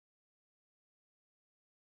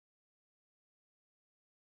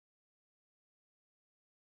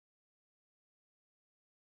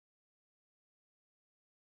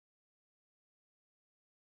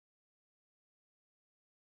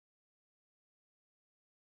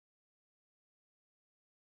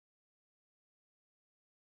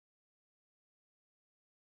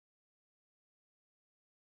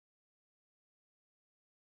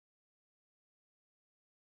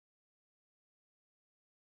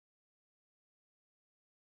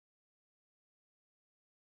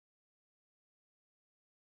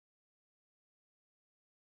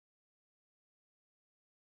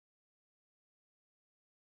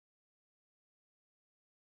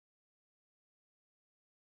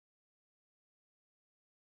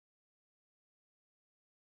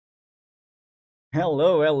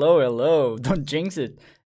Hello, hello, hello. Don't jinx it.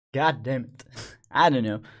 God damn it. I don't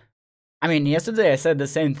know. I mean, yesterday I said the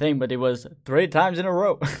same thing, but it was 3 times in a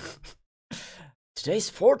row. Today's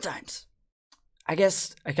 4 times. I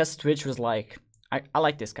guess Twitch was like, I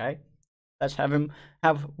like this guy. Let's have him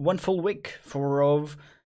have one full week full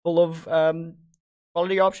of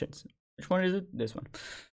quality options. Which one is it? This one.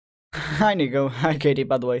 Hi Nico. Hi Katie,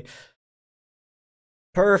 by the way.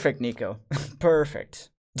 Perfect, Nico. Perfect.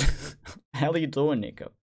 How are you doing,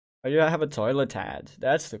 Nico? Are you have a toilet ad?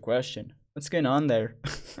 That's the question. What's going on there?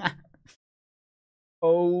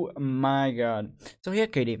 Oh my god. So yeah,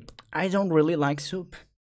 Katie, I don't really like soup.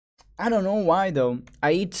 I don't know why though.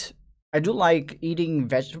 I do like eating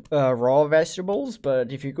raw vegetables,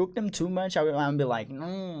 but if you cook them too much, I'll be like,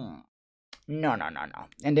 no, no, no, no,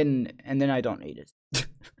 and then I don't eat it.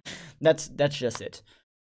 That's just it.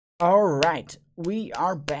 All right, we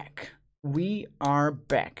are back. We are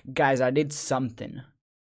back, guys. I did something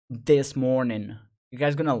this morning. You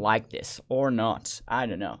guys gonna like this or not? I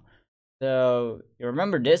don't know. So you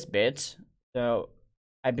remember this bit? So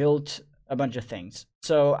I built a bunch of things.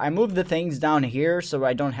 So I moved the things down here so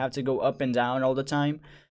I don't have to go up and down all the time.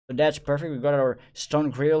 So that's perfect. We got our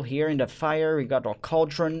stone grill here in the fire. We got our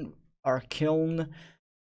cauldron, our kiln.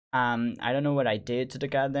 I don't know what I did to the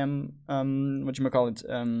goddamn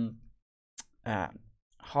whatchamacallit,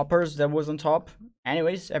 hoppers that was on top.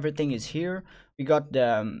 Anyways, everything is here. We got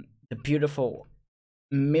the beautiful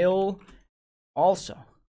mill. Also,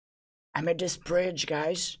 I made this bridge,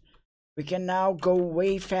 guys. We can now go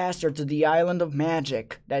way faster to the island of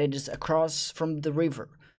magic that it is across from the river.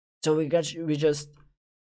 So we just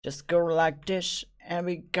go like this, and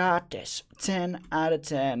we got this 10 out of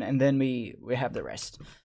 10, and then we have the rest.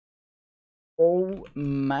 Oh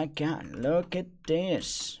my god, look at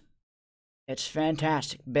this. It's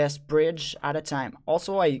fantastic. Best bridge at a time.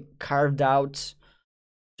 Also, I carved out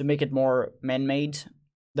to make it more man-made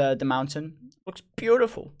the mountain. Looks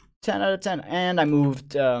beautiful. 10 out of 10. And I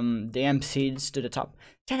moved the M seeds to the top.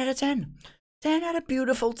 10 out of 10. 10 out of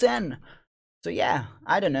beautiful 10. So yeah,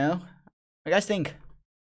 I don't know. What do you guys think?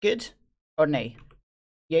 Good or nay?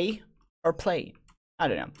 Yay or play? I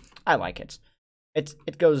don't know. I like it.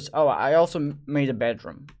 It goes. Oh, I also made a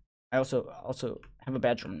bedroom. I also have a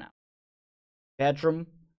bedroom now. Bedroom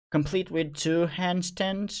complete with 2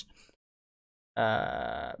 handstands,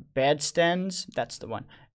 bed stands. That's the one.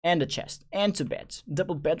 And a chest and 2 beds.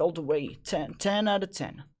 Double bed all the way. 10 out of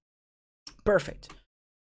 10. Perfect.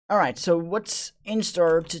 All right. So what's in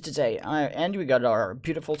store to today? And we got our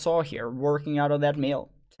beautiful saw here working out of that mill.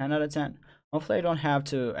 10 out of 10. Hopefully I don't have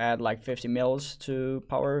to add like 50 mils to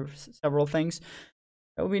power several things.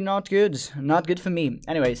 That would be not good. Not good for me.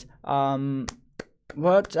 Anyways,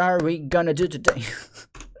 what are we gonna do today?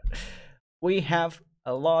 We have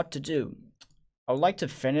a lot to do. I would like to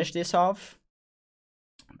finish this off.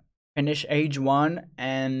 Finish age 1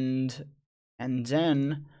 and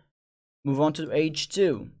then move on to age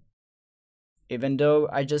 2. Even though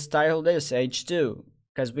I just titled this age 2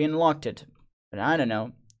 because we unlocked it. But I don't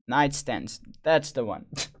know. Nightstands. That's the one.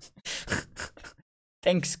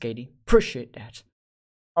 Thanks, Katie. Appreciate that.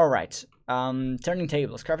 Alright. Turning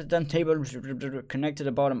tables. Crafted done table connect to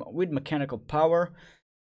the bottom with mechanical power.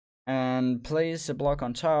 And place a block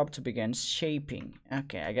on top to begin shaping.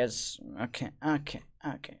 Okay, I guess. Okay.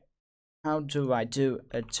 How do I do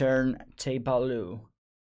a turntable?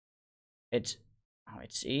 It's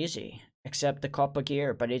easy. Except the copper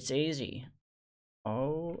gear, but it's easy.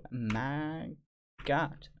 Oh my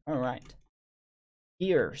god. Alright.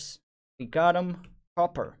 Gears. We got them.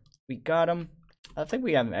 Copper. We got them. I think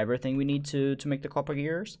we have everything we need to make the copper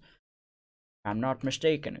gears. I'm not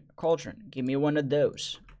mistaken. Cauldron. Give me one of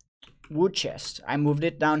those. Wood chest. I moved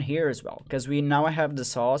it down here as well. Because we now have the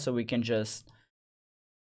saw, so we can just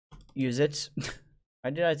use it. Why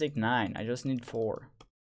did I take 9? I just need 4.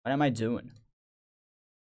 What am I doing?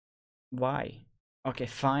 Why? Okay,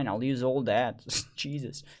 fine. I'll use all that.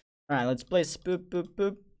 Jesus. Alright, let's place boop, boop,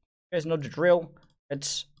 boop. You guys know the drill.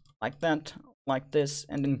 It's like that, like this,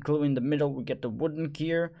 and then glue in the middle. We get the wooden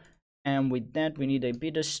gear. And with that, we need a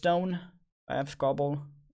bit of stone. I have cobble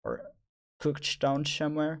or cooked stone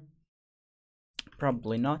somewhere.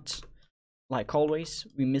 Probably not. Like always,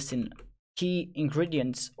 we're missing key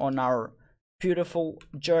ingredients on our beautiful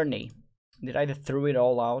journey. Did I throw it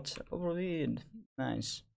all out? Oh, did.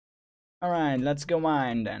 Nice. Alright, let's go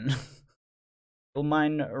mine then. We'll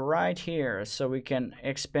mine right here so we can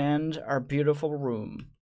expand our beautiful room.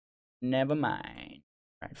 Never mind.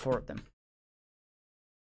 Right, 4 of them.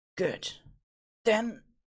 Good. 10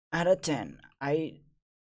 out of 10. I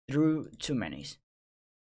drew too many.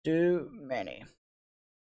 Too many.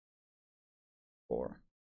 4.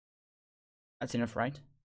 That's enough, right?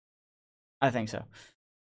 I think so.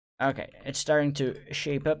 Okay, it's starting to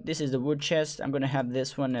shape up. This is the wood chest. I'm gonna have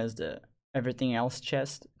this one as the everything else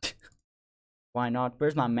chest. Why not?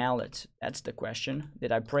 Where's my mallet? That's the question.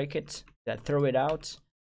 Did I break it? Did I throw it out?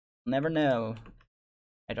 I'll never know.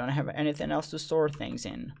 I don't have anything else to store things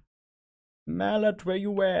in. Mallet, where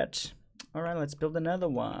you at? Alright, let's build another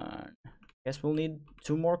one. Guess we'll need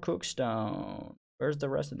 2 more cookstone. Where's the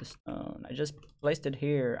rest of the stone? I just placed it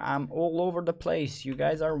here. I'm all over the place. You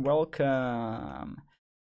guys are welcome.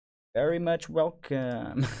 Very much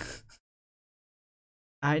welcome.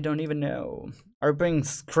 I don't even know. Are we playing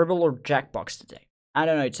Scribble or Jackbox today? I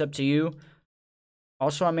don't know. It's up to you.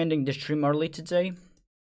 Also, I'm ending the stream early today,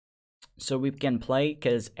 so we can play,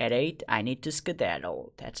 because at 8 I need to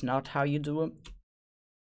skedaddle. That's not how you do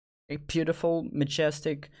a beautiful,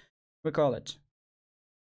 majestic, we call it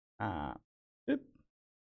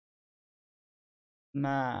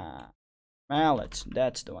mallet.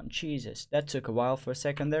 That's the one. Jesus, that took a while for a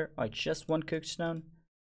second there. Oh, it's just 1 cookstone.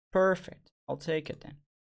 Perfect. I'll take it then.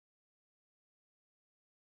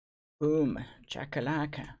 Boom,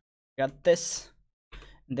 chakalaka. Got this,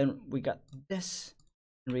 and then we got this.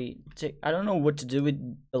 I don't know what to do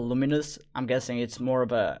with the luminous. I'm guessing it's more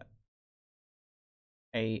of a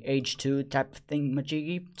H2 type of thing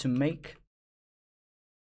majiggy to make.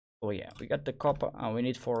 Oh yeah, we got the copper. Oh, we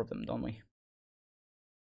need 4 of them, don't we?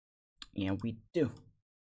 Yeah, we do.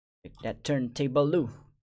 Take that turntable loo.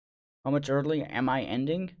 How much early am I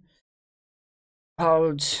ending?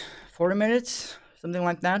 About 40 minutes, something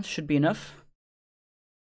like that. Should be enough.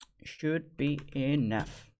 Should be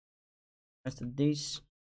enough. Rest of these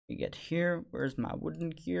we get here. Where's my wooden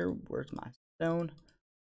gear? Where's my stone?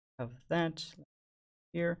 Have that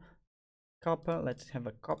here. Copper. Let's have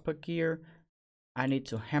a copper gear. I need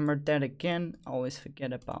to hammer that again. Always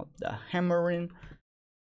forget about the hammering.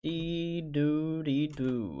 Dee doo dee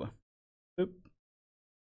doo. Boop.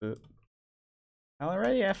 Boop. I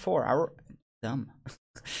already have 4. Dumb.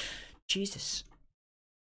 Jesus.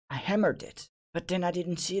 I hammered it, but then I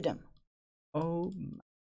didn't see them. Oh,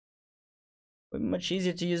 much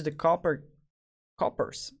easier to use the coppers.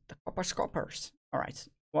 The coppers. Alright.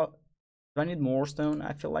 Well, do I need more stone?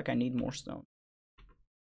 I feel like I need more stone.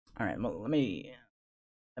 Alright, well, let me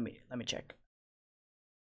check.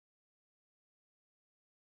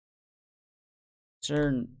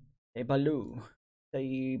 Table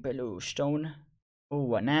stone.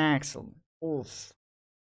 Oh, an axle. Oof.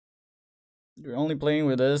 You're only playing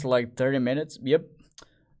with this like 30 minutes? Yep.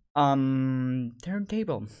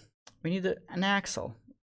 Turntable. We need an axle.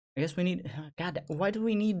 I guess we need. God, why do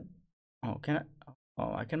we need? Oh, can I?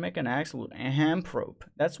 Oh, I can make an axle with a hand probe.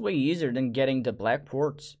 That's way easier than getting the black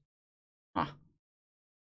quartz. Huh.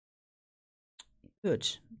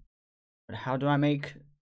 Good. But how do I make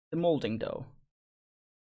the molding though?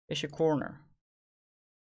 It's a corner.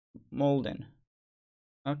 Molding.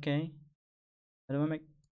 Okay. How do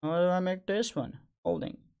I make this one?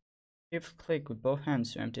 Holding. Shift click with both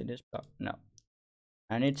hands to empty this block. No.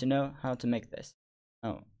 I need to know how to make this.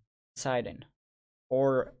 Oh. Siding.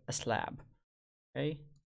 Or a slab. Okay.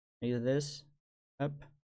 Do this. Up.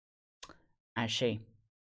 I see.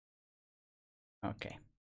 Okay.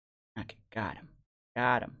 Okay. Got him.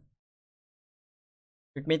 Got him.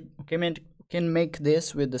 We can make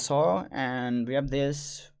this with the saw, and we have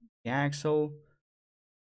this, the axle.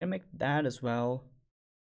 We can make that as well.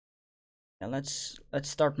 And let's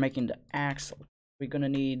start making the axle. We're gonna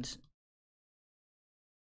need,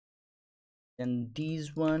 and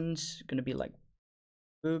these ones gonna be like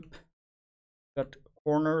boop. Got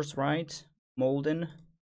corners, right? Molding.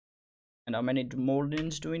 And how many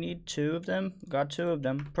moldings do we need? 2 of them. Got 2 of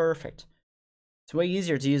them. Perfect. It's way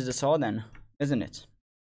easier to use the saw then, isn't it?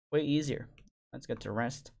 Way easier. Let's get to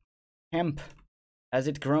rest. Hemp. Has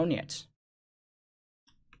it grown yet?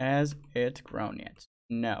 Has it grown yet?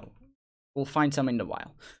 No. We'll find some in a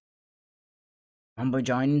while. I'm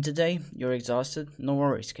joining today. You're exhausted? No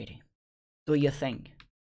worries, Katie. Do your thing.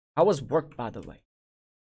 How was work, by the way?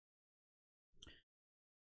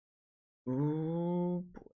 Ooh.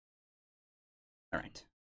 Alright.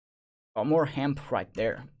 Got more hemp right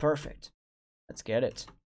there. Perfect. Let's get it.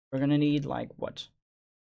 We're gonna need like what?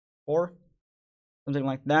 4? Something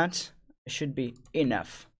like that. It should be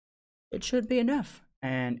enough. It should be enough.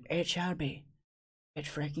 And it shall be. It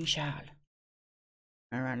freaking shall.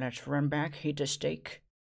 Alright, let's run back. Hit a steak.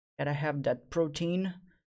 Gotta have that protein.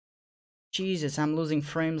 Jesus, I'm losing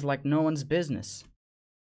frames like no one's business.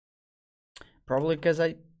 Probably because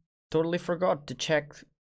I totally forgot to check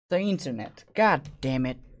the internet. God damn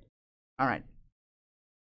it. Alright.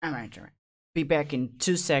 Alright. Be back in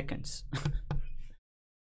 2 seconds.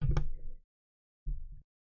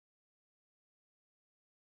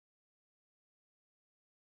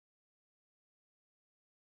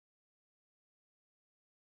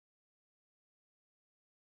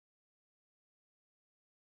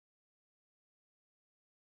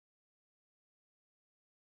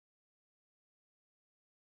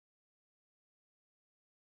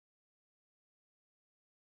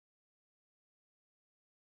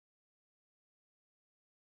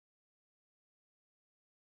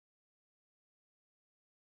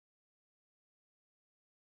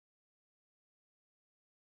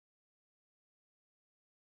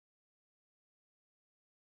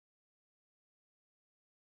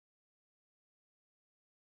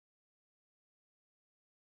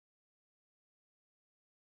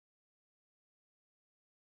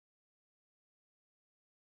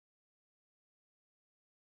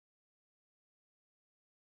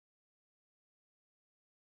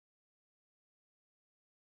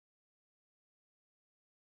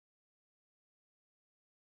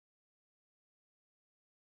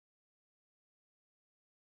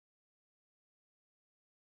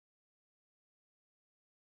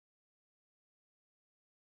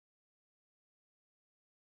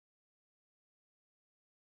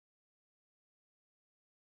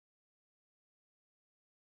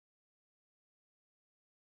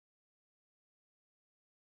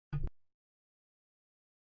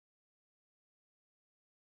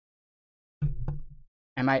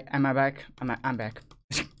 Am I back? I'm back.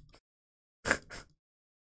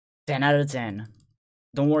 10 out of 10.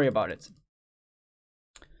 Don't worry about it.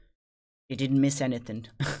 You didn't miss anything.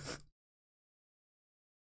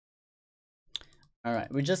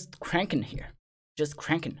 Alright, we're just cranking here. Just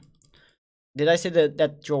cranking. Did I say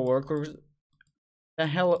that your workers... The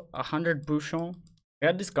hell, 100 bouchon? We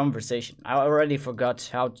had this conversation. I already forgot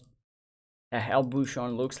how the hell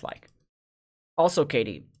bouchon looks like. Also,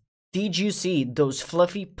 Katie, did you see those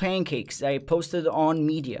fluffy pancakes that I posted on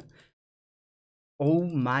media? Oh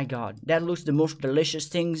my god, that looks the most delicious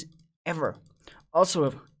things ever.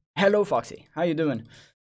 Also, hello Foxy, how you doing?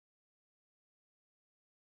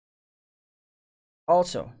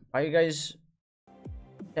 Also, are you guys...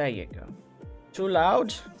 There you go. Too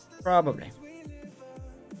loud? Probably.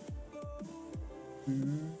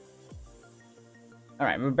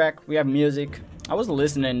 Alright, we're back. We have music. I was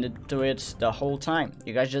listening to it the whole time.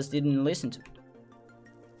 You guys just didn't listen to it.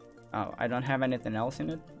 Oh, I don't have anything else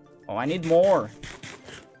in it? Oh, I need more.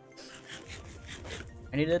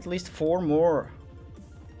 I need at least 4 more.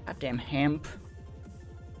 Goddamn hemp.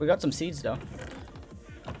 We got some seeds though.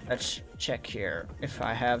 Let's check here if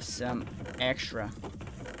I have some extra.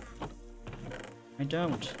 I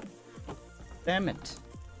don't. Damn it.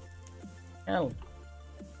 Hell.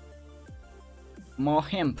 More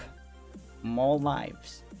hemp. More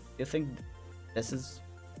lives. You think this is...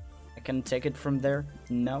 I can take it from there?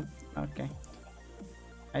 No? Okay.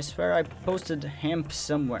 I swear I posted hemp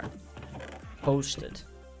somewhere. Posted.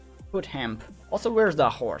 Put hemp. Also, where's the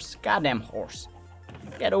horse? Goddamn horse.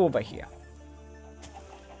 Get over here.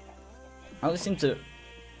 I always seem to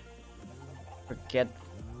forget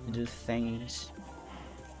to do things.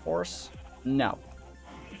 Horse? No.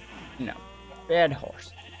 No. Bad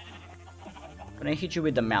horse. But I hit you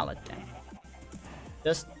with the mallet then.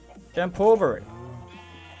 Just jump over it.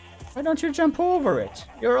 Why don't you jump over it?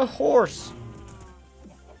 You're a horse.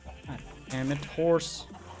 God damn it, horse.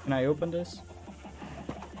 Can I open this?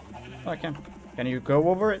 Oh, I can. Can you go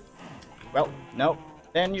over it? Well, no.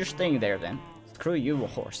 Then you're staying there then. Screw you,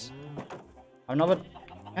 horse. I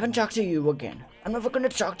haven't talked to you again. I'm never gonna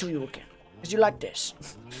talk to you again. Cause you like this.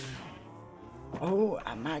 Oh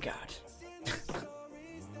my god.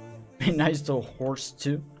 Be nice to horse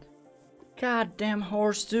too. Goddamn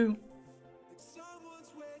horse too.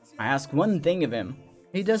 I ask one thing of him.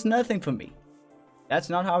 He does nothing for me. That's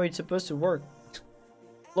not how it's supposed to work.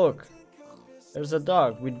 Look. There's a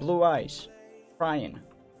dog with blue eyes. Crying.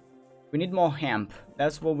 We need more hemp.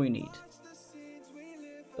 That's what we need.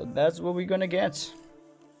 So that's what we're gonna get.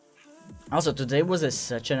 Also, today was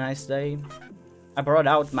such a nice day. I brought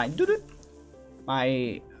out my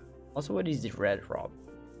also, what is this red rob?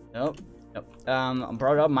 Nope. I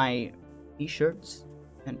brought out my t-shirts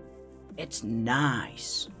and it's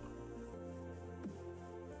nice.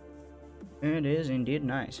 It is indeed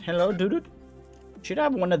nice. Hello, dude. Should I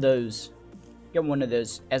have one of those? Get one of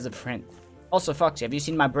those as a friend. Also, Foxy, have you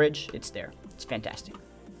seen my bridge? It's there. It's fantastic.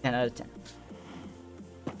 10 out of 10.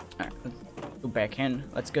 Alright, let's go back in.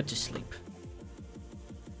 Let's go to sleep.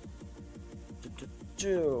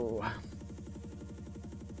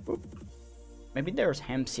 Maybe there's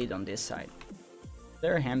hemp seed on this side. Is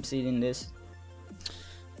there a hemp seed in this?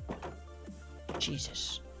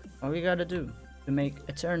 Jesus. What we gotta do to make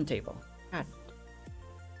a turntable? God.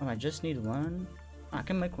 Oh, I just need one. I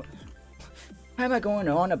can make one. Why am I going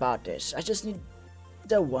on about this? I just need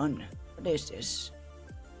the one. What is this?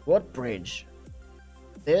 What bridge?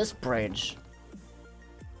 This bridge.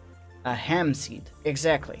 A ham seed.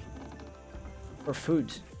 Exactly. For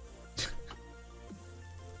food.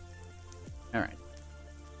 Alright.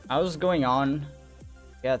 I was going on.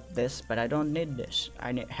 Get this, but I don't need this.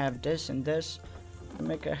 I have this and this to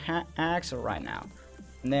make a axe right now.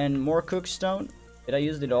 And then more cookstone. Did I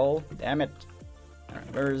use it all? Damn it.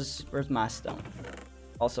 Alright, where's my stone?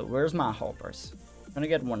 Also, where's my hoppers? I'm gonna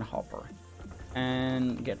get one hopper.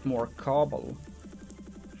 And get more cobble.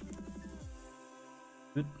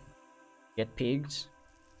 Good. Get pigs.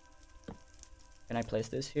 Can I place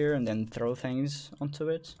this here and then throw things onto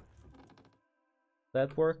it?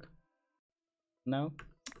 That work? No?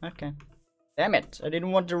 Okay. Damn it! I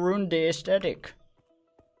didn't want to ruin the aesthetic.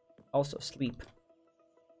 Also, sleep.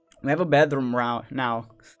 We have a bedroom now.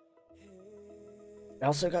 I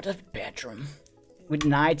also got a bedroom with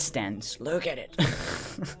nightstands. Look at it.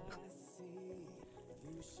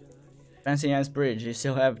 Fancy ass bridge. You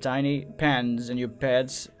still have tiny pens and your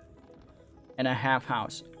pets and a half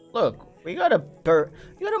house. Look, we got a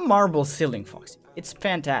marble ceiling, Foxy. It's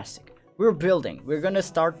fantastic. We're building. We're gonna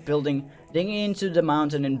start building, digging into the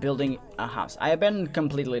mountain and building a house. I abandoned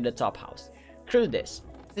completely the top house. Screw this.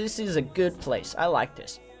 This is a good place. I like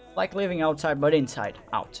this. Like living outside, but inside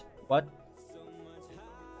out. What?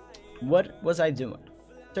 What was I doing?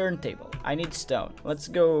 Turntable. I need stone. Let's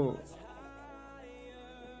go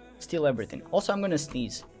steal everything. Also, I'm gonna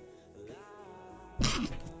sneeze.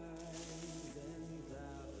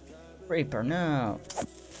 Creeper, no.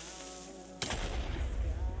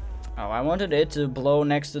 Oh, I wanted it to blow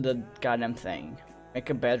next to the goddamn thing. Make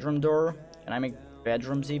a bedroom door. Can I make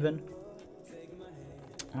bedrooms even?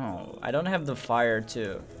 Oh, I don't have the fire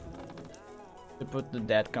to put the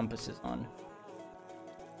dead compasses on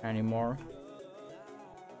anymore.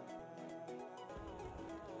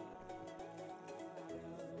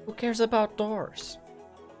 Who cares about doors?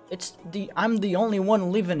 I'm the only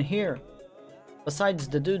one living here. Besides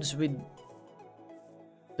the dudes with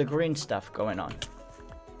the green stuff going on.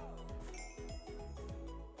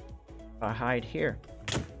 I hide here.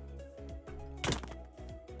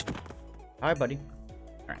 Hi, buddy.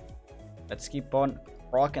 Alright. Let's keep on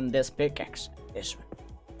rocking this pickaxe. This one.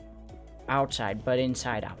 Outside, but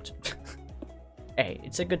inside out. Hey,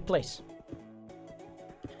 it's a good place.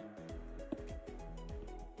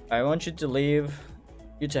 I want you to leave.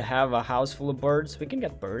 You to have a house full of birds. We can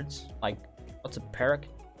get birds. Like, what's a parrot?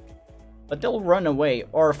 But they'll run away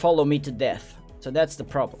or follow me to death. So that's the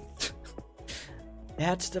problem.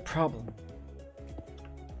 That's the problem.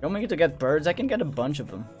 You want me to get birds? I can get a bunch of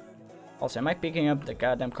them. Also, am I picking up the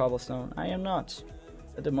goddamn cobblestone? I am not.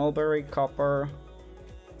 The mulberry, copper.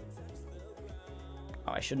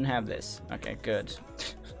 Oh, I shouldn't have this. Okay, good.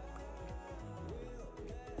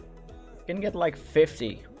 I can get like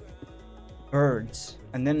 50 birds.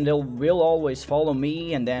 And then will always follow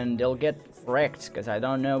me and then they'll get wrecked because I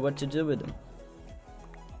don't know what to do with them.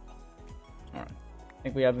 Alright. I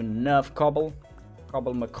think we have enough cobble.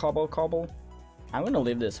 Cobble. I'm gonna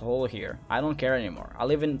leave this hole here. I don't care anymore. I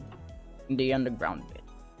live in the underground bit.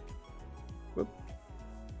 Whoop.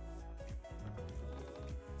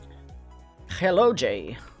 Hello,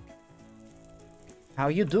 Jay. How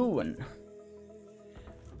you doing?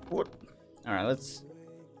 What? Alright, let's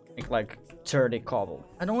make like 30 cobble.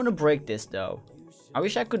 I don't want to break this though. I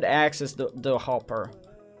wish I could access the hopper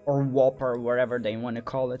or whopper, whatever they want to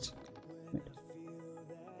call it.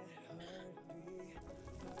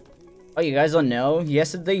 Oh, you guys don't know?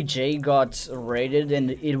 Yesterday Jay got raided and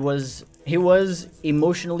he was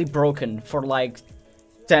emotionally broken for like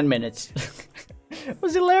 10 minutes. It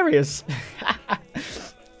was hilarious.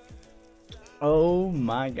 Oh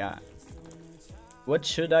my god. What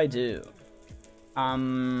should I do? I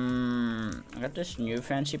got this new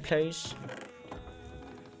fancy place.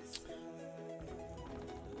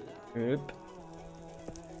 Oop.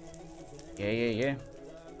 Yeah.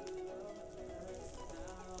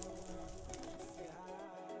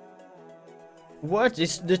 What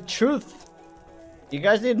is the truth? You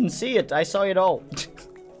guys didn't see it. I saw it all.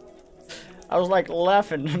 I was like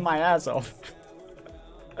laughing my ass off.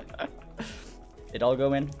 It all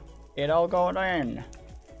go in. It all going in.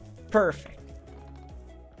 Perfect.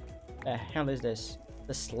 The hell is this?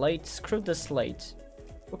 The slate? Screw the slate.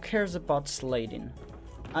 Who cares about slating?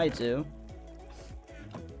 I do.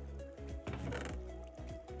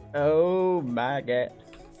 Oh my god.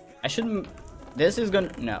 I shouldn't. This is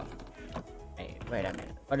gonna. No. Hey, wait a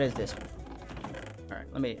minute. What is this one?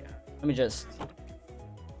 Alright, let me just.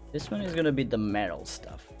 This one is gonna be the metal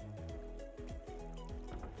stuff.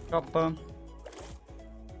 Copper.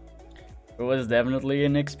 It was definitely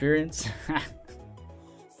an experience.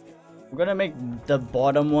 We're gonna make the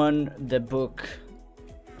bottom one the book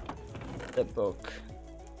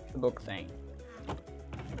thing.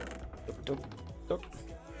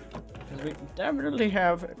 Because we definitely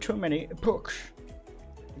have too many books.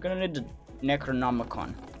 We're gonna need the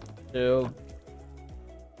Necronomicon to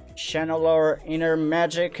channel our inner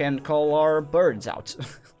magic and call our birds out.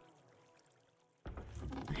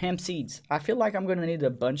 Hemp seeds. I feel like I'm gonna need a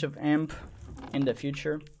bunch of hemp in the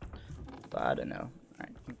future, but I don't know.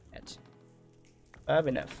 Alright, I have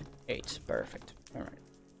enough. 8, perfect. Alright,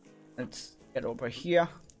 let's get over here.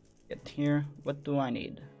 Get here. What do I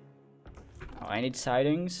need? Oh, I need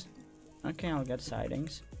sidings. Okay, I'll get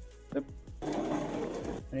sidings. Oop.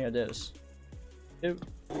 Any of those? 2,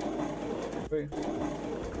 3.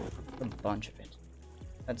 A bunch of it.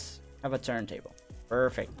 Let's have a turntable.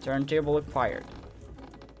 Perfect. Turntable acquired.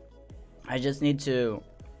 I just need to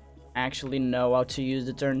actually know how to use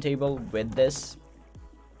the turntable with this.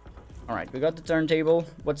 Alright, we got the turntable.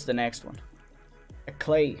 What's the next one? A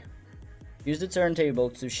clay. Use the turntable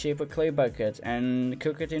to shape a clay bucket and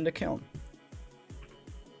cook it in the kiln.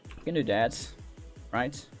 You can do that,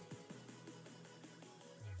 right?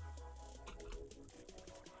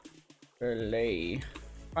 Clay.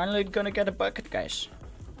 Finally gonna get a bucket, guys.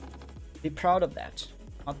 Be proud of that.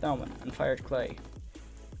 Not that one. And fired clay.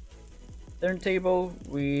 Turntable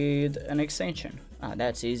with an extension. Ah,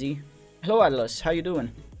 that's easy. Hello, Atlas. How you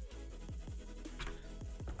doing?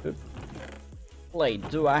 Good. Play.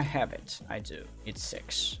 Do I have it? I do. It's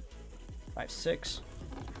 6. 5, 6.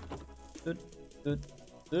 Good. Good.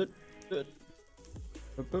 Good. Good.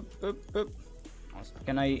 Boop, boop, boop, boop.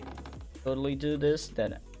 Can I totally do this?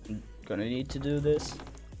 That I'm gonna need to do this.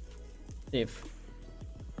 If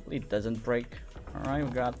it doesn't break. Alright,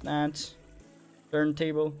 we got that.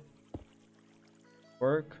 Turntable.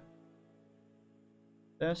 Work.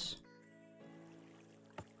 This.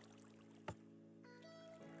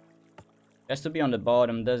 Has to be on the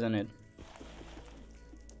bottom, doesn't it?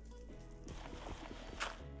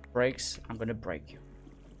 Breaks. I'm gonna break you.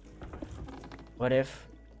 What if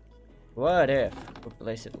we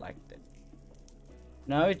place it like that?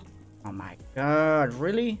 No, it. Oh my god,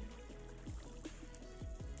 really?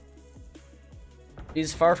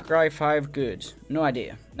 Is Far Cry 5 good? No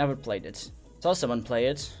idea. Never played it. Saw someone play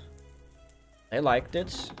it. They liked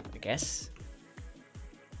it, I guess.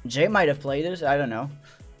 Jay might have played it, I don't know.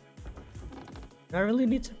 Do I really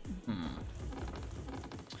need to?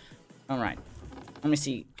 Alright. Let me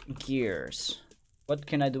see. Gears. What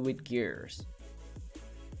can I do with gears?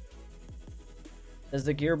 Does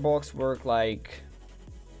the gearbox work like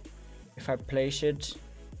if I place it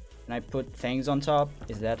and I put things on top?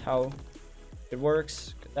 Is that how it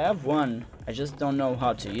works? 'Cause I have one, I just don't know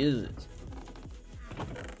how to use it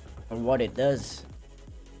or what it does.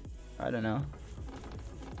 I don't know.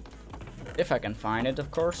 If I can find it,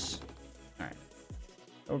 of course. Alright.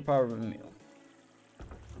 Overpower the meal.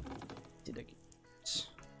 See the gears.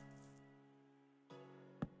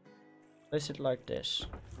 Place it like this.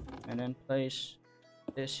 And then place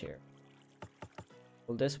this here.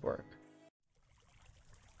 Will this work?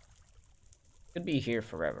 Could be here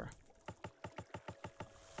forever.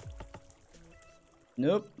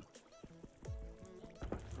 Nope.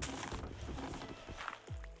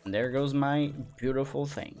 And there goes my beautiful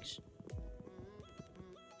things.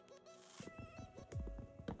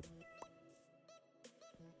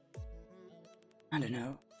 I don't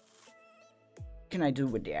know. What can I do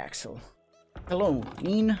with the axle? Hello,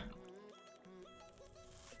 Ian.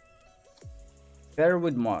 Better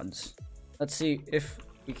with mods. Let's see if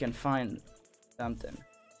we can find something.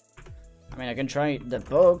 I mean, I can try the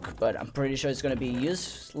book, but I'm pretty sure it's gonna be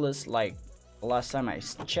useless like the last time I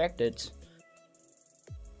checked it.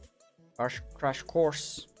 Crash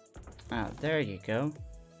course. Ah, there you go.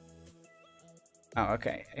 Oh,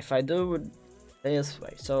 okay. If I do it this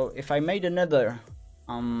way, so if I made another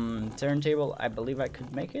turntable, I believe I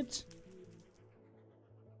could make it.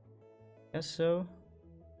 Guess so.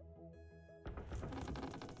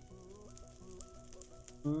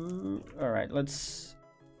 Alright, let's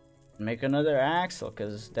make another axle,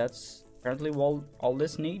 because that's apparently all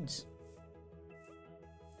this needs.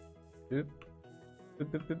 Boop. Boop,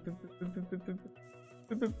 boop, boop, boop, boop, boop, boop, boop,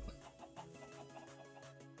 boop,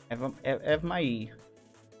 boop. Have my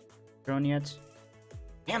grown yet?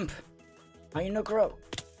 Hemp! Why you no grow?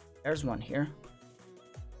 There's one here.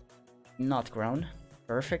 Not grown.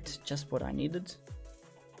 Perfect, just what I needed.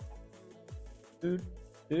 Dude,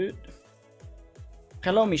 dude.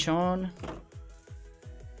 Hello, Michonne.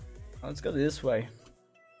 Let's go this way.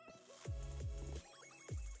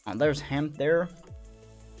 Oh, there's hemp there.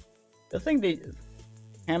 I think the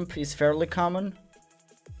hemp is fairly common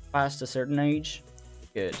past a certain age.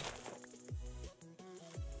 Good.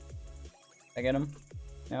 I get them.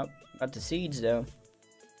 Yep. Got the seeds though.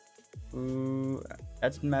 Ooh,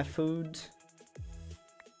 that's my food.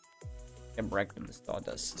 Can break them the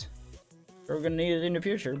sawdust. We're gonna need it in the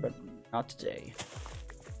future, but not today.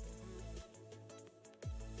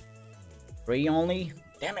 3 only?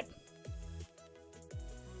 Damn it!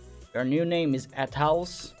 Your new name is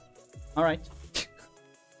Atals. Alright.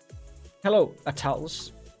 Hello,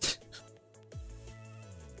 Atals.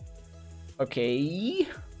 Okay.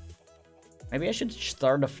 Maybe I should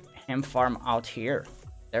start a hemp farm out here.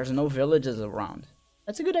 There's no villages around.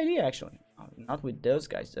 That's a good idea, actually. Oh, not with those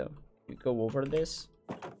guys, though. You go over this.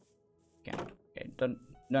 Okay,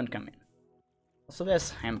 don't come in. So there's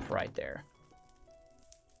hemp right there.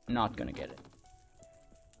 Not gonna get it.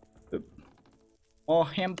 Oop. More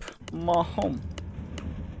hemp, more home.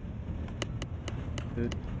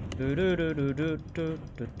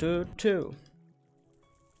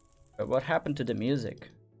 But what happened to the music?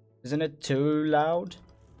 Isn't it too loud?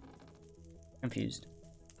 Confused.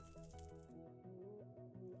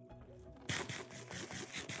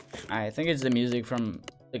 I think it's the music from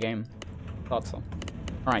the game. Thought so.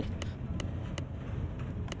 Alright.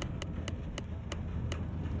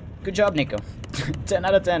 Good job, Nico. 10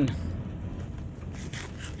 out of 10.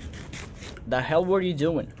 The hell were you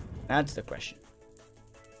doing? That's the question.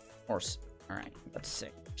 Horse. Alright, that's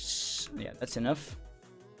 6. Yeah, that's enough.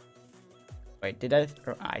 Wait, did I?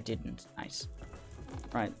 Or I didn't. Nice.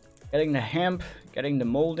 Alright, getting the hemp, getting the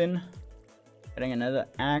mold in, getting another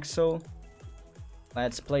axle.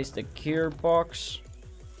 Let's place the gearbox.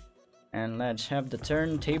 And let's have the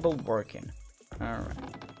turntable working. Alright.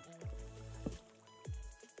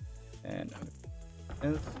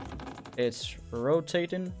 And it's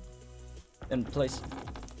rotating. Then place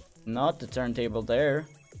not the turntable there.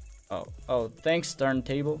 Oh, thanks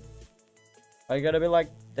turntable. I gotta be like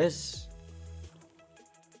this.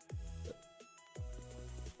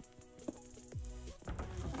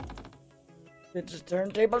 Did the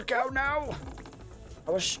turntable go now?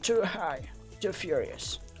 I was too high, too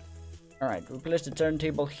furious. Alright, we place the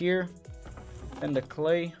turntable here. And the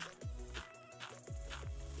clay.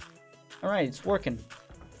 Alright, it's working.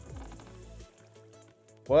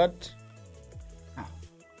 What? Oh,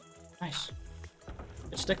 nice.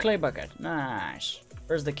 It's the clay bucket. Nice.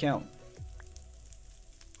 Where's the kiln?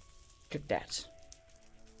 Cook that.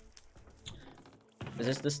 Is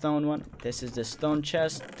this the stone one? This is the stone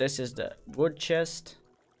chest. This is the wood chest.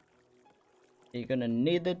 You're gonna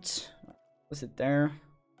need it. Was it there?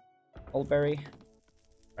 Mulberry.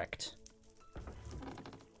 Correct.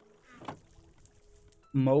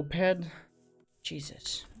 Moped.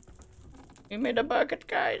 Jesus. We made a bucket,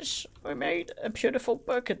 guys. We made a beautiful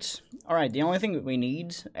bucket. Alright, the only thing we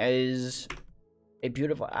need is a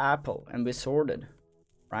beautiful apple, and we sorted.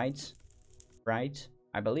 Right? Right?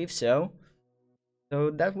 I believe so. So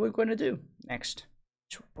that's what we're gonna do next.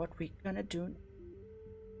 So what we're gonna do.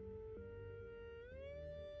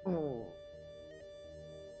 Oh.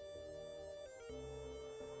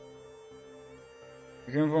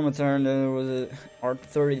 We came from a turn, then there was a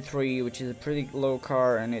R33, which is a pretty low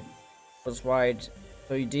car, and it was wide,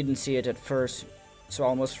 so you didn't see it at first, so I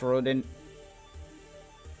almost rode in.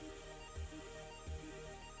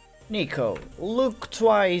 Nico, look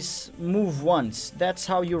twice, move once. That's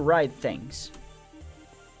how you ride things.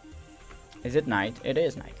 Is it night? It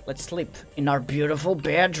is night. Let's sleep in our beautiful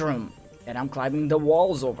bedroom. And I'm climbing the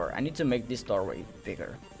walls over. I need to make this doorway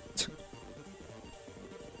bigger.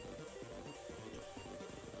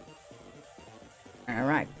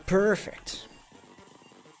 Alright, perfect.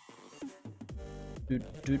 I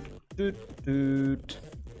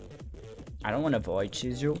don't want to void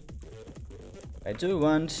chisel. What I do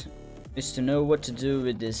want is to know what to do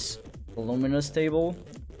with this luminous table,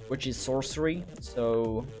 which is sorcery.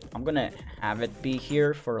 So I'm gonna have it be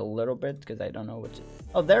here for a little bit because I don't know what to.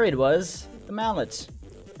 Oh, there it was, the mallet,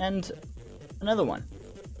 and another one,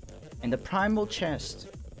 and the primal chest.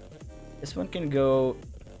 This one can go.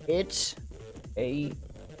 It's a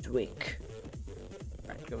twig.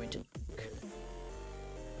 Right, go into.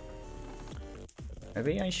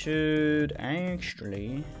 Maybe I should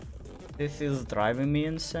actually. This is driving me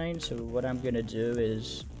insane. So what I'm gonna do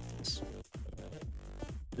is.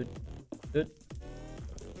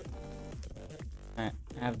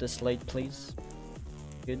 Have the slate, please.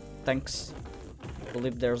 Good, thanks. I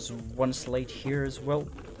believe there's one slate here as well.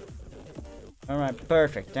 Alright,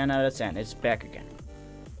 perfect. 10 out of 10. It's back again.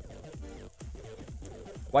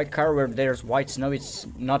 White car where there's white snow, it's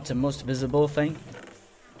not the most visible thing.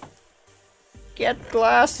 Get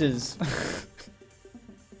glasses!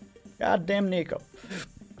 Goddamn Nico.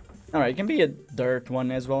 Alright, it can be a dirt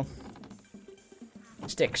one as well.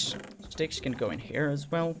 Sticks. Sticks can go in here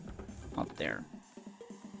as well. Not there.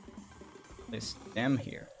 Place them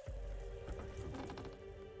here.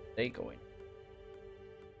 They go in.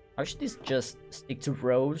 How should this just stick to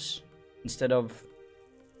rows instead of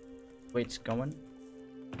where it's going?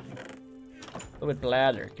 Fluid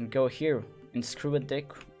bladder can go here and screw a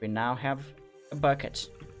dick. We now have a bucket.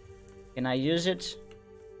 Can I use it?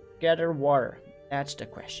 Gather water. That's the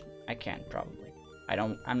question. I can't probably.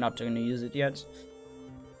 I'm not going to use it yet.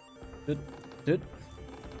 Good.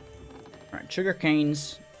 Alright, sugar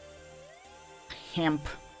canes. Hemp.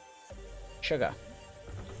 Sugar.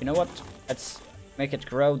 You know what? Let's make it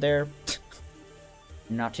grow there.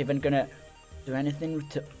 Not even gonna do anything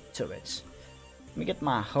to it. Let me get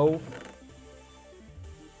my hoe.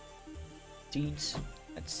 Seeds.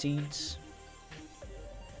 That's seeds.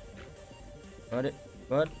 What?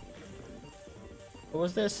 What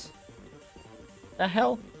was this? The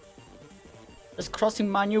hell? Just crossing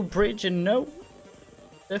my new bridge and no?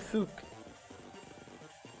 The fuck?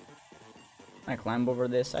 Can I climb over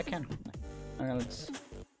this? I can. Alright,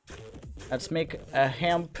 let's make a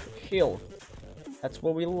hemp hill. That's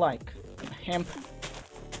what we like. Hemp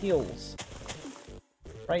hills.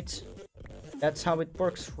 right? That's how it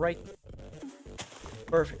works, right?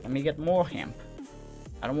 Perfect. Let me get more hemp.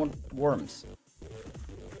 I don't want worms.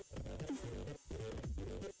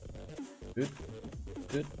 Good.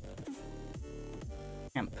 Good.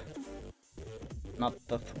 Hemp. Not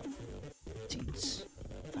the seeds.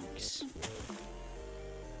 Thanks.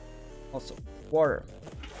 Also, water.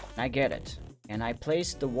 I get it. And I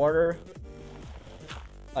place the water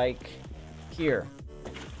like here.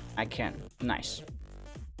 I can. Nice.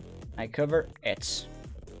 I cover it.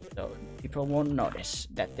 So people won't notice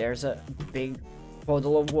that there's a big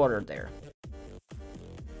puddle of water there.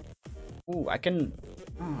 Ooh, I can...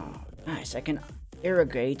 Oh, nice. I can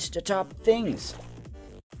irrigate the top things.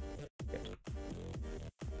 Good.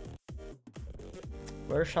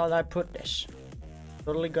 Where shall I put this?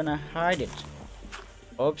 Totally gonna hide it.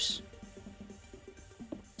 Oops.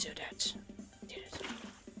 Do that. Did it.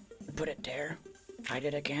 Put it there. Hide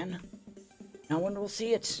it again. No one will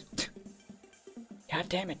see it. God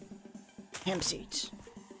damn it. Hemp seeds.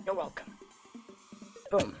 You're welcome.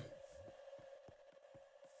 Boom.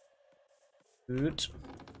 Good.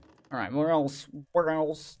 Alright, what else? What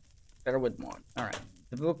else? Better with more. Alright.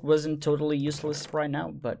 The book wasn't totally useless right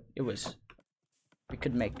now, but it was. We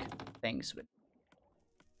could make things with.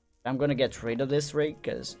 I'm gonna get rid of this rig,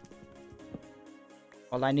 because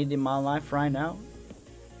all I need in my life right now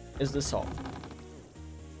is the salt.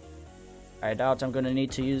 I doubt I'm gonna need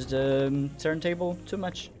to use the turntable too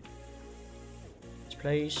much. Let's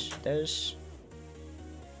place this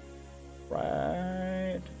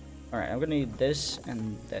right. Alright, I'm gonna need this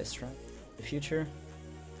and this, right? The future.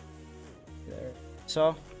 There.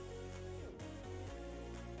 So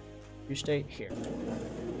you stay here.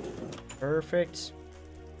 Perfect.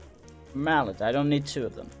 Mallet, I don't need two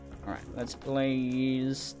of them. Alright, let's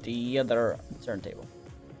place the other turntable.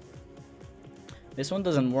 This one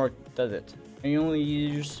doesn't work, does it? You only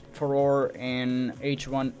use for ore in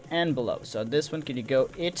H1 and below. So this one can go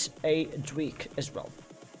it's a tweak as well.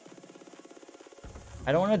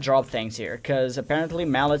 I don't want to drop things here, because apparently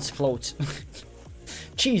mallets float.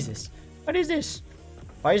 Jesus, what is this?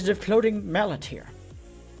 Why is there floating mallet here?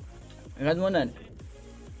 You guys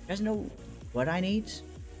know what I need?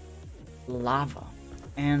 Lava.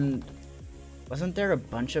 And wasn't there a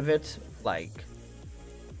bunch of it, like,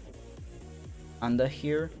 under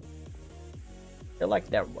here? I feel like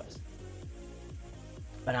there was.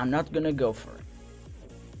 But I'm not gonna go for it.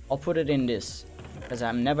 I'll put it in this, because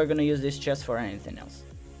I'm never gonna use this chest for anything else.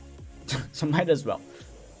 So might as well.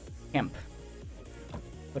 Hemp.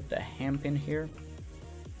 Put the hemp in here.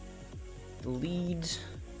 The lead.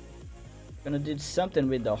 Gonna do something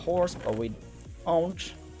with the horse, but we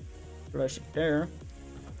won't. Flush it there.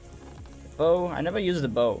 The bow. I never used the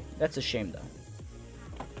bow. That's a shame though.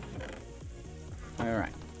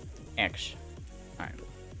 Alright. Action. Alright.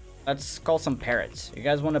 Let's call some parrots. You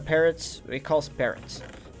guys want a parrots? We call some parrots.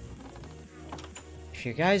 If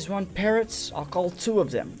you guys want parrots, I'll call 2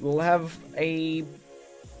 of them. We'll have a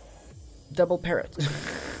double parrot.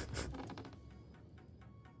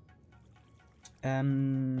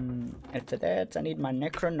 After that, I need my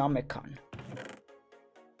Necronomicon.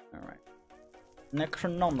 Alright.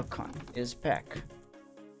 Necronomicon is back.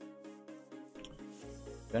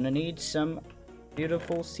 Gonna need some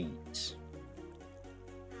beautiful seeds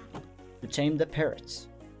to tame the parrots.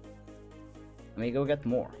 Let me go get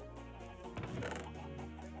more.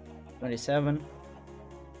 27.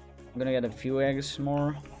 I'm gonna get a few eggs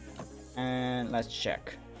more. And let's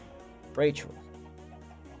check. Rachel.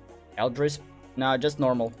 Eldris. No, just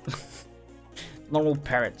normal. Normal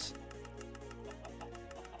parrots.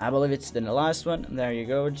 I believe it's the last one. There you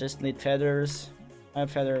go. Just need feathers. I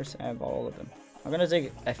have feathers. I have all of them. I'm gonna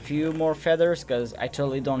take a few more feathers because I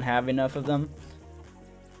totally don't have enough of them.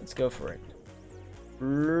 Let's go for it.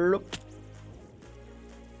 Loop.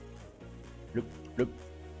 Loop, loop,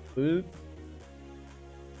 loop.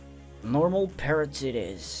 Normal parrots it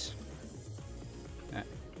is.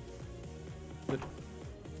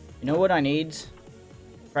 You know what I need?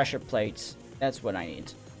 Pressure plates. That's what I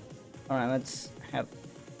need. Alright, let's have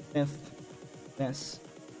this.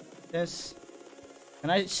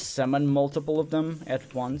 Can I summon multiple of them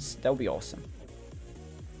at once? That would be awesome.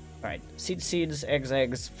 Alright, seeds,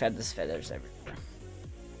 eggs, feathers everywhere.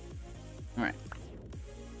 Alright.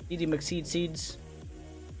 DD McSeed seeds.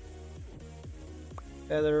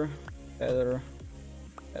 Feather.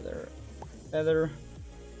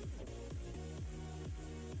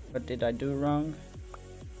 What did I do wrong?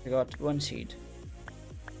 I got 1 seed.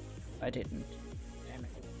 I didn't. Damn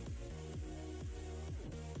it.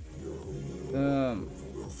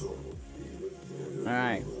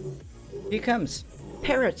 Alright. Here comes.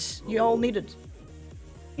 Parrots! You all need it.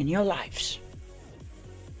 in your lives.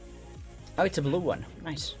 Oh, it's a blue one.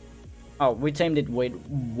 Nice. Oh, we tamed it with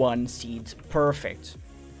 1 seed. Perfect.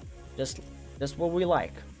 Just what we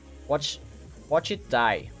like. Watch it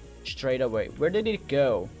die straight away. Where did it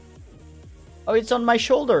go? Oh, it's on my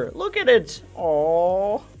shoulder. Look at it.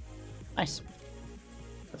 Oh, nice.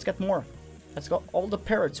 Let's get more. Let's got all the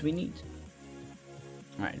parrots we need.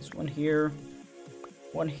 All right, there's one here,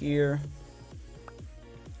 one here.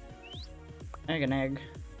 Egg and egg.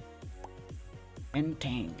 And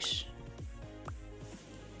tanks.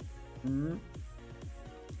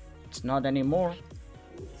 It's not anymore.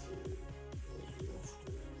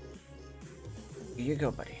 Here you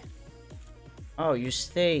go, buddy. Oh, you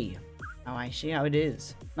stay. Oh, I see how it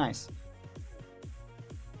is. Nice.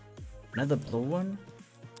 Another blue one?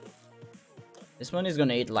 This one is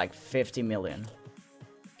gonna eat like 50 million.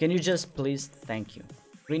 Can you just please? Thank you.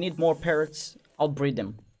 We need more parrots. I'll breed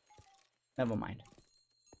them. Never mind.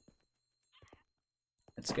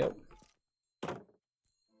 Let's go.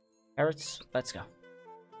 Parrots, let's go.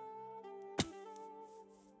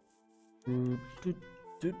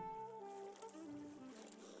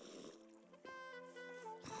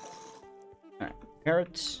 Alright,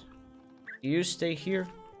 parrots. You stay here.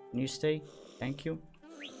 Can you stay? Thank you.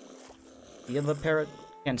 The other parrot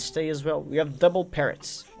can stay as well. We have double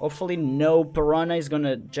parrots. Hopefully no piranha is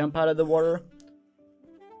gonna jump out of the water.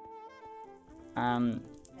 Can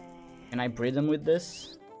I breed them with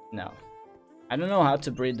this? No. I don't know how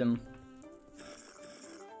to breed them.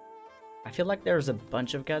 I feel like there's a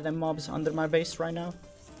bunch of goddamn mobs under my base right now.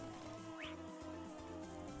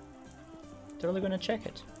 Totally gonna check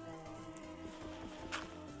it.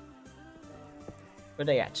 Where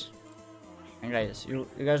they at? And guys, you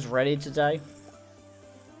guys ready to die?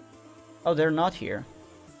 Oh, they're not here.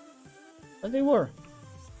 But they were.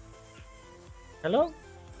 Hello?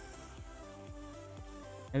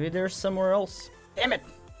 Maybe they're somewhere else. Damn it!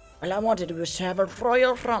 All I wanted was to have a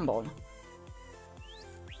royal rumble.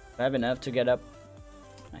 I have enough to get up.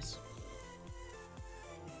 Nice.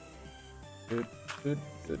 Good, good,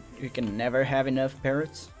 good. You can never have enough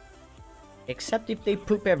parrots. Except if they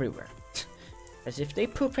poop everywhere. As if they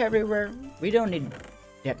poop everywhere, we don't need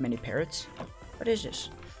that many parrots. What is this?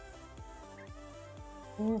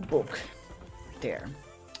 Ooh, book. There.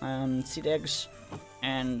 Seed eggs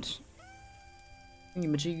and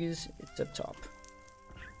thingy-majiggies. It's up top.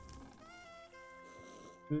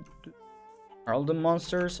 Are all the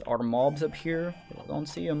monsters or mobs up here? I don't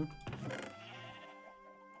see them.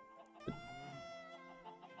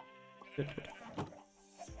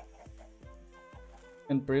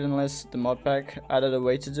 And breed unless the modpack added a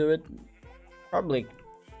way to do it. Probably.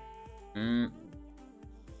 Can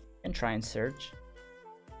try and search.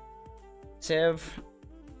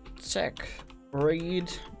 SevTech.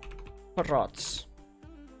 Breed parrots.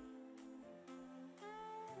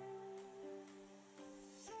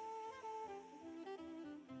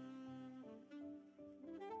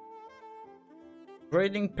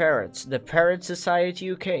 Breeding parrots. The Parrot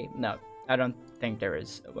Society UK. No, I don't think there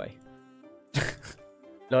is a way.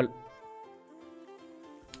 Lol.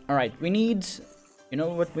 Alright, we need... You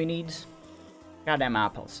know what we need? Goddamn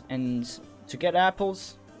apples. And to get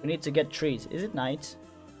apples, we need to get trees. Is it night?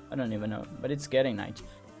 I don't even know, but it's getting night.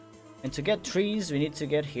 And to get trees, we need to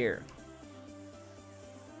get here.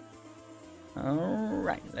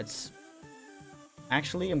 Alright, let's...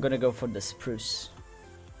 Actually, I'm gonna go for the spruce.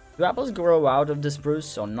 Do apples grow out of the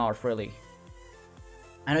spruce or not really?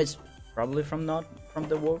 I know it's probably from the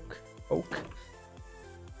oak.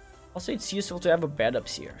 Also, it's useful to have a bed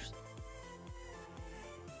upstairs.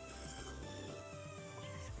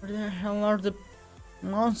 Where the hell are the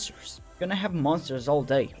monsters? Gonna have monsters all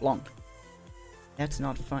day long. That's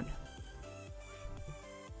not fun.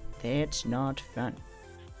 That's not fun.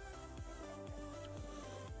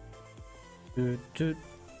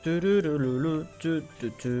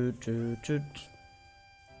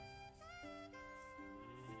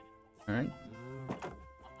 Alright.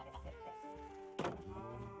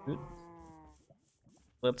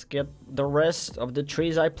 Let's get the rest of the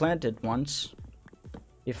trees I planted once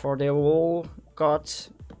before they all got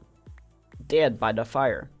dead by the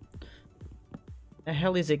fire. The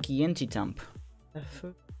hell is a Chianti dump? The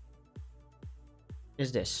fuck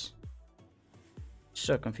is this?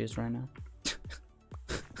 So confused right now.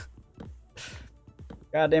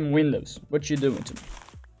 Goddamn Windows, what you doing to me?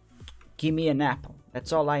 Give me an apple.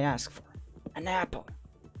 That's all I ask for. An apple.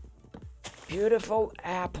 Beautiful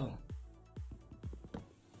apple.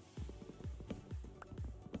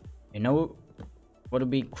 You know what would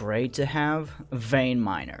be great to have? A vein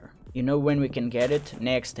miner. You know when we can get it?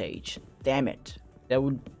 Next stage. Damn it. That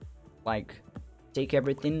would, like, take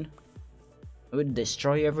everything. It would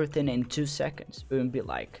destroy everything in 2 seconds. It would be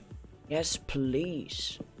like, yes,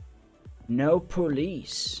 please. No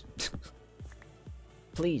police.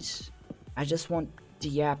 Please. I just want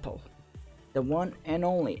the apple. The one and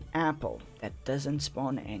only apple that doesn't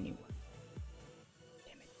spawn anywhere.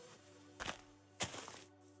 Damn it.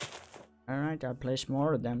 Alright, I'll place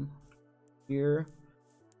more of them. Here.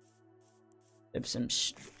 Have some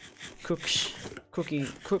cooks.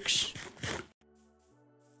 What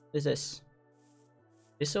is this?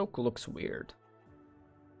 This oak looks weird.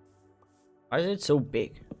 Why is it so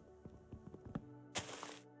big?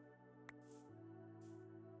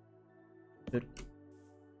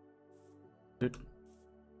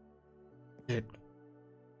 Dude.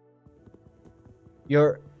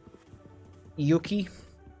 Your Yuki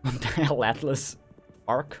on the Atlas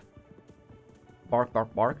bark. Bark.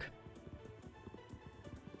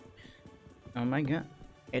 Oh my god.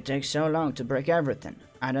 It takes so long to break everything.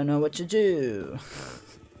 I don't know what to do.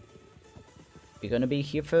 We're gonna be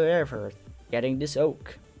here forever getting this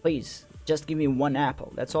oak. Please, just give me one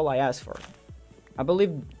apple. That's all I ask for. I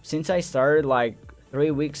believe since I started like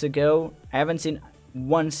 3 weeks ago, I haven't seen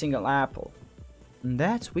one single apple. And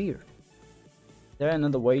that's weird. Is there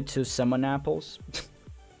another way to summon apples?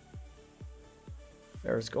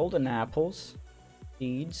 There's golden apples,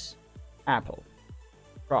 seeds, apple,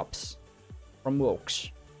 crops from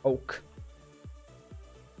oak.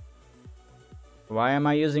 Why am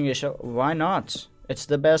I using a shovel? Why not? It's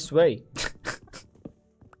the best way.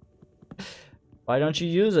 Why don't you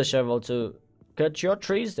use a shovel to cut your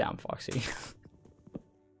trees down, Foxy?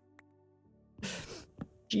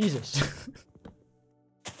 Jesus.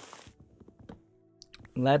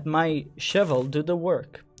 Let my shovel do the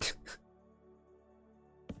work.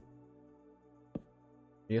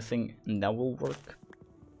 Do you think that will work?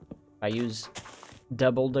 I use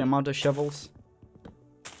double the amount of shovels.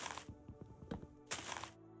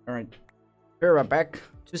 Alright. Be right back.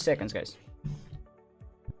 2 seconds, guys.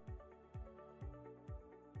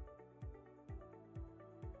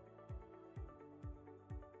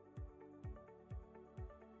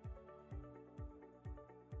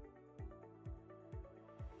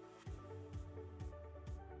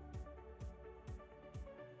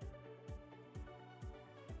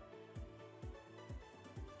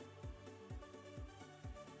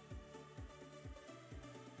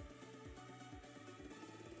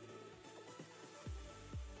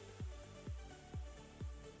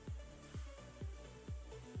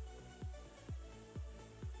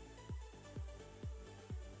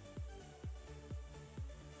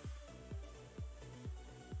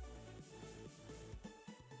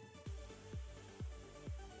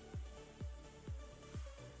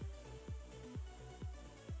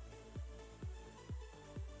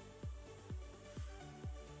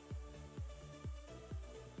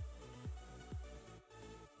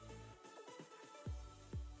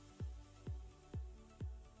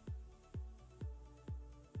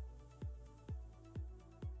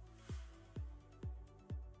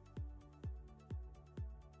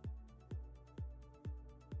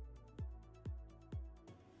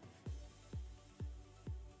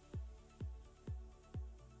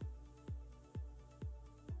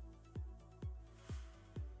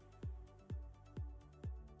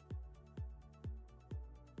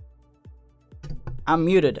 I'm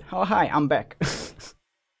muted. Oh, hi, I'm back.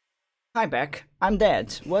 Hi, back. I'm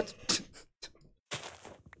dead. What?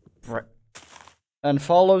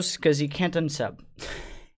 Unfollows because he can't unsub.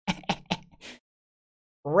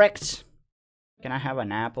 Wrecked. Can I have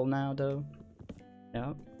an apple now, though?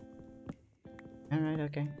 No. Alright,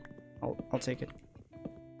 okay. I'll take it.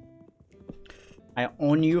 I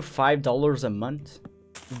own you $5 a month?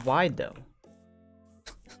 Why, though?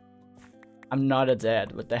 I'm not a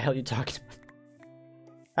dad. What the hell are you talking about?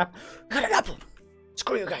 Got an apple!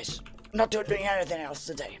 Screw you guys. I'm not doing anything else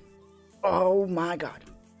today. Oh my god.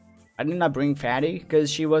 I did not bring Fatty because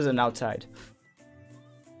she wasn't outside.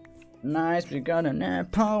 Nice, we got an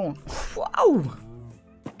apple. Whoa!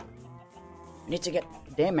 I need to get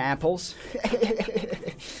damn apples.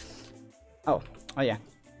 oh yeah.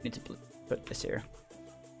 Need to put this here.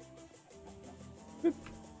 Boop.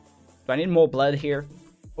 Do I need more blood here?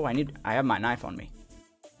 Oh, I have my knife on me.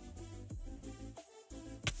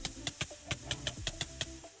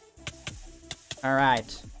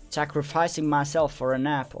 Alright, sacrificing myself for an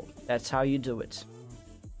apple. That's how you do it.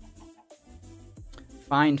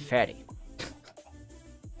 Find Fatty.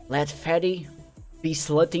 Let Fatty be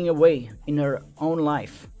slutting away in her own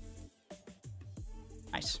life.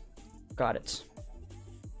 Nice. Got it.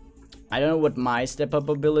 I don't know what my step-up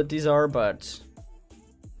abilities are, but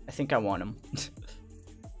I think I want them.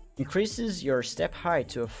 Increases your step height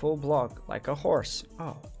to a full block, like a horse.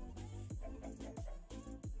 Oh.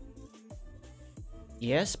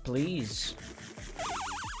 Yes, please.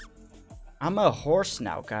 I'm a horse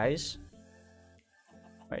now, guys.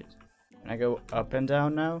 Wait, can I go up and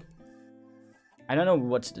down now? I don't know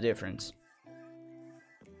what's the difference.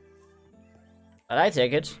 But I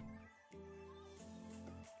take it.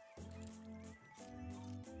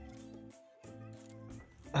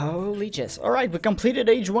 Holy jess. Alright, we completed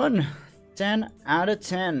age 1. 10 out of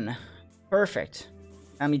 10. Perfect.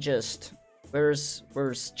 Let me just... Where's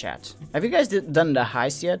chat? Have you guys done the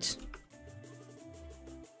heist yet?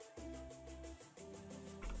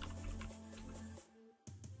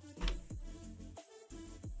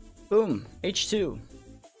 Boom. H2.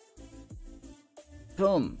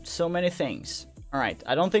 Boom. So many things. Alright,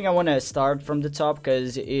 I don't think I want to start from the top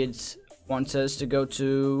because it wants us to go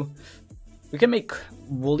to... We can make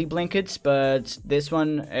woolly blankets, but this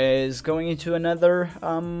one is going into another,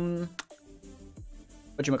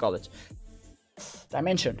 whatchamacallit,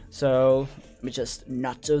 dimension. So, let me just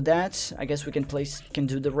not do that. I guess we can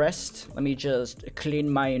do the rest. Let me just clean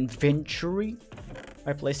my inventory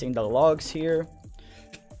by placing the logs here.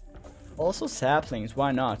 Also saplings,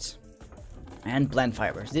 why not? And plant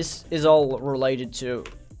fibers. This is all related to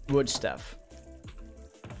wood stuff.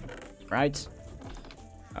 Right?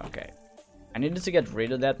 Okay. I needed to get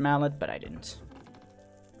rid of that mallet, but I didn't.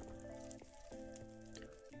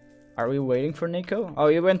 Are we waiting for Nico? Oh,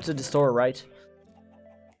 you went to the store, right?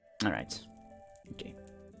 Alright. Okay.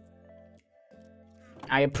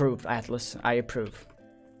 I approve, Atlas. I approve.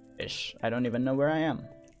 Ish. I don't even know where I am.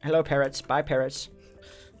 Hello, parrots. Bye, parrots.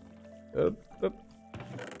 Oop, oop.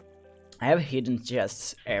 I have hidden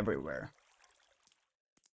chests everywhere.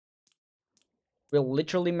 Will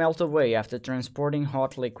literally melt away after transporting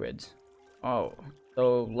hot liquid. Oh,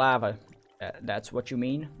 so lava. That's what you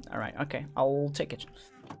mean? Alright, okay, I'll take it.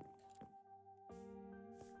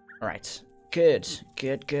 Alright, good.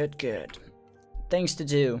 Things to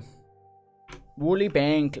do. Woolly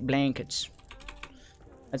blankets.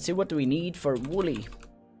 Let's see what do we need for woolly.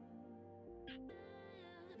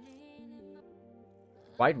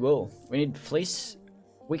 White wool. We need fleece.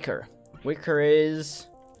 Wicker. Wicker is...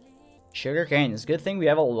 sugar cane. It's a good thing we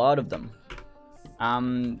have a lot of them.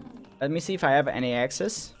 Let me see if I have any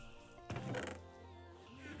access.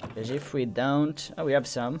 Because if we don't... Oh, we have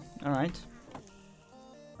some. Alright.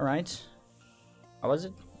 Alright. How was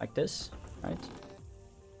it? Like this? Right.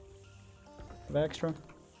 Have extra.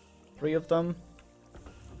 3 of them.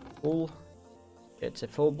 Full. It's a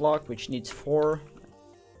full block, which needs 4.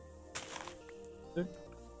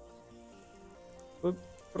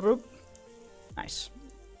 Nice.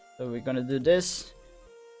 So we're gonna do this.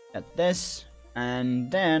 At this. And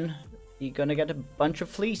then you're gonna get a bunch of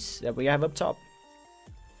fleece that we have up top.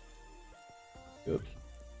 Oops.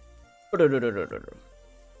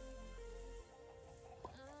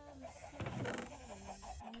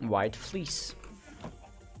 White fleece.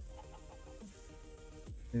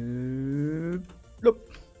 Look.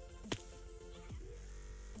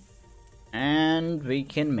 And we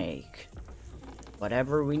can make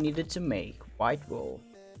whatever we needed to make. White wool.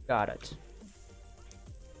 Got it.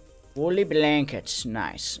 Woolly blankets,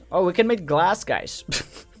 nice. Oh, we can make glass, guys.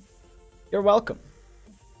 You're welcome.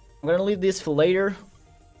 I'm gonna leave this for later.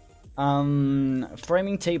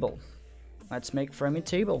 Framing table. Let's make framing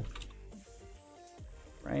table.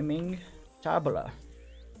 Framing tabula.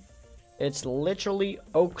 It's literally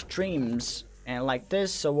oak trims, and like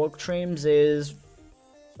this. So oak trims is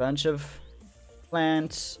a bunch of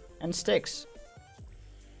plants and sticks.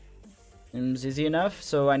 Seems easy enough.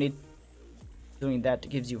 So I need. Doing that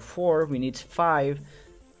gives you 4. We need 5.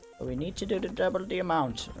 So we need to do the double the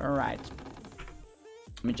amount. Alright.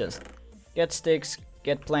 Let me just get sticks,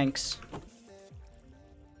 get planks.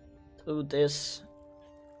 Do this.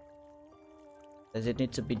 Does it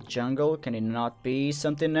need to be jungle? Can it not be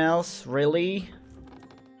something else? Really?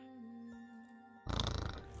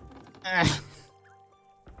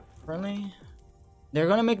 Really? They're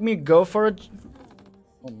gonna make me go for it?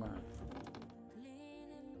 Oh man.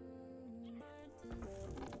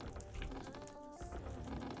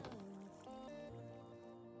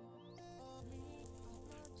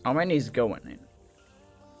 How many is going in?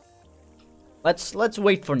 Let's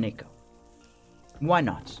wait for Nico. Why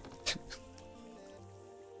not?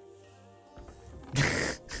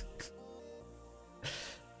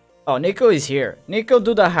 Oh, Nico is here. Nico,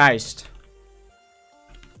 do the heist.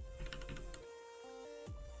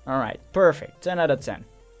 Alright, perfect. 10 out of 10.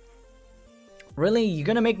 Really? You're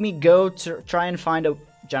gonna make me go to try and find a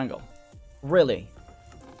jungle? Really?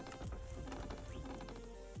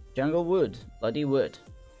 Jungle wood. Bloody wood.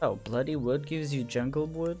 Oh, bloody wood gives you jungle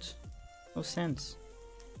wood? No sense.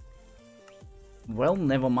 Well,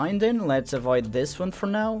 never mind then. Let's avoid this one for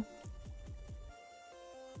now.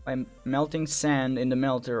 By melting sand in the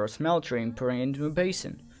melter or smeltering, pouring into a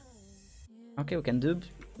basin. Okay, we can do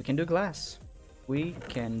glass. We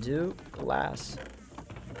can do glass.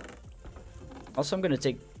 Also, I'm gonna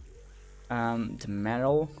take the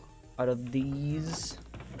metal out of these.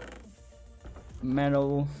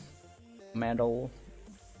 Metal,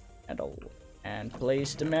 and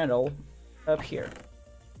place the metal up here.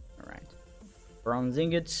 Alright. Bronze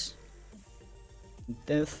ingots.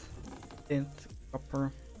 Tinth,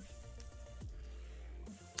 copper.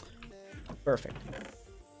 Perfect.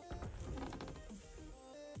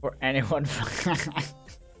 For anyone.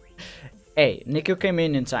 Hey, Nico came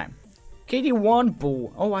in time. Katie won,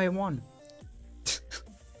 boo. Oh, I won.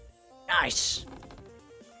 Nice.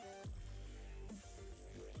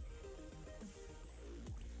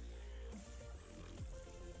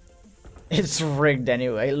 It's rigged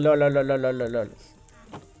anyway. Lol.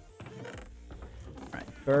 Right,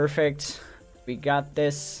 perfect. We got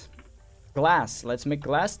this. Glass. Let's make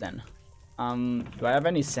glass then. Do I have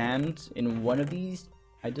any sand in one of these?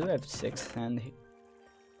 I do have 6 sand.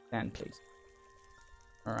 Sand, please.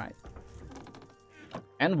 All right.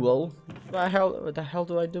 And wool. What the hell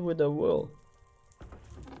do I do with the wool?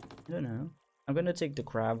 I don't know. I'm gonna take the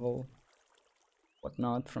gravel,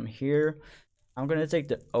 whatnot from here. I'm gonna take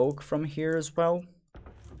the oak from here as well.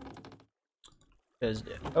 Because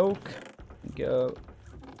the oak can go.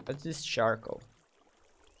 What's this charcoal?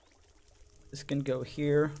 This can go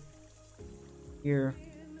here. Here.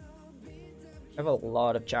 I have a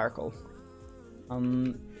lot of charcoal.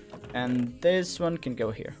 And this one can go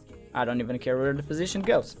here. I don't even care where the position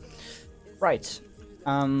goes. Right.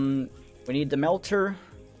 We need the melter.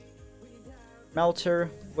 Melter,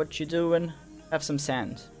 what you doing? Have some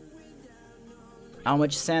sand. How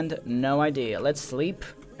much sand? No idea. Let's sleep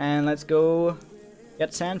and let's go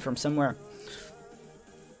get sand from somewhere.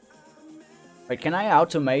 Wait, can I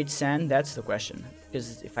automate sand? That's the question.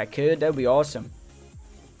 Because if I could, that'd be awesome.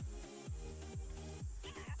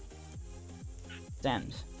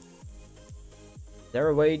 Sand. Is there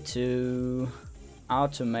a way to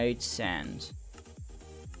automate sand?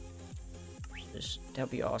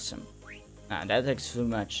 That'd be awesome. Nah, that takes too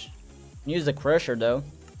much. Use the crusher though.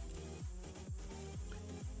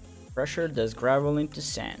 Crusher does gravel into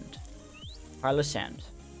sand. Pile of sand.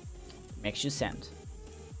 Makes you sand.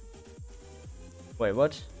 Wait,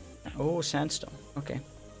 what? Oh, sandstone. Okay.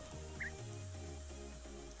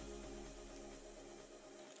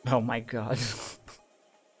 Oh my god.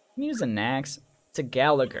 Use an axe. It's a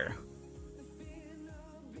Gallagher.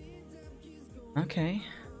 Okay.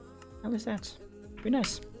 How is that? Pretty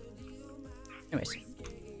nice. Anyways.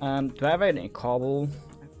 Do I have any cobble?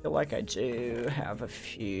 I feel like I do have a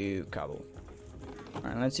few cobble.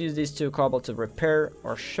 Alright, let's use these 2 cobble to repair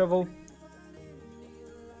our shovel.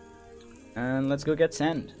 And let's go get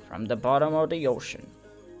sand from the bottom of the ocean.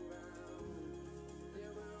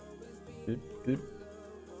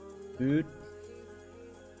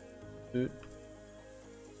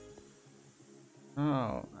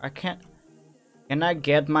 Oh, I can't. Can I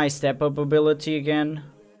get my step up ability again?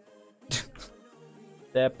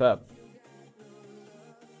 Step up.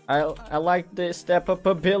 I like the step up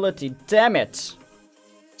ability. Damn it!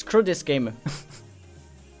 Screw this game.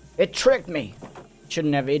 It tricked me.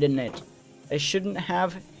 Shouldn't have eaten it. I shouldn't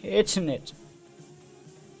have eaten it.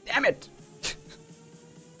 Damn it!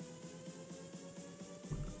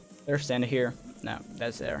 There's sand here. No,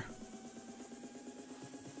 that's there.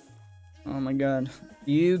 Oh my god.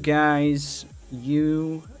 You guys.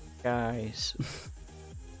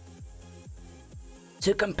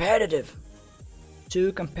 Too competitive.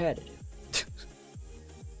 Too competitive.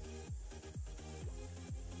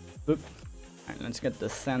 Oop. Alright, let's get the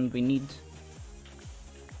sand we need.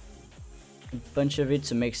 A bunch of it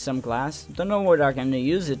to make some glass. Don't know what I can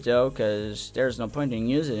use it though, because there's no point in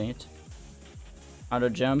using it. Auto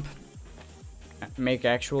jump. Make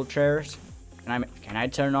actual chairs. Can I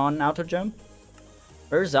turn on auto jump?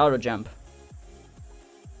 Where's auto jump?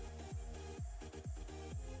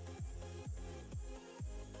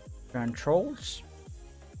 Controls.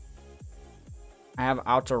 I have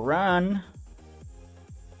auto run.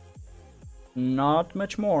 Not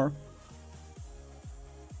much more.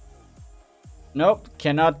 Nope,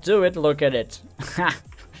 cannot do it. Look at it.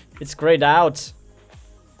 It's grayed out.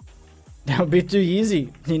 That would be too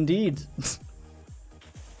easy, indeed.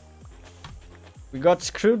 We got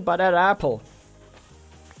screwed by that apple.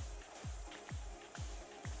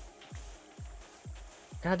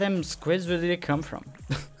 Goddamn squids, where did it come from?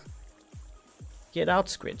 Get out,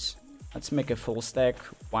 squids. Let's make a full stack.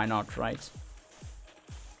 Why not, right?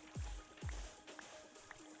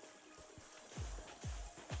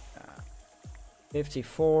 Uh,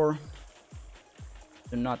 54.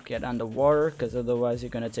 Do not get underwater, because otherwise you're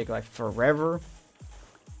gonna take like forever.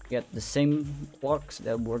 Get the same blocks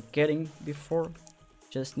that we're getting before.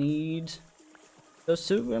 Just need those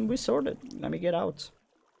two and we sorted. Let me get out.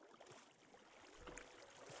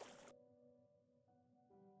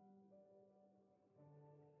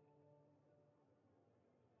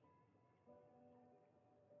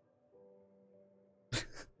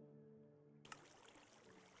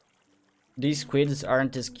 These squids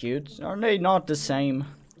aren't as cute. Are they not the same?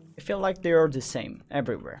 I feel like they are the same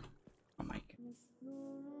everywhere. Oh my god.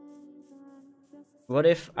 What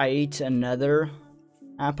if I eat another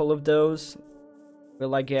apple of those?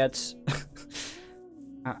 Will I get...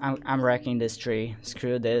 I'm wrecking this tree.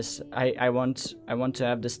 Screw this. I want to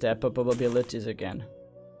have the step up abilities again.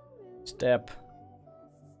 Step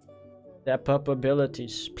up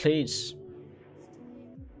abilities, please.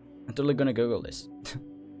 I'm totally gonna Google this.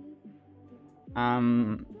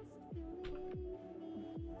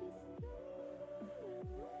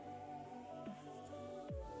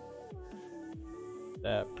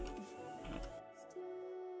 Step.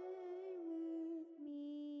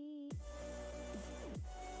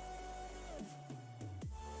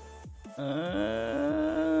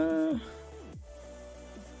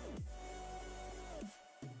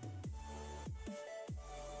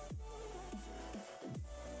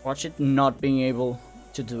 Watch it not being able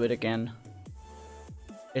to do it again.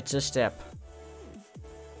 It's a step.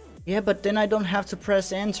 Yeah, but then I don't have to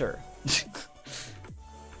press enter.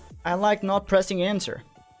 I like not pressing enter.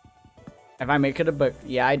 If I make it a bug,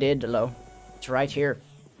 yeah, I did, hello. It's right here.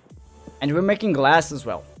 And we're making glass as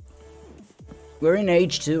well. We're in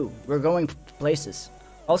age 2. We're going places.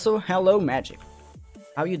 Also, hello, Magic.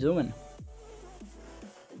 How you doing?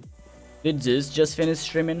 Did this just finish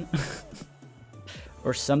streaming?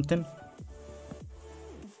 Or something?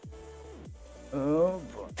 Oh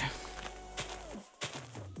boy.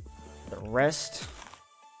 The rest.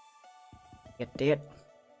 Get dead.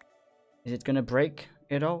 Is it gonna break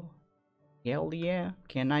at all? Hell yeah.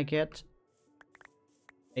 Can I get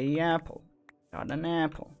a apple? Got an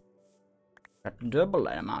apple. Got double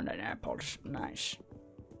that amount of apples. Nice.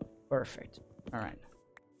 Perfect. Alright.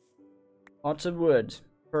 Lots of wood.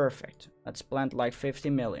 Perfect. Let's plant like 50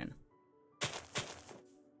 million.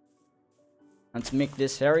 Let's make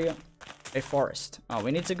this area a forest. Oh,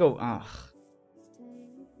 we need to go. Ugh.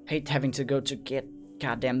 Hate having to go to get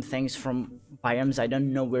goddamn things from biomes I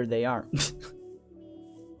don't know where they are.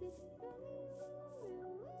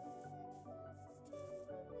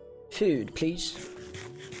 Food, please.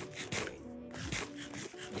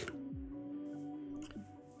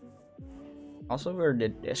 Also, where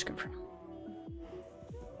did this come from?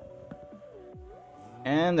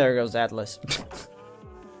 And there goes Atlas.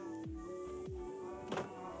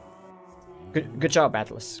 Good job,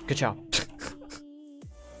 Atlas. Good job.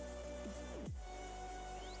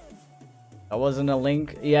 That wasn't a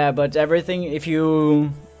link. Yeah, but everything, if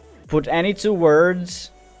you put any two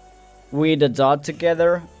words with a dot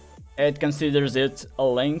together, it considers it a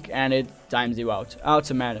link and it times you out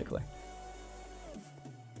automatically.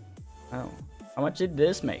 Oh, how much did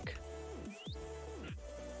this make?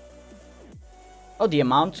 Oh, the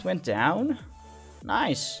amount went down?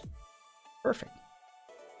 Nice. Perfect.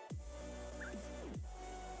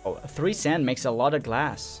 Oh, 3 sand makes a lot of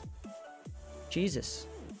glass. Jesus.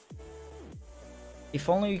 If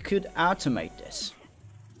only you could automate this.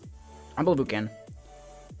 I believe we can.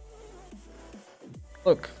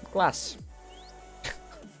 Look, glass.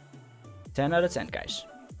 10 out of 10, guys.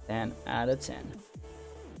 10 out of 10.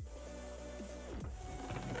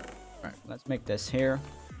 Alright, let's make this here.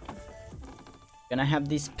 Gonna have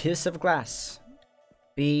this piece of glass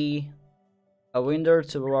be a window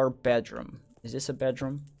to our bedroom. Is this a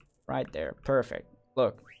bedroom? Right there. Perfect.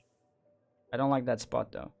 Look. I don't like that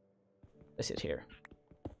spot though. Place it here.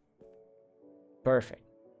 Perfect.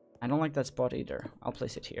 I don't like that spot either. I'll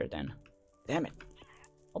place it here then. Damn it.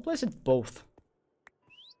 I'll place it both.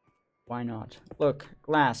 Why not? Look,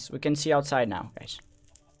 glass. We can see outside now, guys.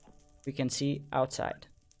 We can see outside.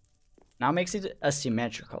 Now makes it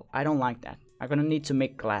asymmetrical. I don't like that. I'm gonna need to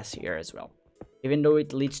make glass here as well. Even though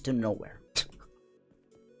it leads to nowhere.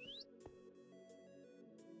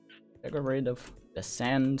 I got rid of the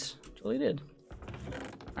sand. Actually did.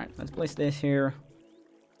 Alright, let's place this here.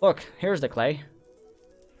 Look, here's the clay.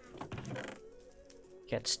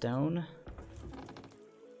 Get stone.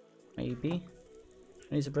 Maybe.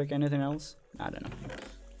 I need to break anything else? I don't know.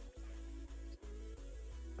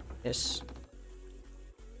 This.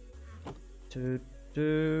 Do,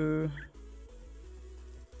 do.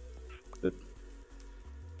 Good.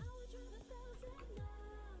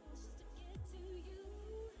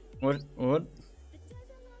 What?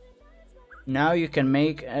 Now you can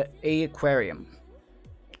make a aquarium.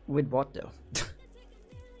 With what though?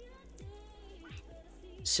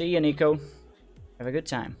 See ya, Nico. Have a good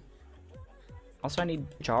time. Also, I need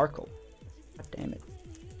charcoal. God damn it.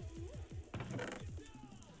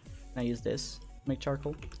 Can I use this? Make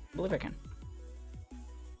charcoal? I believe I can.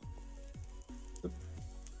 Oop.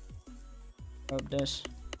 Grab this.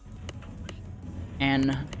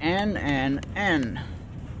 N. A. N.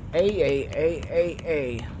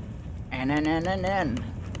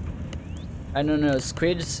 I don't know.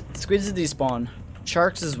 Squids despawn.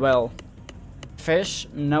 Sharks as well. Fish,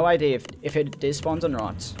 no idea if it despawns or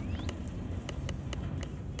not.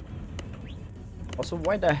 Also,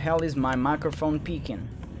 why the hell is my microphone peaking?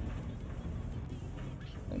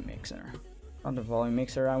 The mixer. Not the volume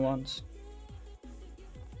mixer I want.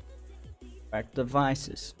 Back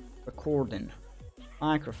devices. Recording.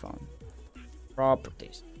 Microphone.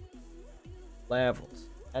 Properties. Levels.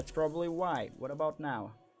 That's probably why. What about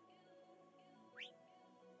now?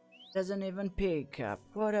 Doesn't even pick up.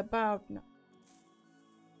 What about now?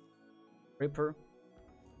 Ripper.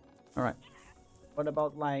 Alright. What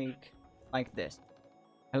about like this?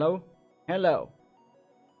 Hello? Hello.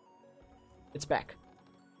 It's back.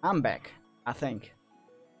 I'm back, I think.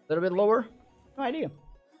 A little bit lower? No idea.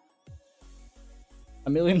 A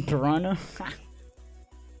million piranha?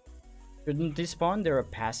 Shouldn't despawn? They're a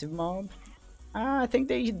passive mob? I think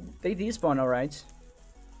they despawn, alright.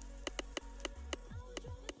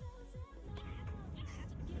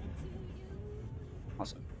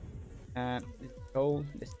 Awesome. This coal,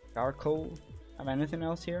 this charcoal. Have anything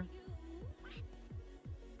else here?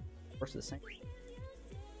 Of course, the same.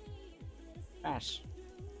 Ash.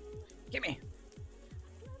 Gimme!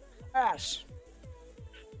 Ash!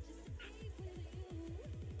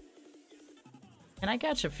 Can I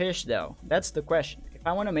catch a fish though? That's the question. If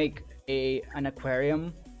I want to make an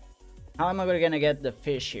aquarium, how am I gonna get the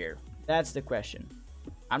fish here? That's the question.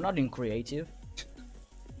 I'm not in creative.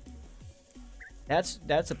 That's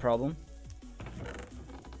a problem.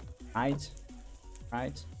 Right.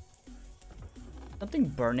 Something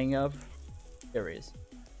burning up. There is.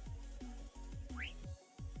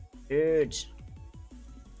 Dude.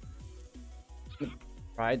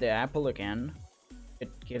 Try the apple again. It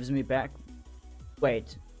gives me back.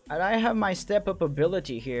 Wait. I have my step up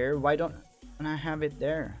ability here. Why don't I have it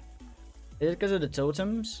there? Is it because of the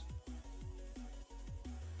totems?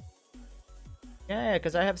 Yeah,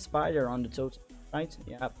 because I have spider on the totem, right?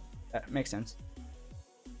 Yeah, that makes sense.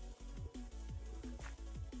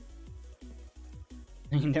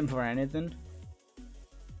 Need them for anything?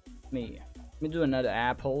 Let me do another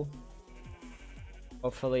apple.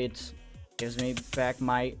 Hopefully it gives me back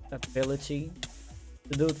my ability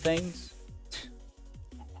to do things.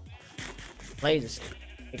 Please,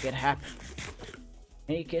 make it happen.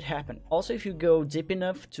 Make it happen. Also, if you go deep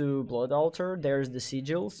enough to Blood Altar, there's the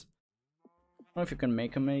sigils. I don't know if you can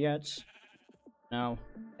make them yet. No,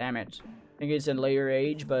 damn it. I think it's in layer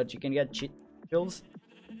age, but you can get sigils.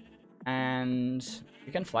 And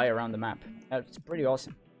you can fly around the map. That's pretty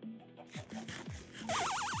awesome.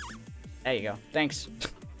 There you go. Thanks.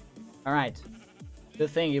 Alright.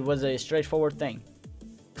 Good thing it was a straightforward thing.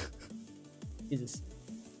 Jesus.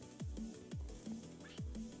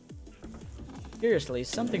 Seriously, is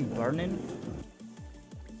something burning?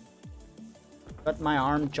 Got my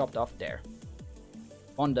arm chopped off there.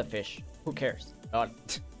 On the fish. Who cares? God.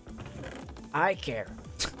 I care.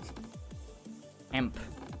 Hemp.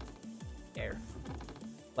 There.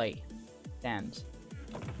 Play. Stand.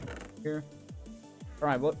 Here.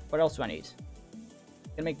 Alright, what else do I need?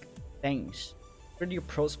 Can make things. Pretty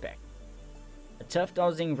prospect. A tough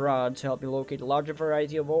dowsing rod to help you locate a larger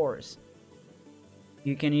variety of ores.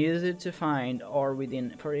 You can use it to find ore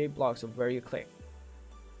within 48 blocks of where you click.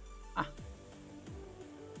 Ah.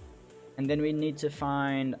 And then we need to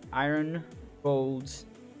find iron, gold,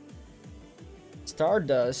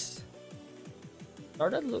 stardust.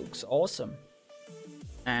 Stardust looks awesome.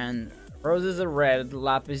 And roses are red,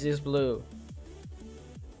 lapis is blue.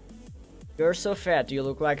 You're so fat, you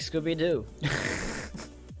look like Scooby-Doo.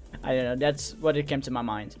 I don't know, that's what it came to my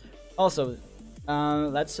mind. Also,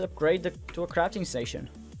 let's upgrade to a crafting station.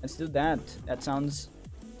 Let's do that. That sounds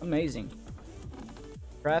amazing.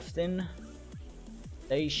 Crafting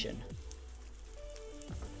station.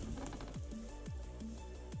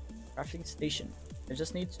 Crafting station. I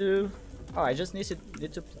just need to... Oh, I just need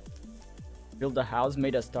to build a house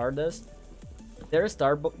made of stardust. Is there a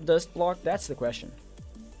stardust block? That's the question.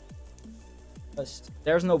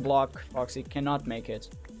 There's no block, Foxy cannot make it.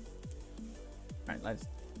 Alright, let's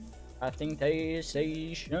crafting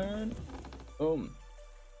station. Boom.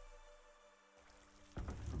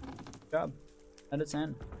 Good job. Out of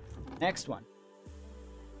 10. Next one.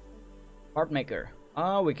 Part maker.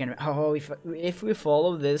 Oh, we can. Oh, if we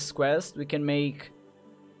follow this quest, we can make.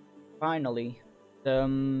 Finally,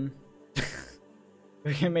 the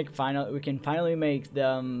we can finally make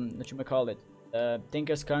the what you might call it, the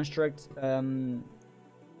Thinker's Construct station,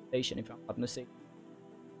 if I'm not mistaken.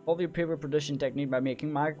 Follow your paper production technique by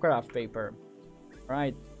making Minecraft paper.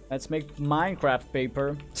 Right, let's make Minecraft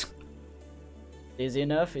paper. Easy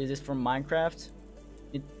enough. Is this from Minecraft?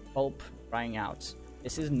 It pulp drying out.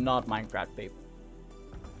 This is not Minecraft paper.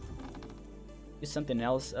 Use something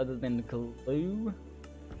else other than glue.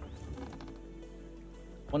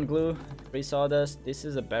 1 glue, 3 sawdust. This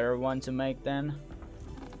is a better one to make then.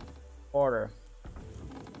 Order.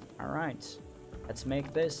 Alright. Let's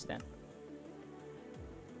make this then.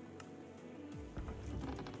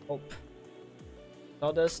 Pulp.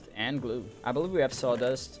 Sawdust and glue. I believe we have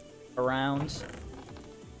sawdust around.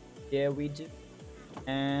 Yeah, we do.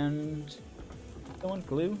 And don't want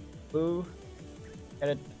glue. Glue. Get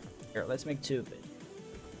it. Here, let's make 2 of it.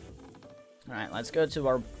 Alright, let's go to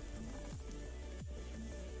our.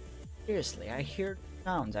 Seriously, I hear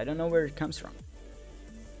sounds. I don't know where it comes from.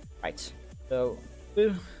 Right. So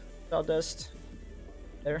glue, sawdust,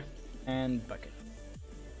 there, and bucket.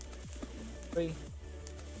 3.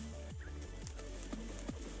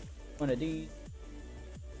 One of these.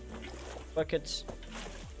 Buckets.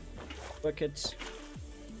 Buckets.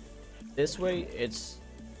 This way it's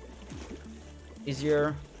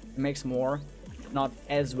easier, it makes more, not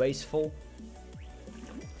as wasteful,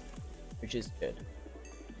 which is good.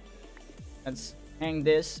 Let's hang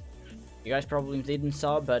this. You guys probably didn't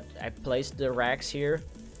saw, but I placed the racks here,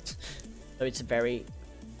 so it's very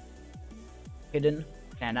hidden.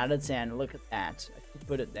 And out of 10, look at that. I could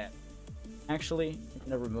put it there. Actually, I'm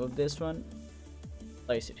gonna remove this one,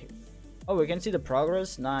 place it here. Oh, we can see the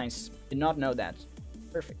progress. Nice. Did not know that.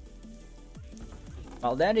 Perfect.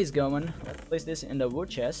 While that is going, let's place this in the wood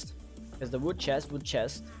chest, because the wood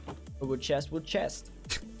chest.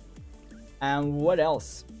 And what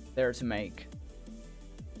else there to make?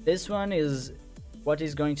 This one is what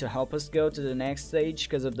is going to help us go to the next stage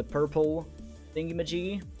because of the purple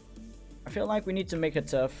thingy-majiggy. I feel like we need to make a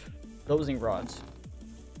tough dowsing rods.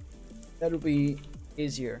 That'll be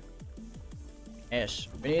easier. Ish.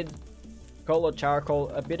 We need coal or charcoal,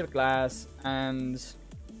 a bit of glass, and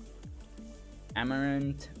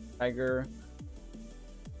amaranth, tiger.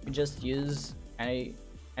 We just use any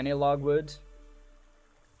logwood.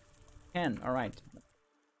 Alright.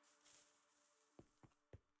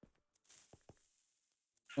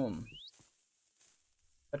 Boom.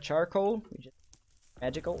 A charcoal, we just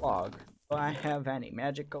magical log. Do I have any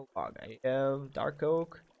magical log? I have dark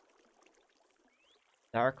oak,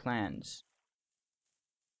 dark lands.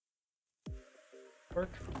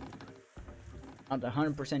 Work. Not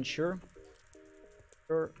 100% sure.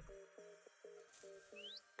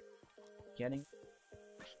 Getting.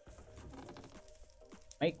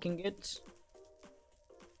 Making it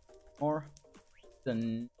more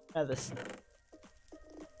than others.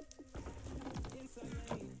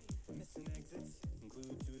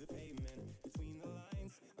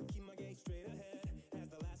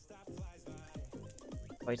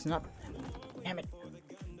 Oh, it's not. Damn it.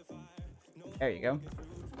 There you go.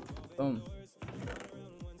 Boom.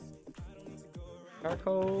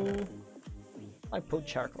 Charcoal. I put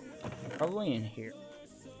charcoal. Probably in here.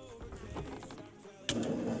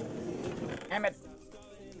 Damn it.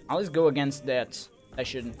 I'll just go against that. I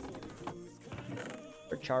shouldn't.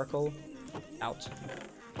 For charcoal. Out.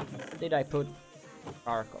 Where did I put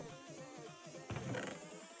charcoal?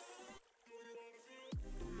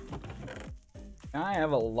 I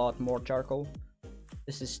have a lot more charcoal.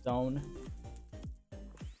 This is stone.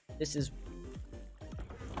 This is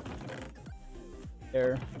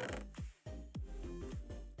there.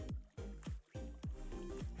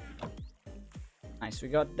 Nice, we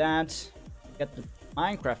got that. We got the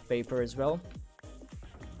Minecraft paper as well.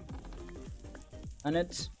 On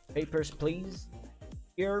it, papers please.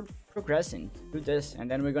 We're progressing. Do this,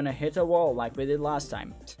 and then we're gonna hit a wall like we did last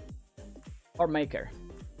time. Part maker.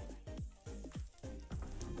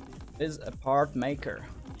 Is a part maker.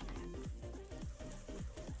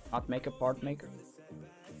 Not make a part maker.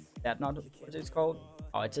 That not what it's called?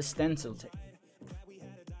 Oh, it's a stencil tape.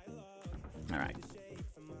 Alright.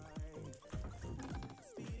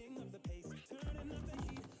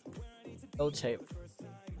 Tape.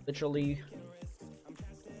 Literally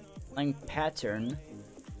blank pattern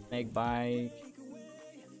made by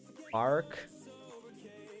bark,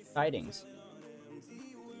 sidings.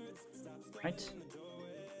 Right?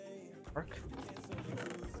 Bark.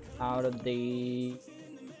 Out of the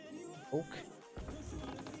oak.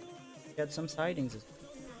 Get some sidings.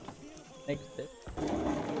 Like this.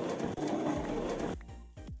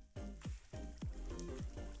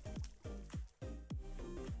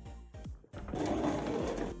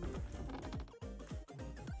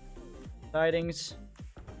 Sidings,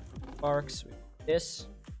 barks with this,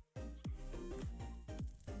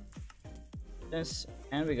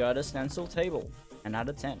 and we got a stencil table. 10 out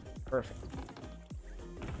of 10. Perfect.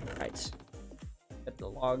 Right. Get the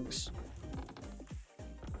logs.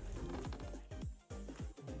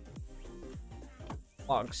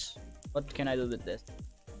 Logs. What can I do with this?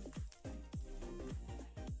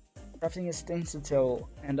 Crafting a stencil table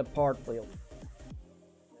and a part wheel.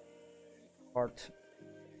 Part.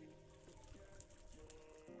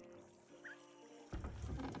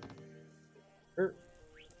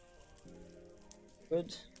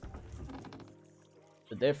 Good.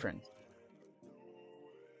 The different.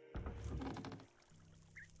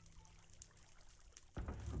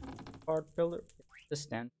 Part pillar. The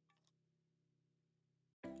stand.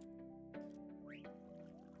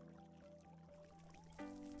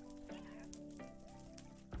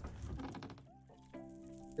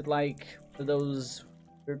 Like those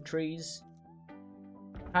weird trees.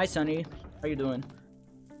 Hi, Sunny. How you doing?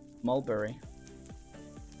 Mulberry.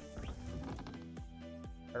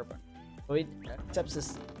 Urban. Oh, it accepts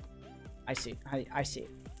this. I see. I see.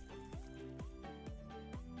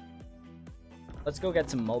 Let's go get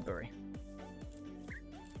some mulberry.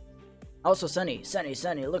 Also, Sunny.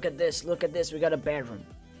 Look at this. Look at this. We got a bedroom.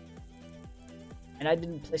 And I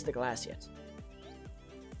didn't place the glass yet.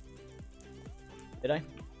 Did I?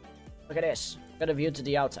 Look at this. Got a view to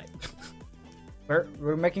the outside.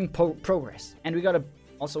 we're making progress, and we gotta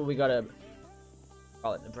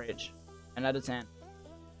call it the bridge. 10 out of 10.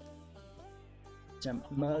 Some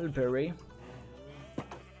mulberry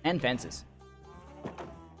and fences.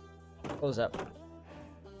 Close up.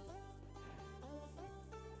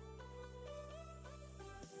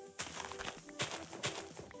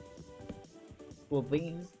 Will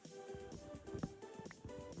these?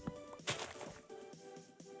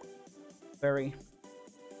 Berry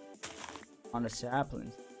on the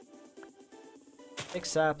saplings. 6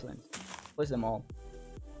 saplings. Place them all.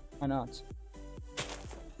 Why not?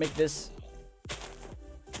 Make this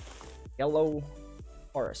yellow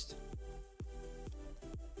forest.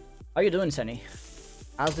 How you doing, Sunny?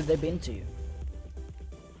 How's the day been to you?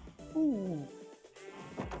 Ooh.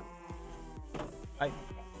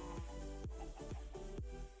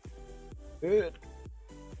 Good.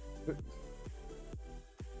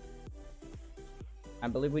 I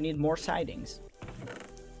believe we need more sidings.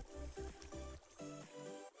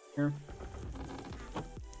 Here.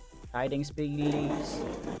 Sidings, please.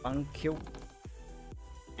 Thank you.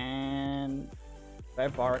 And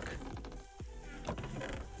red bark.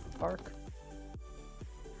 Bark.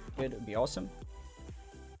 Good, would be awesome.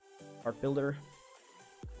 Art builder.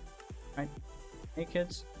 Right. Hey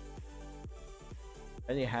kids.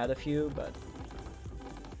 Already had a few, but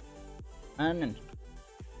and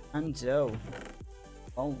so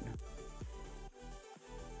phone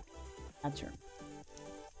pattern.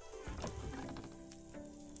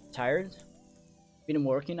 Tired? Been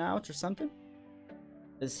working out or something?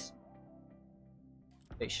 This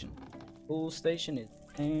station. Full station is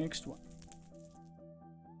next one.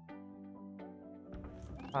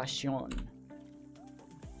 Passion.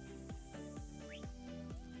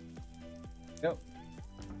 Go.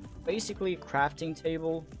 Basically, crafting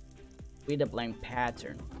table with a blank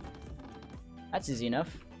pattern. That's easy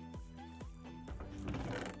enough.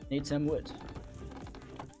 Need some wood.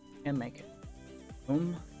 Can make it.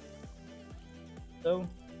 Boom. So,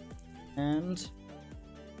 and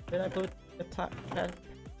did I put the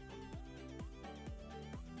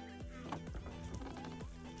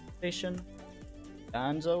station?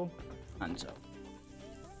 Danzo.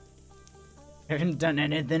 Haven't done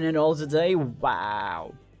anything at all today.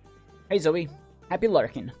 Wow. Hey Zoe, happy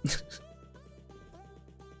lurking.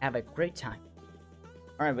 Have a great time.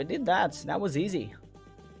 Alright, we did that. That was easy.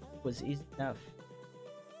 It was easy enough.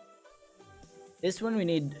 This one we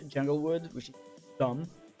need jungle wood, which is dumb,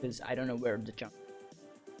 because I don't know where the jungle.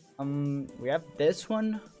 We have this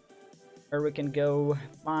one, where we can go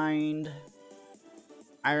find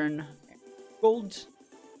iron and gold.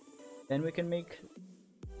 Then we can make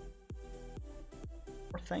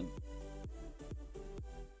more thing.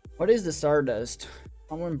 What is the stardust?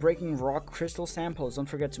 When breaking rock crystal samples, don't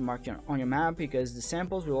forget to mark it on your map, because the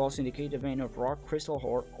samples will also indicate a vein of rock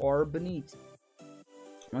crystal or beneath.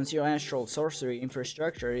 Once your astral sorcery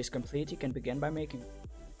infrastructure is complete, you can begin by making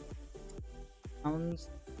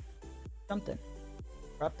something.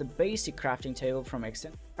 Grab the basic crafting table from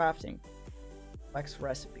extended crafting. Complex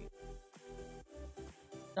recipe.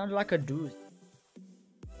 Sounds like a doozy.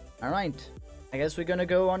 Alright, I guess we're gonna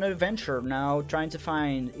go on an adventure now, trying to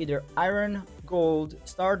find either iron, gold,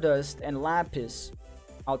 stardust, and lapis.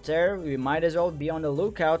 Out there, we might as well be on the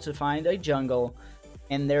lookout to find a jungle.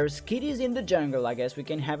 And there's kitties in the jungle. I guess we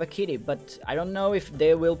can have a kitty, but I don't know if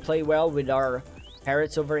they will play well with our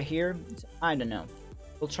parrots over here. I don't know.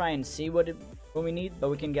 We'll try and see what we need, but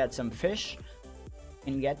we can get some fish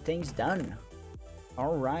and get things done.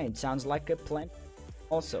 Alright, sounds like a plan.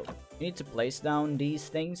 Also, we need to place down these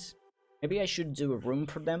things. Maybe I should do a room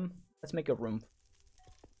for them. Let's make a room.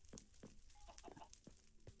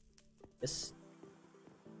 This.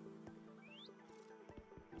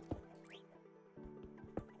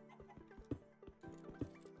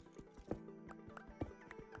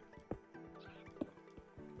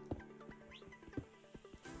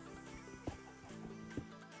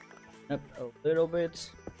 Up a little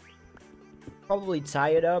bit. Probably tie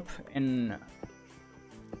it up and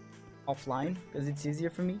offline because it's easier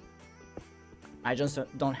for me. I just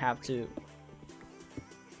don't have to.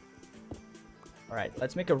 Alright,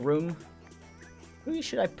 let's make a room. Where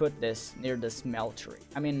should I put this? Near the smeltery.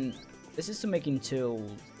 I mean, this is to making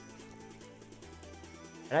tools.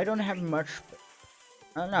 And I don't have much.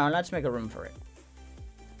 No, let's make a room for it.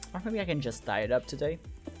 Or maybe I can just tie it up today.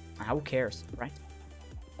 Who cares, right?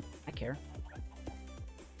 I care.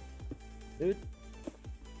 Dude.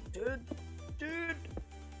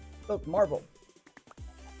 Look, marble.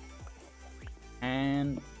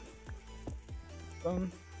 And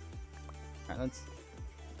boom. Alright, let's.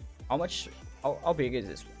 How much? How big is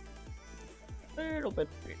this one? A little bit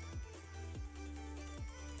big.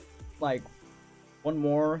 Like one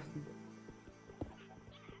more.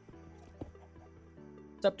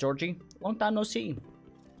 What's up, Georgie? Long time no see.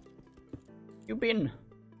 You been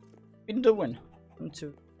doing? 1,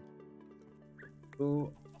 2,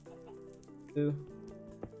 2.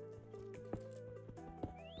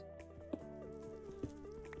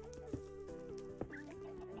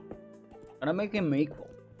 Gonna make him equal.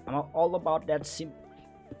 I'm all about that simple.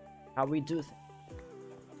 How we do things.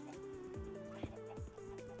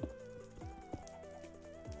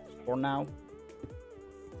 For now.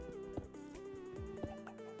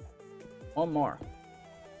 One more.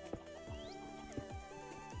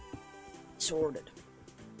 Sorted.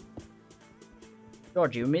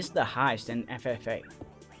 George, you missed the heist in FFA.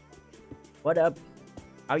 What up?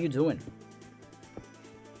 How you doing?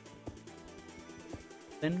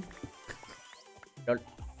 Then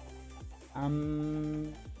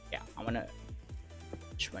yeah, I wanna.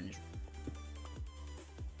 Which one is?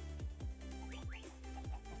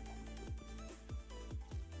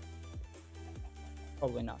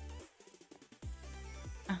 Probably not.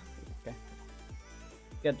 Okay.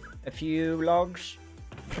 Get a few logs,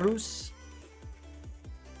 spruce,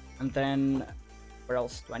 and then where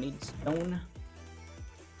else do I need stone?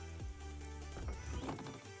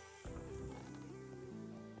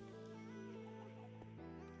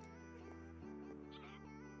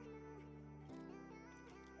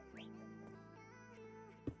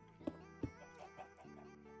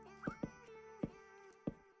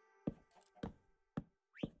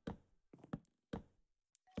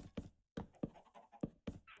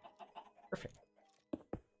 Perfect.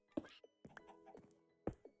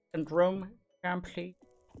 And room complete.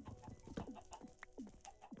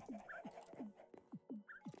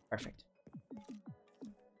 Perfect.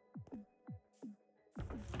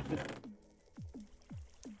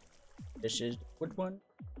 This is the wood one.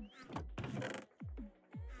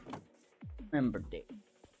 Remember day.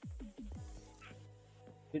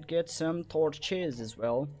 Could get some torches as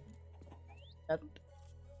well. That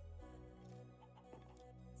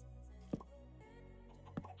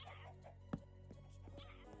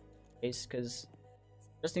because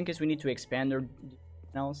just in case we need to expand or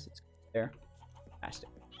else, it's there. Fantastic.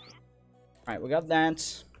 Alright, we got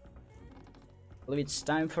that. I believe it's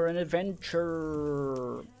time for an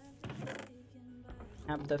adventure.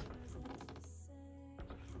 Have the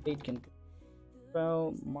it can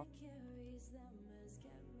well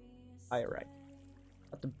alright.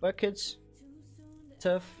 Got the buckets,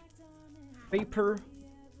 stuff, paper.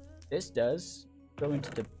 This does go into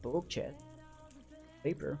the book chat.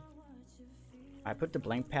 Paper. I put the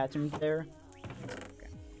blank pattern there. Okay.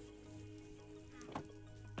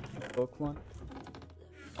 Book one.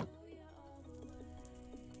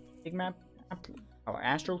 Big map. Our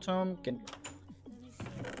astral tome can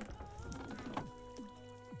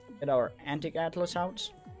get our antique atlas out.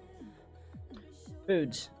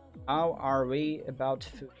 Food. How are we about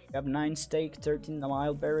food? We have 9 steak, 13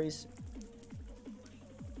 wild berries.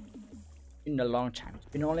 Been a long time. It's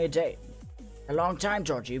been only a day. A long time,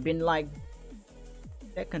 George. You've been like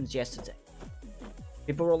seconds yesterday.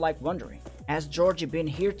 People were like wondering, has Georgie been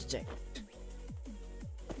here today?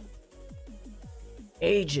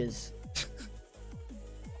 Ages.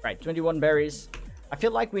 Right, 21 berries. I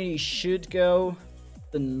feel like we should go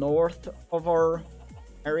the north of our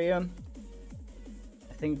area.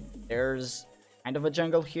 I think there's kind of a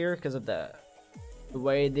jungle here because of the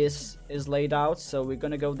way this is laid out. So we're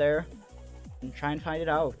gonna go there and try and find it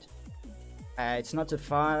out. It's not too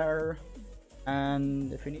far,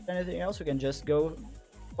 and if we need anything else, we can just go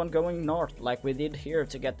on going north like we did here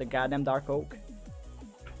to get the goddamn dark oak.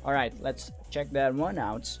 Alright, let's check that one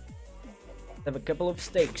out. Have a couple of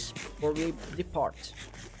steaks before we depart.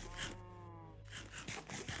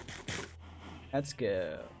 Let's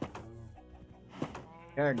go.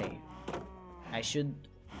 Journey. I should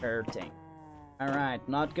thing. Alright,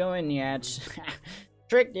 not going yet.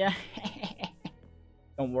 Tricked ya.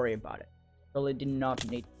 Don't worry about it. Really did not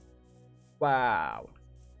need. Wow.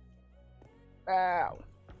 Wow.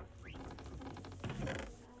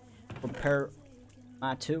 Prepare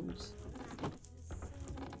my tools.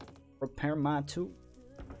 Prepare my tool.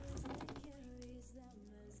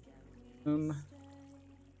 Another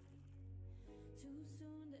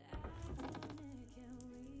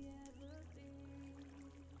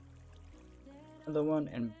one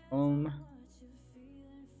and boom.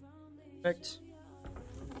 Perfect.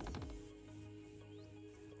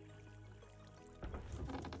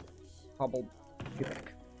 Hobble. Get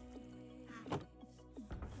back.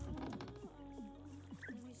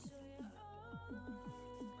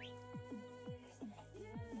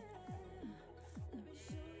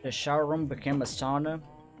 The shower room became a sauna.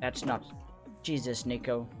 That's not. Jesus,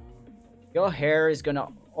 Nico. Your hair is gonna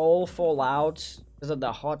all fall out because of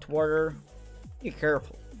the hot water. Be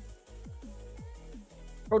careful.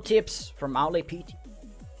 Pro tips from HWYLA PT.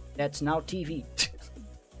 That's now TV.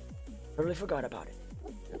 Totally forgot about it.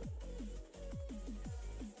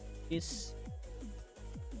 Peace.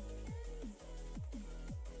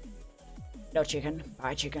 No chicken.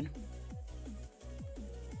 Bye, chicken.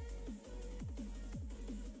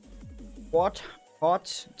 What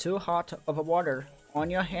hot, too hot of a water on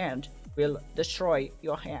your hand will destroy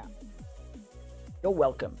your hand. You're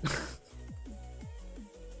welcome.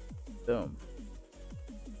 Boom.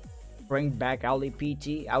 Bring back HWYLA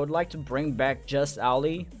PT. I would like to bring back just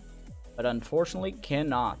HWYLA, but unfortunately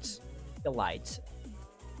cannot. The light.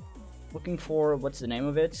 Looking for what's the name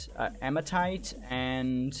of it? Ametite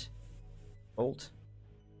and gold.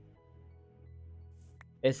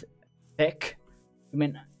 It's thick. I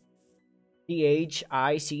mean.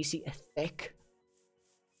 THICC, thick.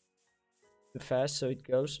 Too fast, so it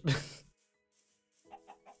goes.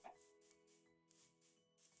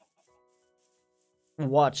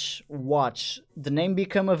 Watch. The name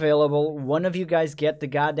become available. One of you guys get the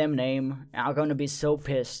goddamn name. I'm gonna be so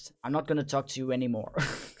pissed. I'm not gonna talk to you anymore.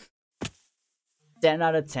 10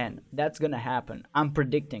 out of 10. That's gonna happen. I'm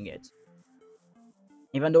predicting it.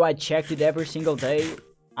 Even though I checked it every single day,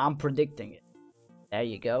 I'm predicting it. There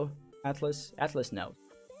you go. Atlas knows.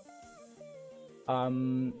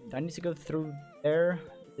 Do I need to go through there?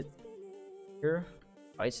 Is it here?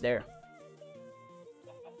 Oh, it's there.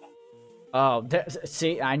 Oh,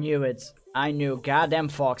 see, I knew it. I knew. Goddamn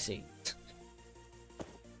Foxy.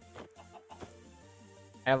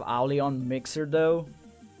 I have HWYLA on Mixer though.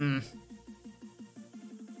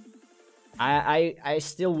 I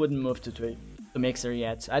still wouldn't move to Mixer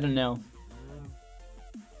yet. I don't know.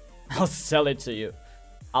 I'll sell it to you.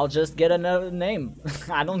 I'll just get another name.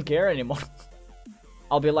 I don't care anymore.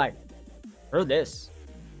 I'll be like, screw this.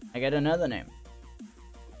 I get another name.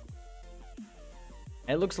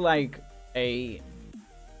 It looks like a.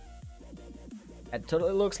 It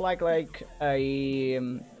totally looks like a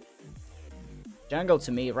jungle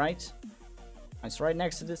to me, right? It's right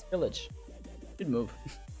next to this village. Should move.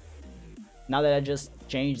 Now that I just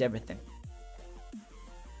changed everything.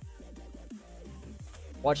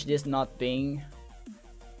 Watch this not being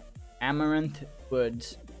Amaranth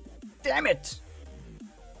Woods. Damn it!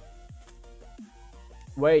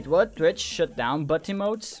 Wait, what? Twitch shut down butt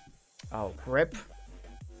emotes? Oh, rip.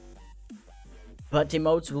 Butt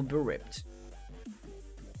emotes will be ripped.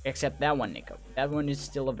 Except that one, Nico. That one is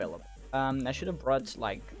still available. I should have brought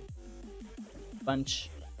like bunch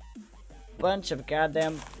of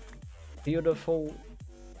goddamn beautiful.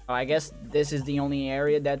 Oh, I guess this is the only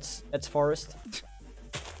area that's forest.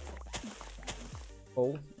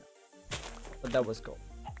 Oh. But that was cool.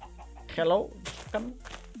 Hello, chicken.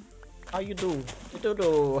 How you do? You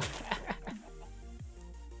do.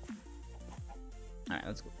 Alright,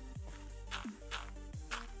 let's go.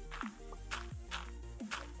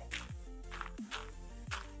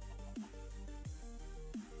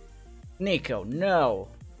 Nico, no!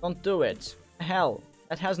 Don't do it. Hell,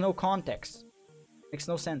 that has no context. Makes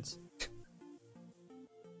no sense.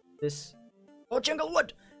 This. Oh, jungle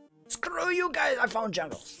wood! Screw you guys! I found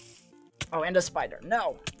jungles. Oh, and a spider.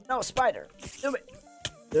 No! No, spider! Do it!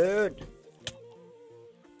 Dude!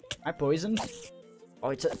 I poisoned?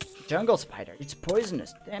 Oh, it's a jungle spider. It's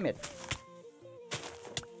poisonous. Damn it.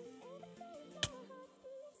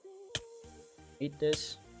 Eat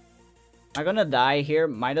this. I'm gonna die here.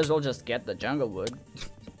 Might as well just get the jungle wood.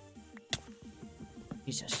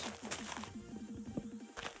 Jesus.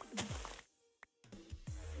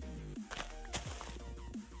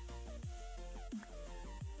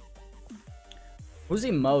 Who's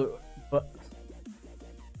but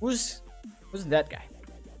who's that guy?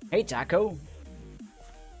 Hey, Taco.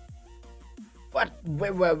 What?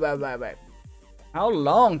 Wait. How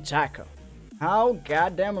long, Taco? How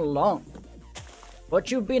goddamn long? What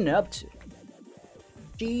you been up to?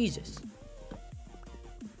 Jesus.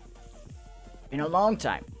 Been a long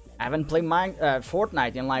time. I haven't played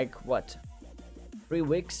Fortnite in like, what? 3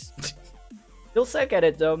 weeks? Still suck at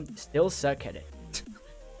it though. Still suck at it.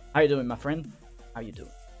 How you doing, my friend? How you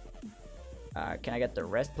doing? Can I get the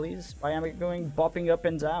rest, please? Why am I going bopping up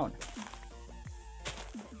and down?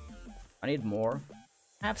 I need more.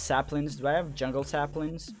 I have saplings. Do I have jungle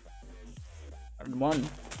saplings? One.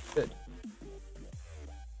 Good.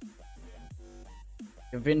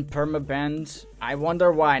 You've been permabanned. I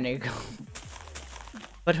wonder why, Nico.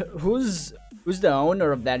 But who's the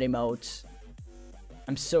owner of that emote?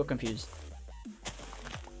 I'm so confused.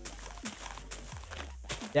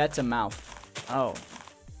 That's a mouth. Oh.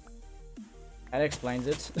 That explains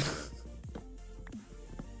it.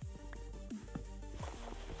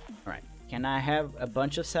 Alright. Can I have a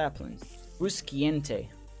bunch of saplings? Who's Quiente?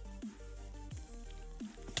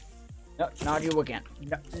 No, not you again.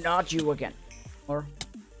 No, not you again. More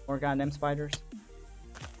goddamn spiders.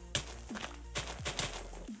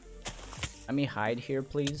 Let me hide here,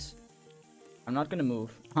 please. I'm not gonna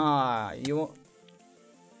move. Ah, you won't.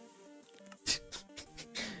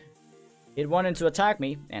 It wanted to attack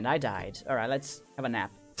me, and I died. Alright, let's have a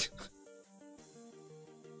nap.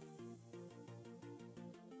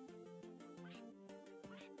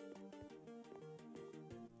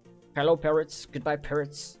 Hello, parrots. Goodbye,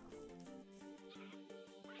 parrots.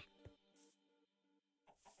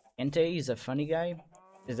 Ente is a funny guy?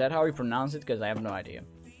 Is that how we pronounce it? Because I have no idea.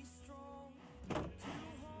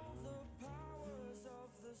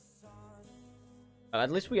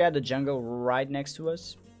 At least we had the jungle right next to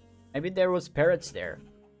us. Maybe there was parrots there.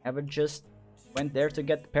 I would just went there to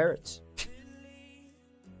get the parrots.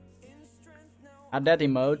 Add that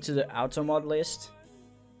emote to the auto mod list.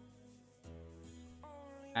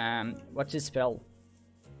 What's his spell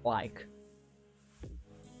like?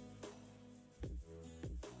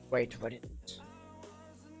 Wait, what is it?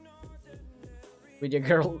 With your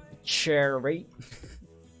girl Cherry.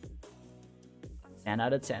 10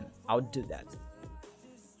 out of 10. I'll do that.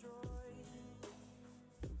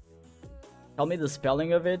 Tell me the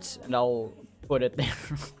spelling of it and I'll put it there.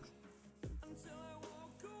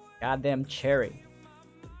 Goddamn Cherry.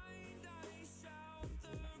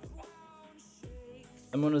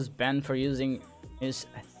 Someone was banned for using his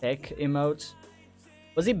thick emote.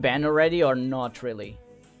 Was he banned already or not really?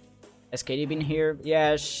 Has Katie been here?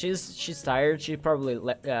 Yeah, she's tired. She probably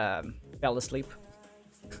fell asleep.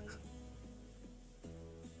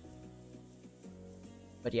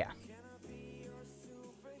 But yeah.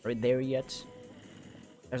 Are we there yet?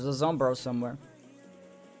 There's a Zombro somewhere.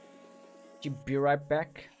 She be right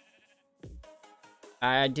back.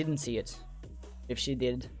 I didn't see it. If she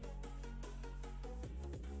did.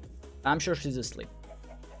 I'm sure she's asleep.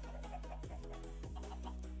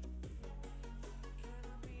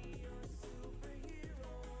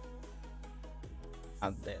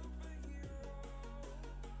 I'm dead.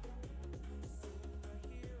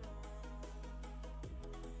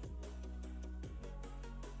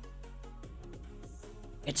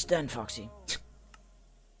 It's done, Foxy.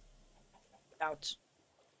 Out.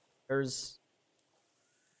 There's...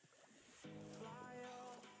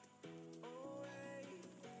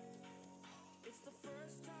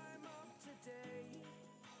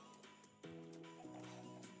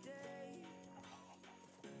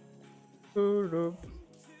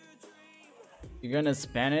 You gonna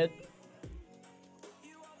spam it?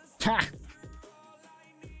 Ha!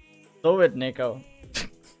 Do it, Nico.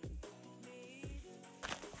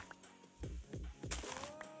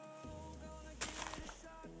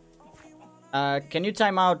 Can you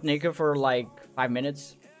time out Nico for like 5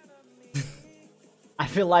 minutes? I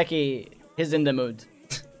feel like he's in the mood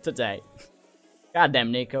today.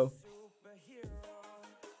 Goddamn, Nico.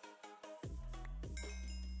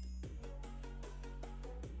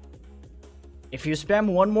 If you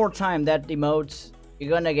spam one more time that emote, you're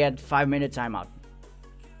gonna get 5-minute timeout.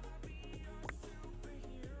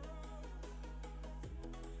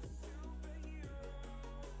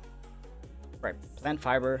 Right, plant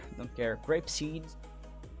fiber, don't care. Grape seeds,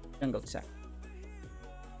 jungle sack.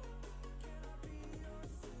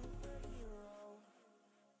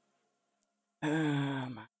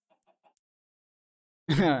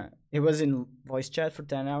 It was in voice chat for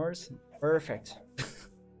 10 hours. Perfect.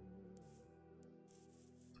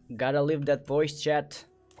 Gotta live that voice chat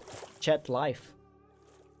life.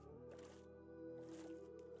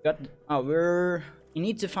 We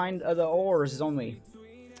need to find other ores, don't we?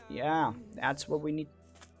 Yeah, that's what we need.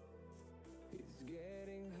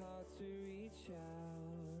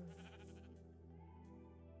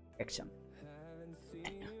 Excellent.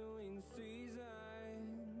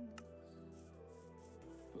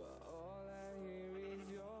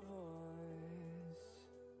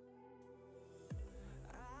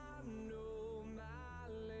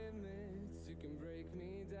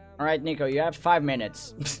 All right, Nico, you have 5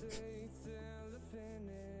 minutes.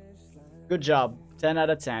 Good job. 10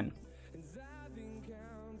 out of 10.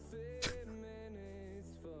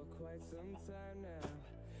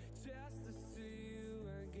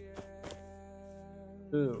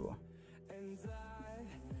 Ooh.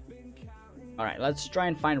 All right, let's try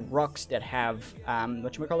and find rocks that have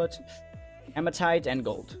whatchamacallit? Hematite and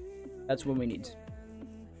gold. That's what we need.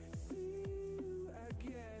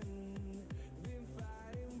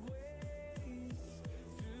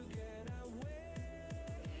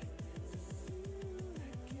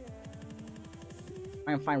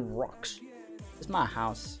 I can find rocks. It's my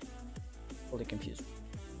house. Totally confused.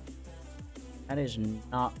 That is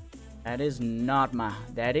my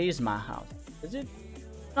house. Is it?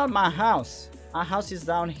 Not my house. My house is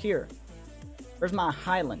down here. Where's my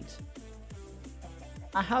highland?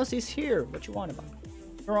 My house is here. What you want about?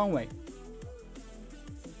 The wrong way.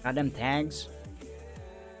 Goddamn tags.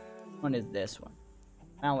 One is this one.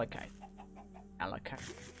 Malachite. Malachite.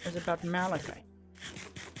 What's about malachite?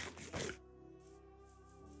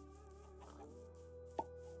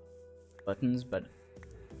 Buttons, but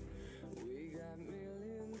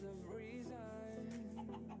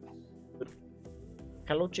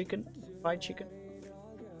hello chicken, fried chicken.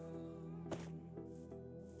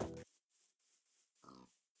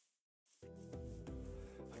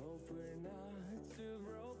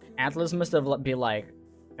 Atlas must have been like,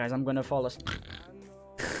 guys, I'm gonna fall asleep.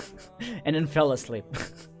 And then fell asleep.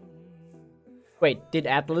 Wait, did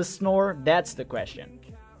Atlas snore? That's the question.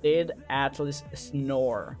 Did Atlas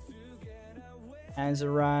snore?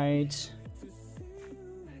 Azurite.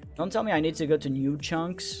 Don't tell me I need to go to new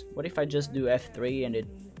chunks. What if I just do F3 and it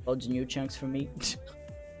loads new chunks for me?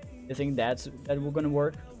 You think that will gonna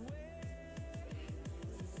work?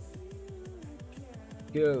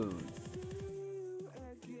 Good.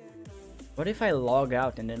 What if I log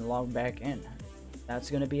out and then log back in?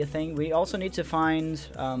 That's gonna be a thing. We also need to find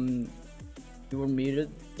you were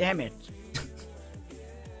muted. Damn it.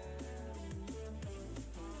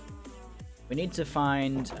 We need to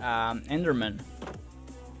find Enderman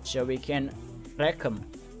so we can wreck them.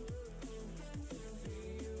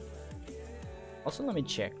 Also, let me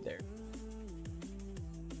check there.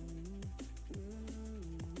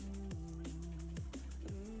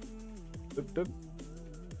 Boop, boop.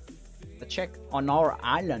 Let's check on our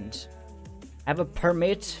island. I have a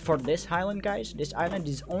permit for this island, guys. This island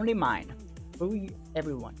is only mine. Who?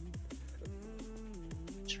 Everyone.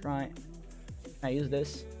 Try. Can I use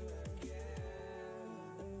this?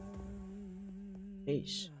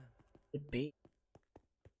 It be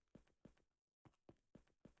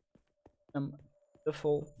some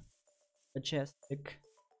beautiful, majestic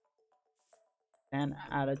 10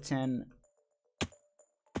 out of 10.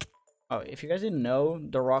 Oh, if you guys didn't know,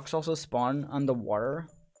 the rocks also spawn underwater.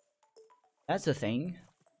 That's the thing.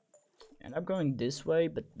 And I'm going this way,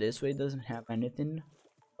 but this way doesn't have anything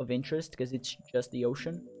of interest because it's just the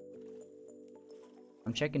ocean.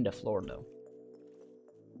 I'm checking the floor though.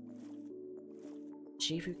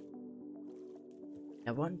 Chief,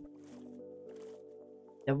 the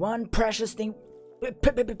one precious thing.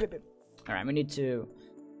 Alright, we need to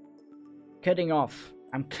cutting off.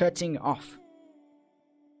 I'm cutting off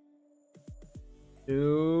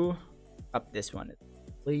to up this one a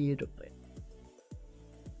little bit.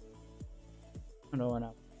 I don't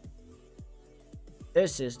wanna.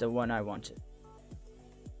 This is the one I wanted.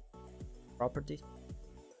 properties.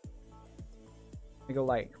 We go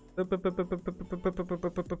like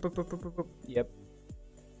yep.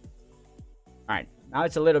 Alright, now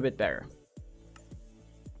it's a little bit better.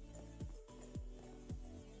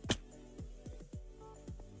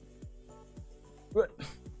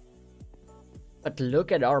 But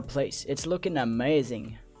look at our place. It's looking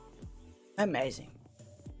amazing. Amazing.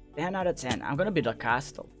 10 out of 10. I'm gonna build a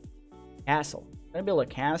castle. I'm gonna build a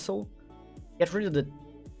castle. Get rid of the...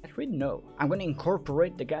 No. I'm gonna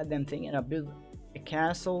incorporate the goddamn thing and I'll build a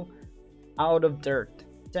castle out of dirt.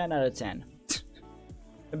 10 out of 10.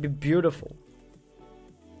 It'd be beautiful.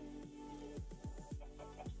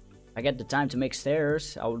 If I get the time to make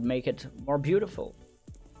stairs, I would make it more beautiful.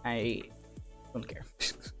 I don't care.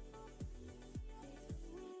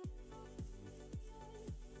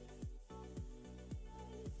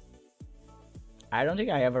 I don't think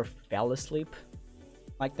I ever fell asleep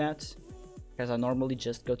like that, because I normally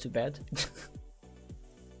just go to bed.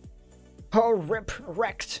 Oh, rip,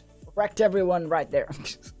 wrecked everyone right there.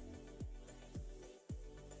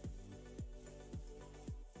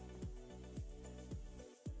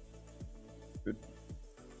 Good.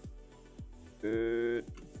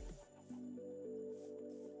 Good.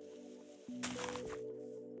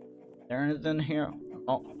 There anything here?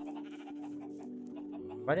 Oh.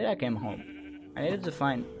 Why did I come home? I needed to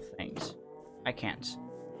find things. I can't.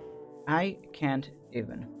 I can't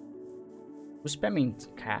even. Who's spamming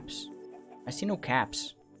caps? I see no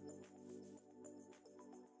caps.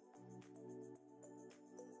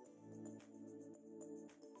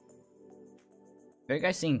 Are you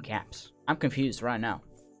guys seeing caps? I'm confused right now.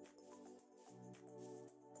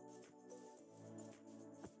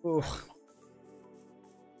 Ooh.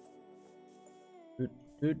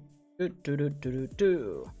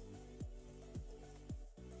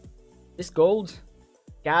 This gold,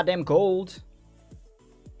 goddamn gold.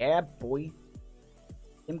 Yeah, boy.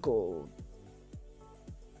 Damn gold.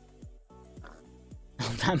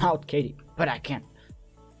 I'm out, Katie, but I can't.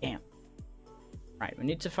 Damn. Right, we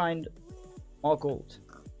need to find more gold.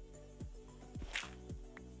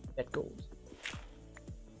 That gold.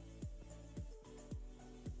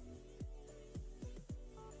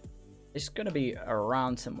 It's gonna be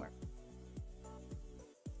around somewhere.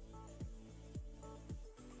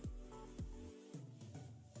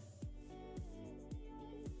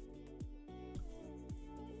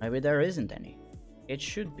 Maybe there isn't any. It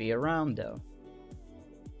should be around though.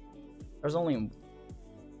 There's only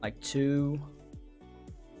like 2.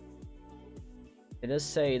 It does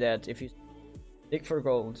say that if you dig for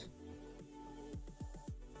gold,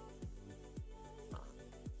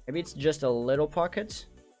 maybe it's just a little pocket.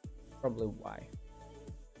 Probably why.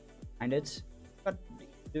 And it's what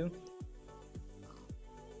do?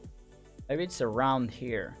 Maybe it's around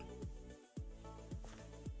here.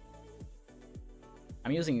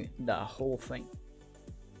 I'm using the whole thing.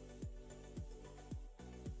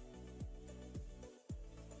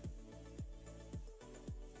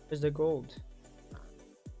 Where's the gold?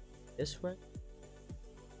 This way?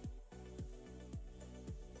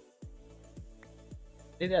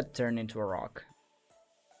 Did that turn into a rock?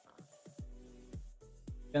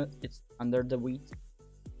 It's under the wheat.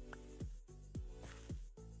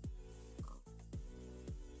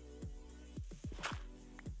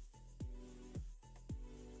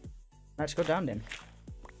 Let's go down then.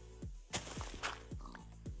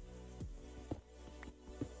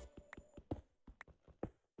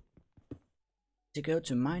 To go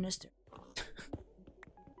to minus 2.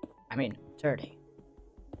 I mean 30.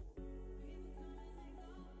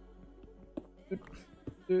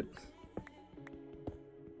 Good.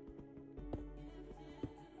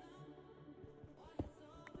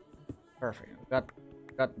 Perfect. Got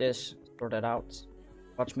this sorted out.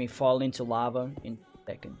 Watch me fall into lava in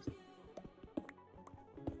seconds.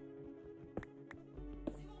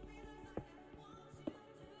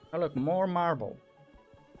 Oh look, more marble.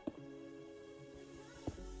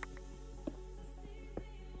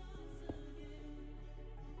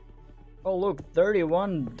 Oh look,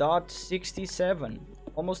 31.67.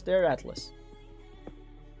 Almost there, Atlas.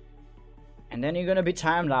 And then you're gonna be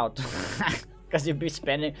timed out. Because you'll be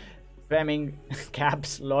spamming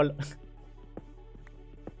caps, lol.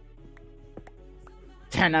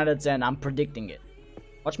 10 out of 10, I'm predicting it.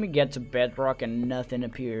 Watch me get to bedrock and nothing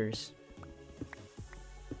appears.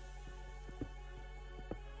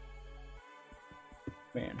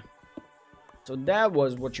 Man. So that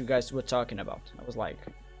was what you guys were talking about. I was like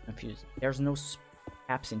confused. There's no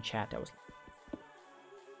caps in chat. I was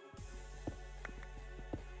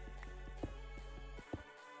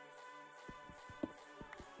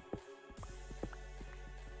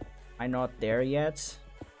I'm not there yet.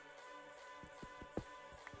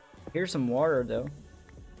 Here's some water though.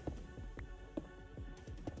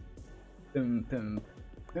 Boom, boom,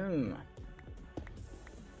 boom.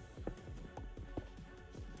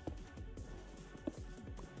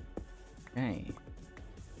 Okay.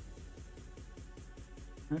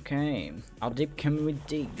 Okay. How deep can we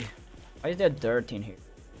dig? Why is there dirt in here?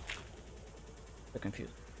 So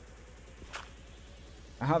confused.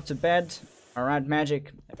 I have to bed. Alright,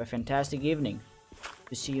 magic. Have a fantastic evening.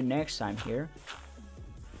 To see you next time here.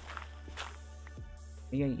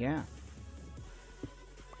 Yeah.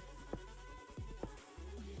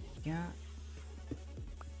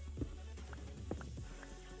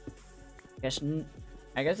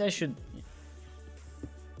 I guess I should.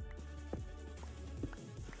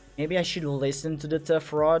 Maybe I should listen to the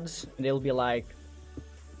tough rods, and they'll be like,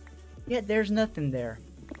 "Yeah, there's nothing there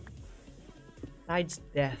besides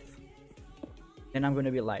death." Then I'm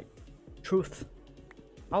gonna be like, "Truth.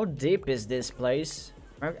 How deep is this place?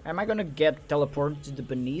 Am I gonna get teleported to the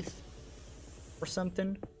beneath or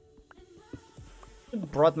something?" I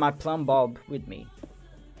brought my plumb bulb with me.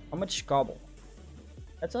 How much cobble?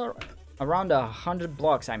 That's around 100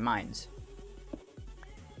 blocks I mined.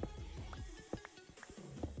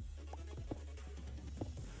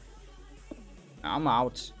 I'm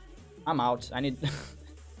out. I need.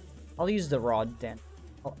 I'll use the rod then.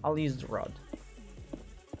 I'll use the rod.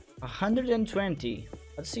 120.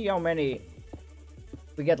 Let's see how many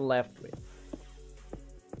we get left with.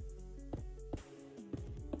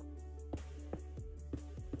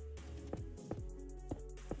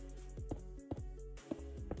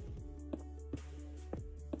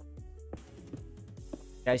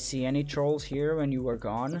 Did I see any trolls here when you were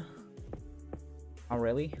gone? Oh,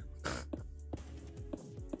 really?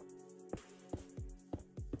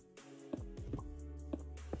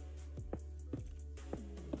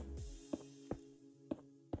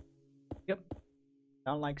 Yep.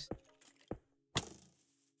 Sound like.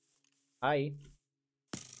 Hi.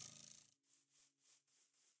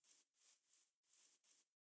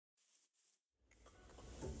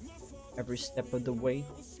 Every step of the way.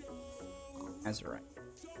 That's right.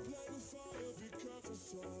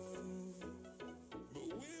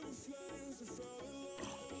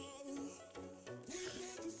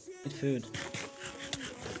 Good food.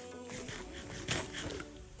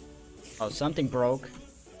 Oh, something broke.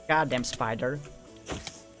 Goddamn spider.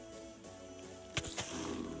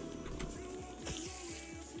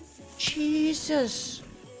 Jesus.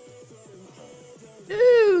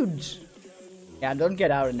 Dude. Yeah, don't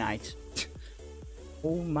get out at night.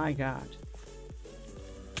 Oh my god.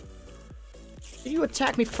 Did you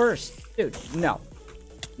attack me first? Dude, no.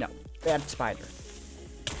 No. Bad spider.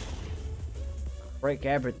 Break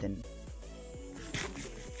everything.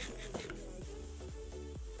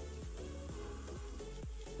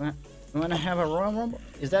 You wanna have a Royal Rumble?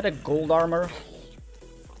 Is that a gold armor?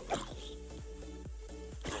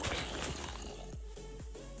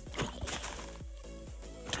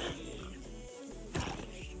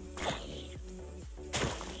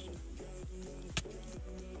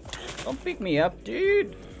 Don't pick me up,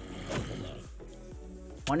 dude.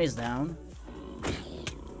 One is down.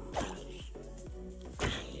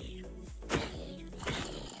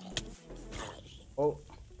 Oh.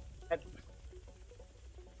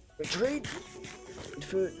 Retreat. Good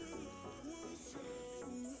food.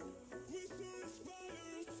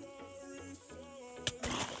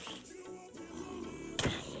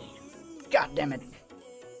 God damn it.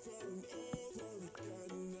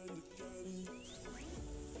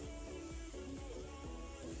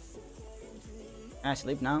 I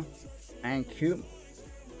sleep now. Thank you.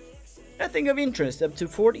 Nothing of interest. Up to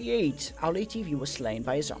 48. Our ATV was slain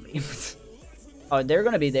by a zombie. Oh, they're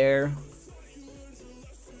gonna be there.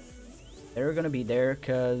 They're gonna be there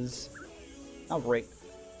because I'll break.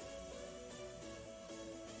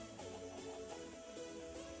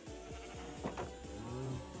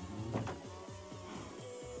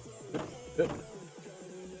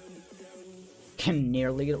 Can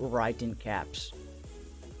nearly write in caps.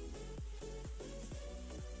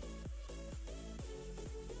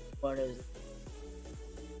 What is it?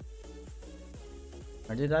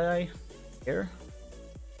 Where did I? Here?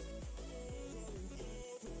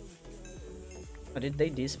 Oh, did they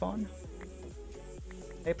despawn?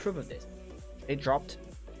 I approve of this. They dropped.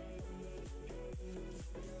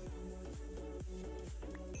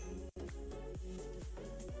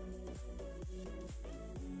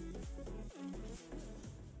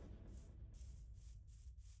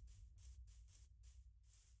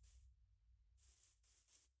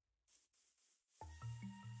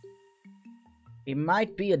 It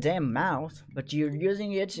might be a damn mouth, but you're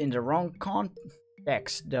using it in the wrong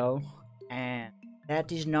context though, and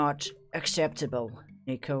That is not acceptable,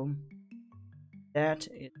 Nico. That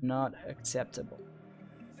is not acceptable.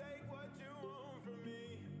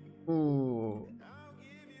 Ooh.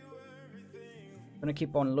 Gonna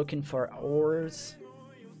keep on looking for ores.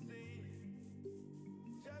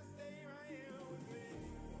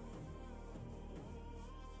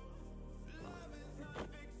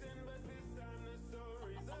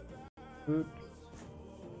 Good.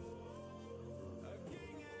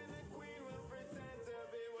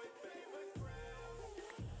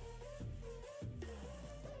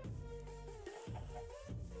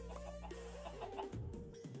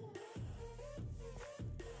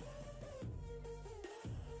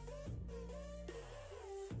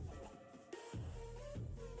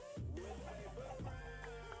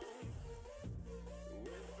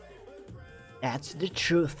 That's the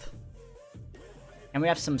truth. And we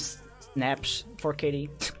have some snaps for Katie.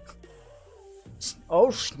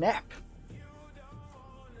 Oh snap!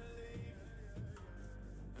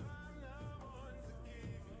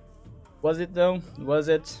 Was it though? Was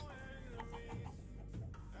it?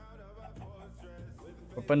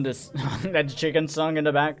 Open this that chicken song in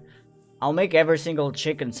the back. I'll make every single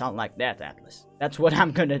chicken sound like that, Atlas. That's what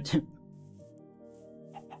I'm gonna do.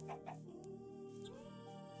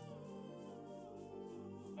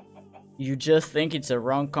 You just think it's a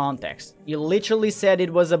wrong context. You literally said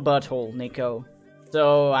it was a butthole, Nico.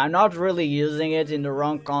 So I'm not really using it in the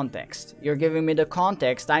wrong context. You're giving me the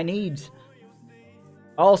context I need.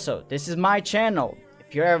 Also, this is my channel.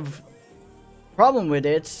 If you have a problem with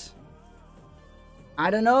it,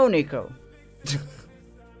 I don't know, Nico. This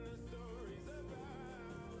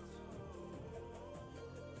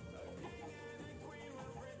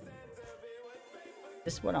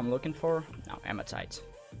is what I'm looking for? No, hematite.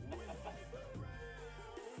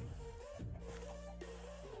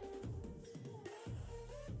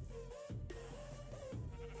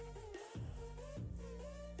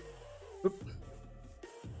 Oop.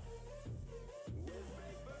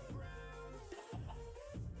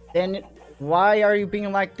 Then why are you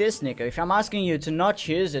being like this, Nico? If I'm asking you to not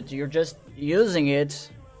use it, you're just using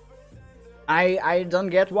it. I don't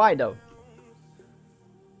get why though.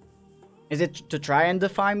 Is it to try and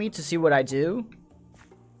defy me to see what I do?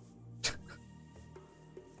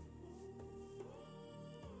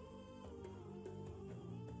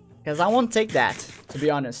 Because I won't take that, to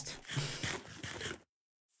be honest.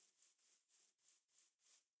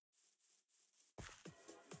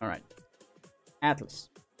 Alright. Atlas.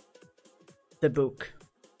 The book.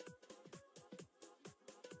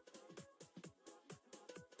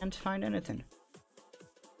 Can't find anything.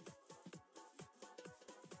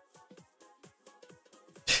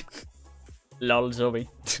 Lol, Zoe.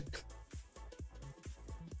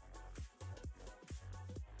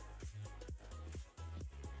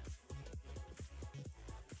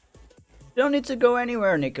 You don't need to go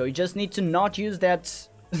anywhere, Nico. You just need to not use that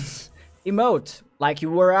emote like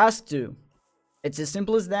you were asked to. It's as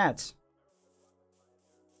simple as that.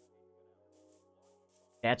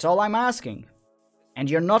 That's all I'm asking. And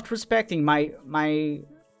you're not respecting my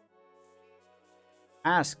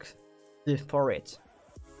ask for it.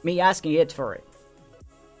 Me asking it for it.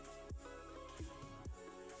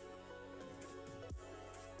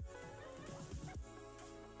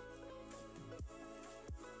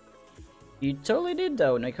 You totally did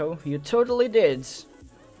though, Nico. You totally did.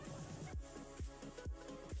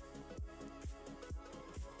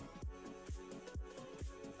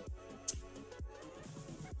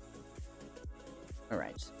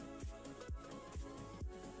 Alright.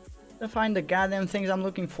 To find the goddamn things I'm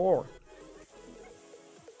looking for.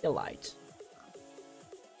 The light.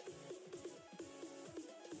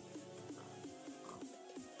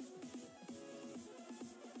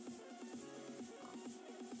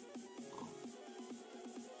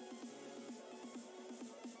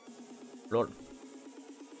 Lol.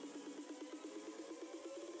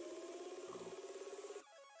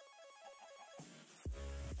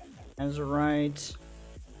 That's right.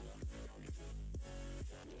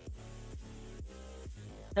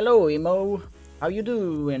 Hello, Emo. How you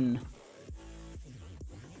doing?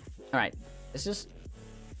 Alright, this just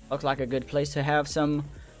looks like a good place to have some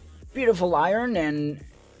beautiful iron and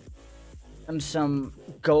some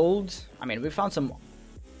gold. I mean, we found some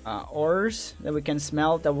ores that we can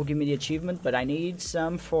smelt that will give me the achievement, but I need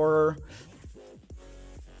some for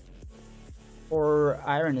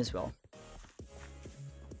iron as well.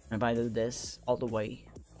 If I do this all the way,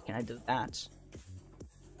 can I do that?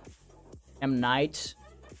 M9.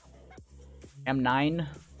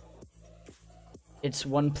 It's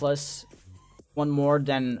 1 plus 1 more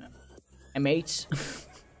than M8.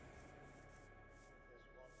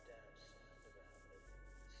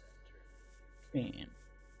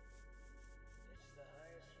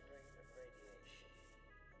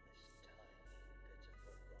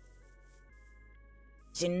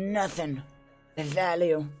 see nothing. The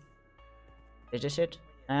value. Is this it?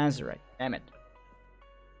 Azurite. Damn it.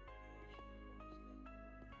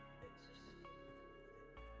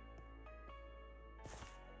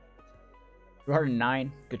 You are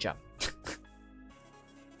 9. Good job.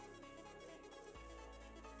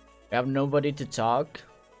 We have nobody to talk.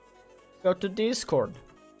 Go to Discord.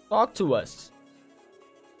 Talk to us.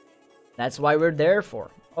 That's why we're there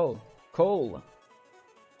for. Oh, coal.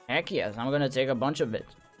 Heck yes, I'm gonna take a bunch of it.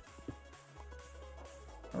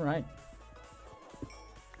 Alright.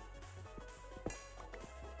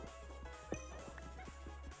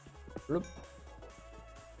 Bloop.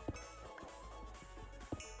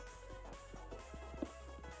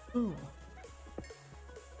 Ooh.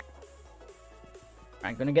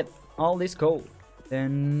 I'm gonna get all this coal.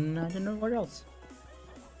 Then I don't know what else.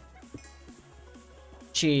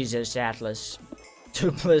 Jesus, Atlas.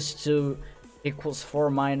 2 plus 2 equals 4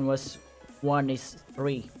 minus 1 is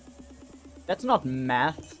 3. That's not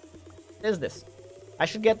math. What is this? I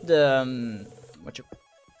should get the what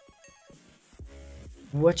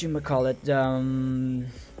you call it? I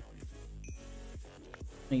don't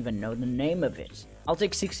even know the name of it. I'll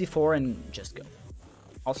take 64 and just go.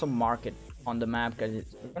 Also mark it on the map because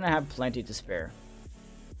we're gonna have plenty to spare.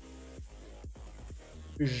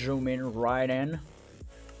 Zoom in right in.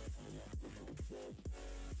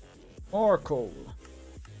 More coal.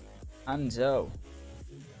 And so.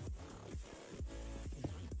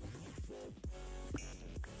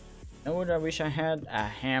 Know what I wish I had? A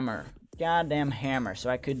hammer. Goddamn hammer. So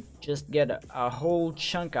I could just get a whole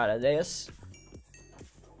chunk out of this.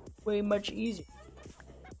 Way much easier.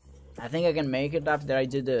 I think I can make it after I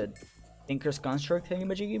did the Tinker's Construct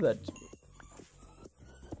thingamajiggy, but...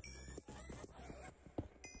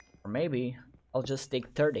 Or maybe I'll just take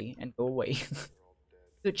 30 and go away.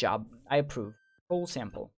 Good job. I approve. Full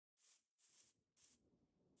sample.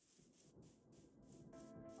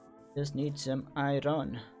 Just need some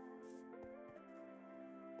iron.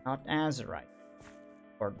 Not azurite.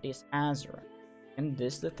 Or this azurite. Can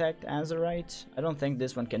this detect azurite? I don't think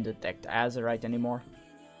this one can detect azurite anymore.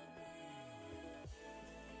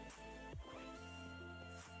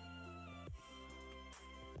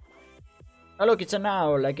 Oh look, it's an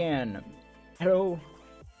owl again. Hello.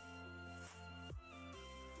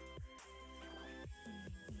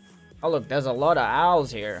 Oh look, there's a lot of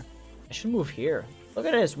owls here. I should move here. Look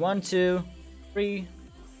at this. 1, 2, 3,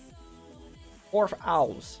 4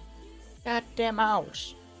 owls. Goddamn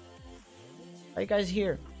owls. Are you guys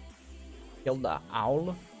here? Kill the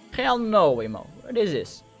owl? Hell no, Emo. What is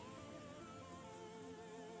this?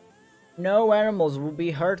 No animals will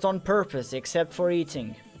be hurt on purpose except for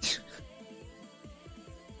eating. Is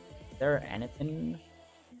there anything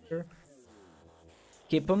here?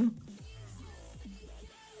 Keep them?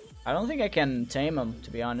 I don't think I can tame them,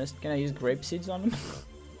 to be honest. Can I use grape seeds on them?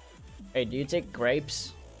 Hey, do you take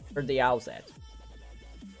grapes? Where the owls at?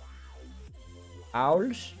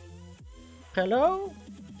 Owls? Hello?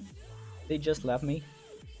 They just left me.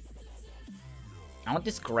 I want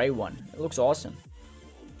this gray one. It looks awesome.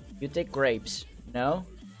 You take grapes. No?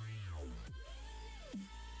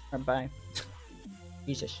 Bye.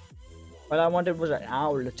 Jesus. What I wanted was an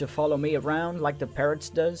owl to follow me around like the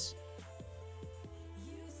parrots does.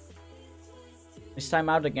 Is time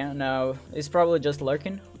out again? No, it's probably just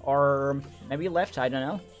lurking. Or maybe left, I don't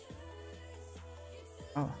know.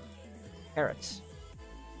 Oh, carrots.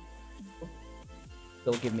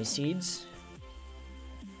 They'll give me seeds.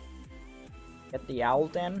 Get the owl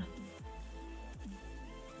then.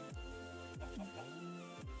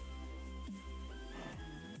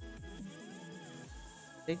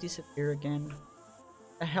 They disappear again.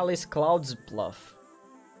 The hell is Cloud's Bluff?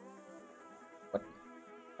 What?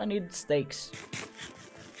 I need steaks.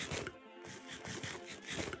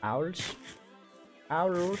 Owls?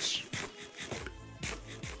 Owls?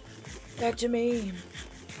 Back to me!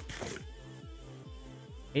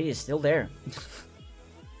 He is still there.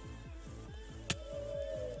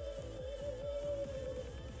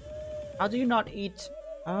 How do you not eat?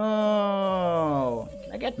 Oh,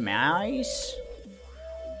 can I get mice?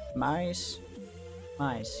 Mice.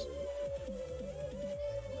 Mice.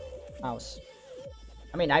 Mouse.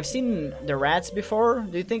 I mean, I've seen the rats before.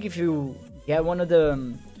 Do you think if you get one of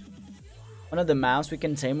the mouse, we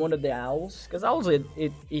can tame one of the owls? Because owls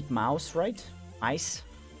eat mouse, right? Mice.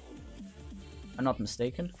 I'm not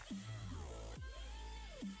mistaken.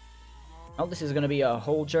 Oh, this is gonna be a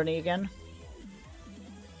whole journey again.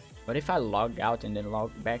 But if I log out and then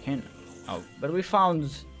log back in? Oh, but we found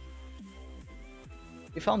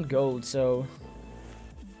gold, so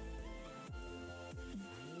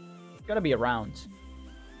it's gotta be around.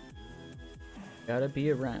 Gotta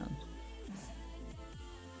be around.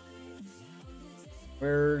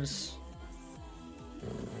 Where's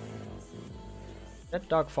that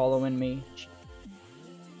dog following me?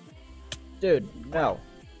 Dude, no.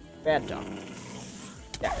 Bad dog.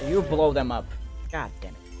 Yeah, you blow them up. God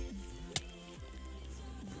damn it.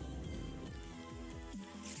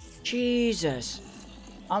 Jesus.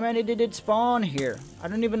 How many did it spawn here? I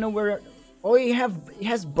don't even know where. Oh, he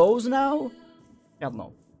has bows now? Hell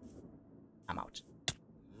no. I'm out.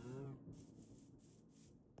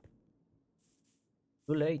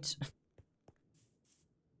 Too late.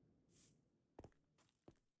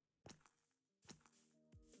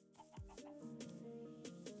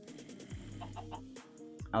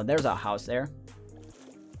 Oh, there's our house there.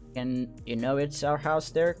 And you know it's our house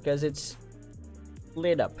there because it's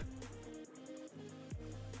lit up.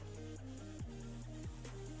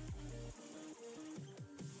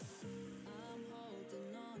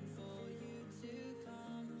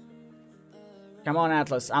 Come on,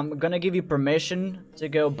 Atlas. I'm gonna give you permission to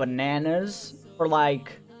go bananas for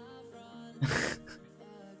like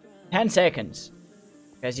 10 seconds.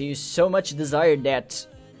 Because you so much desire that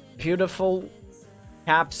beautiful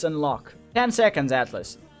caps unlock. 10 seconds,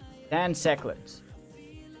 Atlas. 10 seconds.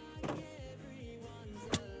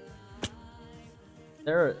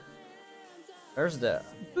 There's the...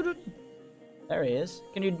 There he is.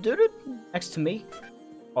 Can you do it next to me?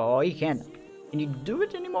 Oh, you can't. Can you do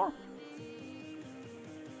it anymore?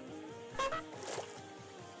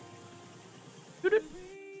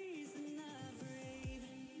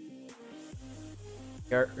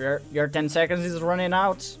 Your 10 seconds is running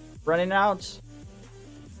out. Running out.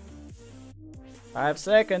 5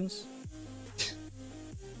 seconds.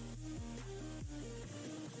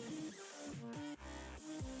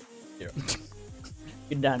 You're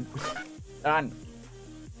done. Done.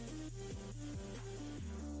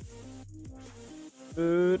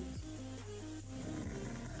 Dude,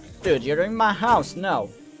 you're in my house. No.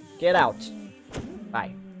 Get out.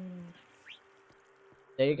 Bye.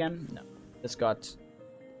 There again? No. Just got...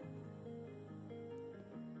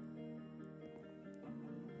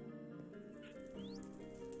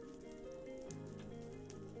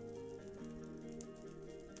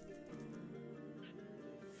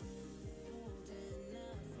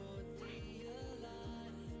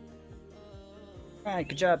 Alright,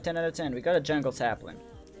 good job, 10 out of 10. We got a jungle sapling.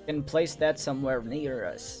 We can place that somewhere near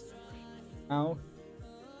us. No?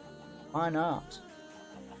 Why not?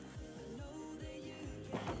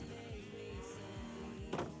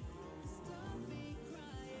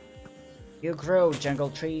 You grow, jungle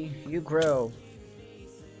tree. You grow.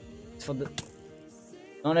 It's for the...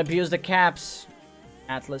 Don't abuse the caps,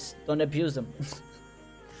 Atlas. Don't abuse them.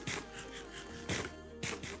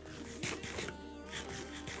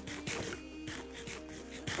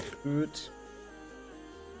 Good.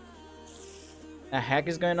 The heck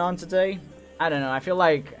is going on today? I don't know. I feel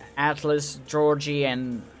like Atlas, Georgie,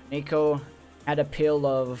 and Nico had a pill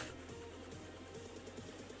of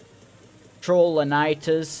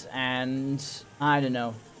trollanitis, and I don't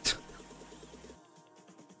know.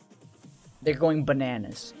 They're going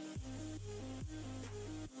bananas.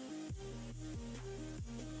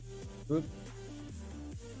 Oop.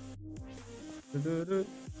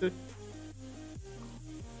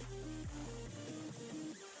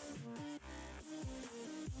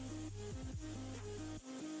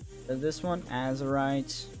 This one,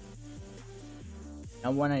 Azurite.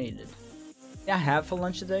 Not what I needed. Did I have for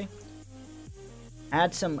lunch today? I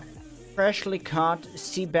had some freshly caught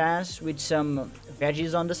sea bass with some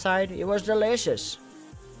veggies on the side. It was delicious.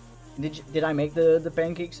 Did I make the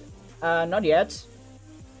pancakes? Not yet,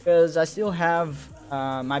 because I still have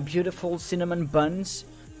my beautiful cinnamon buns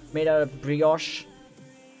made out of brioche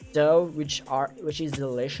dough, which is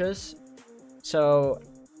delicious. So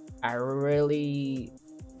I really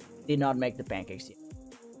did not make the pancakes yet.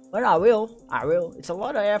 But I will. It's a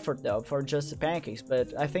lot of effort though for just the pancakes,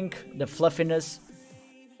 but I think the fluffiness,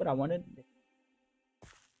 what I wanted.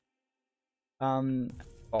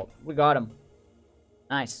 Oh, we got him.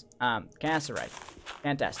 Nice. Cancerite.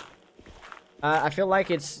 Fantastic. I feel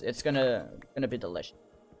like it's gonna be delicious.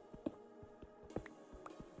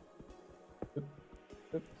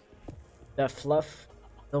 The fluff,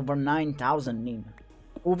 over 9,000 Neem.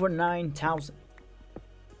 Over 9,000.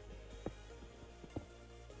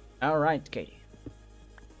 Alright, Katie.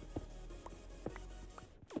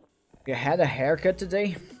 You had a haircut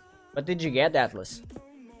today? What did you get, Atlas?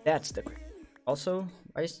 That's the... Also,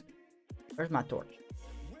 where's my torch?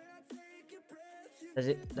 Does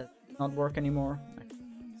it not work anymore?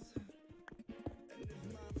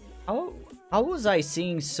 How was I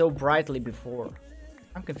seeing so brightly before?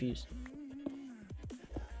 I'm confused.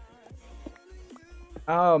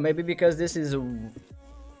 Oh, maybe because this is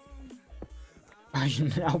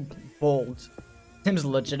now bold. Seems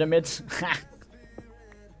legitimate.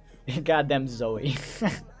 Goddamn Zoe.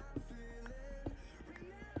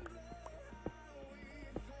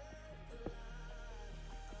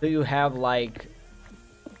 Do you have like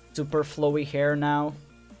super flowy hair now?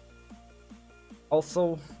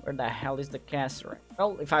 Also, where the hell is the caster?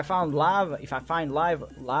 Well, if I find lava,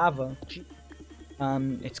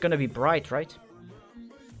 it's gonna be bright, right?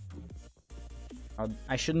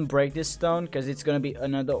 I shouldn't break this stone because it's gonna be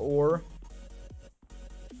another ore.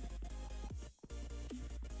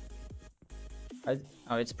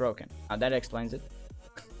 Oh, it's broken. Oh, that explains it.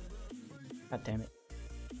 God damn it.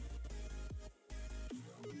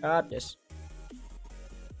 Got this.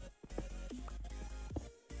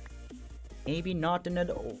 Maybe not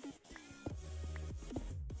another ore.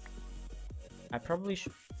 I probably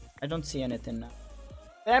should. I don't see anything now.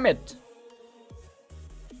 Damn it!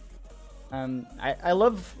 I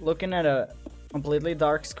love looking at a completely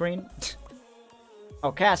dark screen.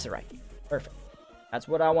 Oh, casterite. Perfect. That's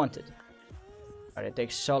what I wanted. But it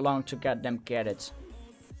takes so long to goddamn get it.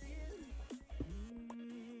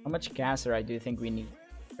 How much casterite do you think we need?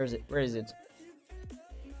 Where is it? Where is it?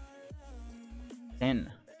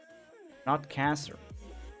 10. Not casterite.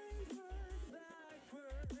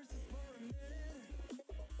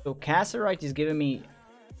 So casterite is giving me...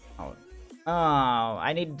 Oh,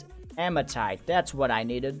 I need hematite. That's what I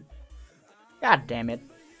needed. God damn it.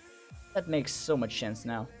 That makes so much sense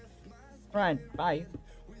now. Alright, bye.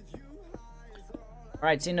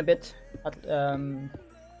 Alright, see you in a bit.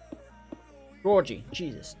 Georgie,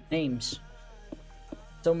 Jesus, names.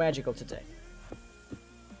 So magical today.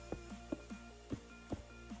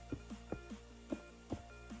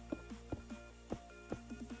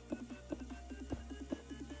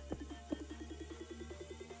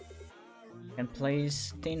 Can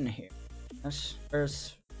place tin here. Yes,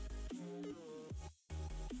 there's.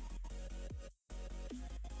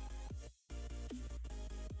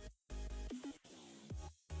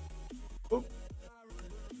 Oop.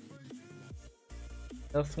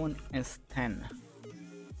 This one is 10.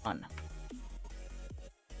 Fun.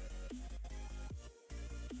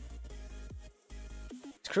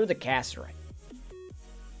 Screw the casterite.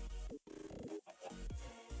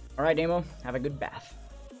 Alright, Amo, have a good bath.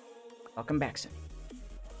 Welcome back, son.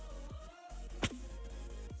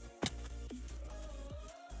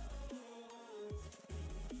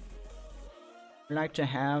 I like to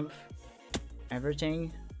have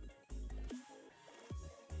everything.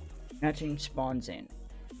 Nothing spawns in.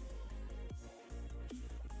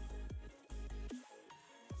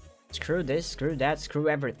 Screw this, screw that, screw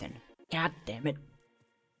everything. God damn it.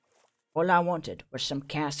 All I wanted was some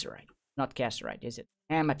casterite. Not casterite, is it?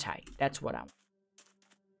 Hematite. That's what I want.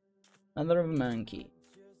 Another monkey.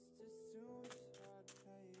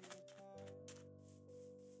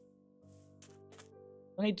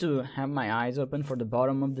 I need to have my eyes open for the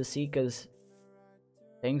bottom of the sea because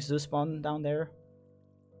things do spawn down there.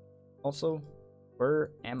 Also,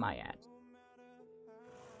 where am I at?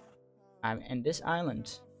 I'm in this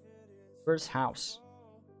island. Where's house?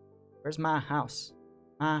 Where's my house?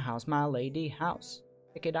 My house, my lady house.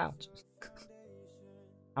 Check it out.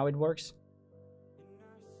 How it works?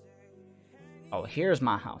 Oh, here's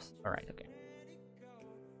my house. Alright, okay.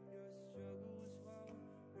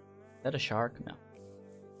 Is that a shark? No.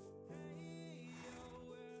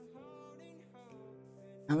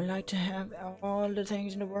 I would like to have all the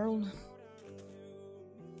things in the world.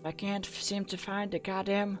 I can't seem to find the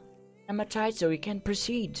goddamn hematite so we can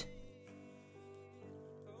proceed.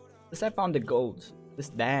 Because I found the gold.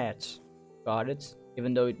 Just that. Got it.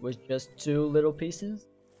 Even though it was just 2 little pieces.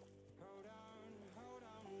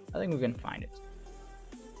 I think we can find it.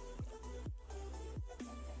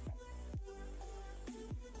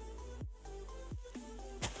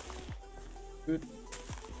 Good.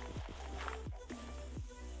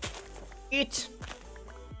 Eat!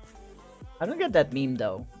 I don't get that meme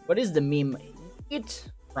though. What is the meme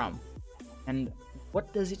eat from? And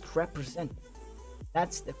what does it represent?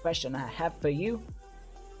 That's the question I have for you.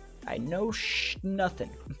 I know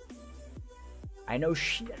nothing. I know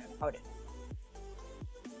shit about it.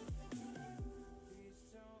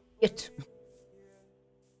 It.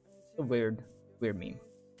 A weird meme.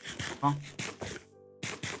 Huh?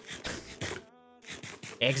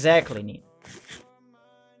 Exactly, neat.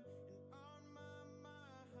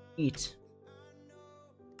 Eat.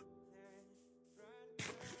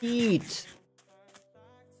 Eat.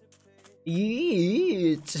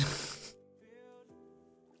 Eat.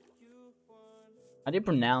 How do you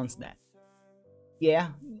pronounce that? Yeah.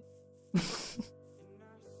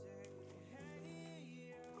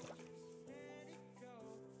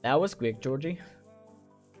 That was quick, Georgie.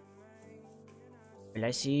 Will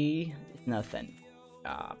I see? Nothing.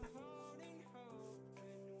 Stop.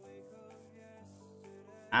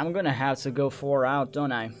 I'm gonna have to go 4 out,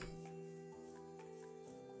 don't I?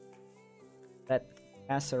 That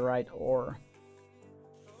Azurite ore.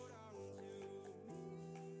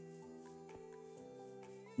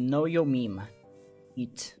 Know your meme.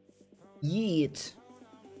 Eat. Yeet.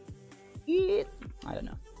 Eat. I don't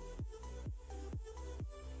know.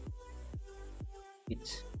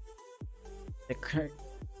 Eat. The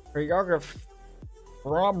choreograph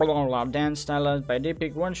dance stylized by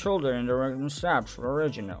depicting one shoulder in the rhythm steps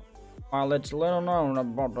original. While it's little known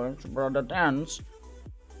about the dance,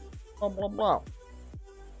 blah blah blah.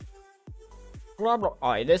 Blah blah.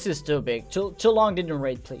 Oh, this is too big. Too long. Didn't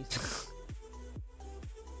rate, please.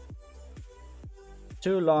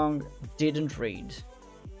 Too long. Didn't read.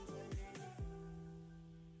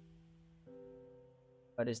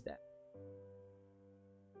 What is that?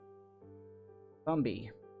 Bumby.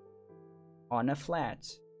 On a flat.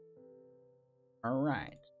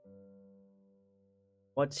 Alright.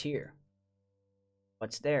 What's here?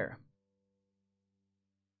 What's there?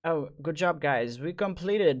 Oh, good job, guys. We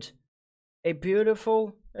completed a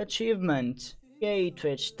beautiful achievement. Yay,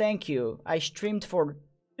 Twitch. Thank you. I streamed for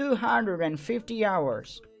 250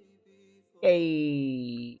 hours.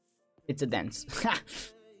 Yay. It's a dance.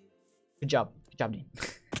 Good job. Good job, Dean.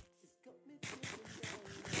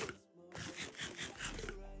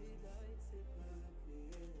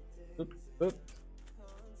 Oop, oop.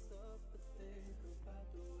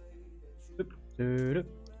 Oop.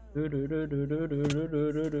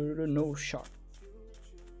 No shot.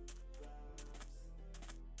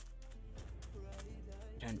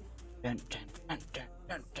 Dun, dun, dun, dun, dun,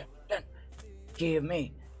 dun, dun, dun. Give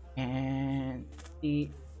me and the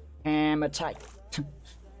hematite. I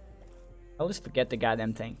always forget the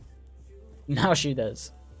goddamn thing. Now she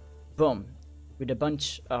does. Boom. With a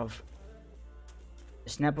bunch of the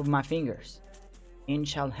snap of my fingers. In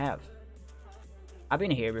shall have. I've been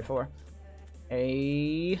here before.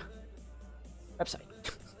 A website.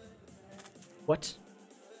 What?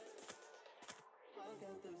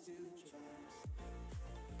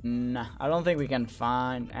 Nah, I don't think we can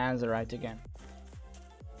find Azurite again.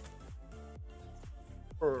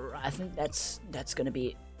 I think that's gonna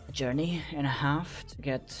be a journey and a half to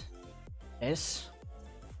get this.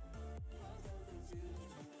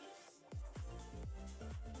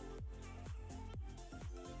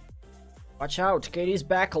 Watch out, Katie's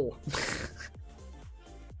backle.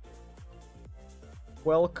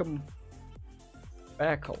 Welcome,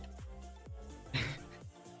 backle.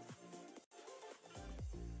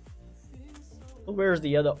 Where's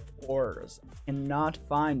the other ores? Cannot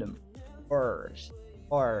find them. Ores.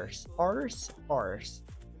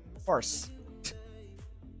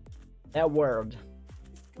 That word.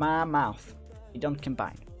 My mouth. We don't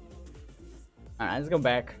combine. Alright, let's go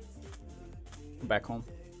back. Go back home.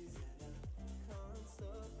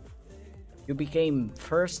 You became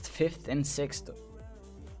 1st, 5th, and 6th.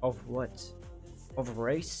 Of what? Of a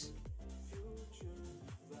race?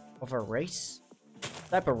 Of a race? What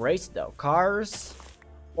type of race though? Cars?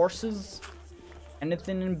 Horses?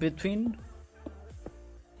 Anything in between?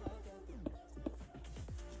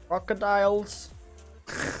 Crocodiles?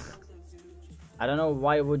 I don't know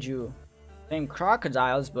why would you name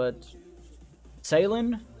crocodiles, but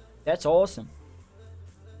sailing? That's awesome.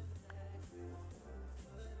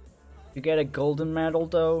 You get a golden medal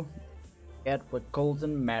though. Get with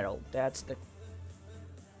golden medal. That's the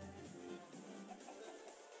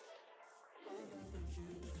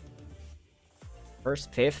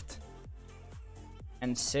first, 5th,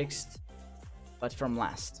 and 6th, but from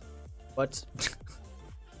last. But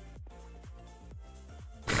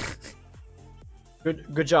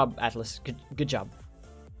good job, Atlas. Good job.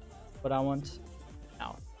 What I want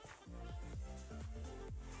now.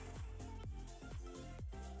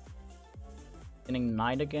 Getting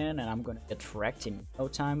night again, and I'm gonna get wrecked in no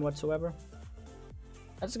time whatsoever.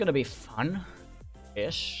 That's gonna be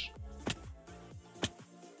fun-ish.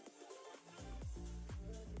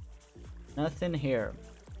 Nothing here.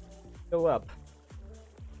 Go up.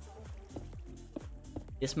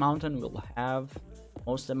 This mountain will have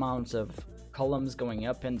most amounts of columns going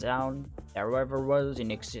up and down there ever was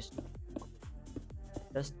in existence.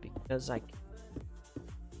 Just because I can.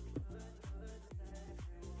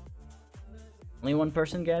 Only one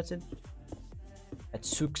person gets it? That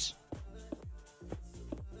sucks.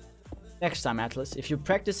 Next time, Atlas, if you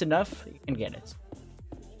practice enough, you can get it.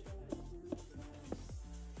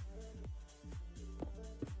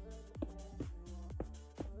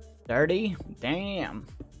 $30? Damn.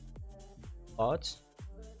 But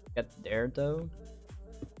get there though.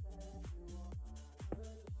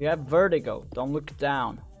 You have vertigo. Don't look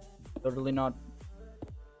down. Totally not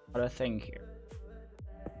a thing here.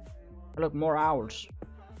 Look, more hours.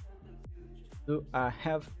 Do I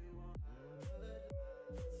have?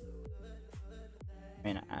 I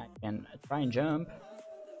mean, I can try and jump.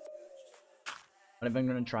 But I'm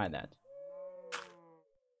gonna try that.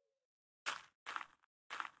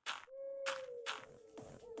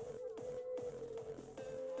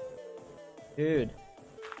 Dude,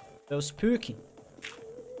 so spooky.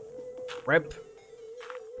 Rip.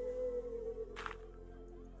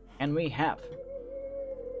 And we have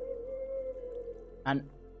an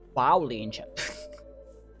owl enchant.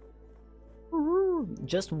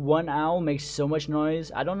 Just one owl makes so much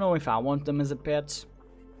noise. I don't know if I want them as a pet.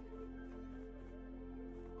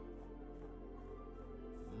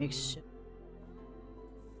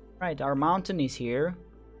 Right, our mountain is here.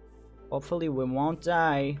 Hopefully we won't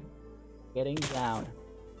die getting down.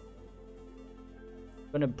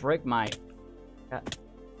 I'm gonna break my...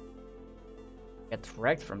 Get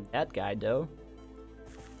wrecked from that guy though.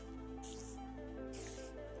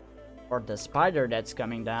 Or the spider that's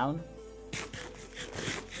coming down.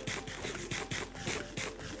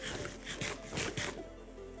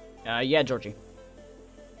 Yeah, Georgie.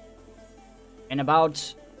 In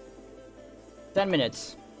about 10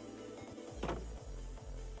 minutes.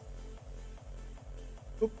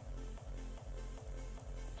 Oop.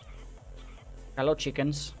 Hello,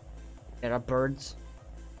 chickens. There are birds.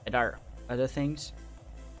 There are other things.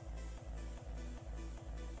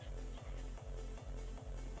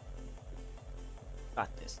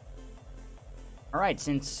 Got this. Alright,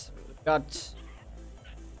 since we've got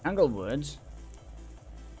Anglewood,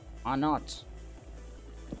 why not?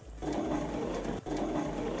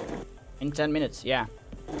 In 10 minutes, yeah.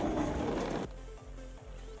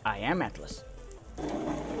 I am Atlas.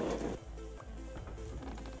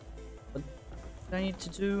 What do I need to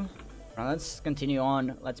do? Well, let's continue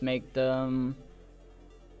on. Let's make them...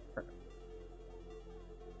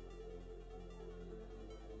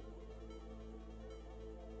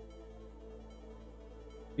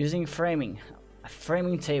 Using framing. A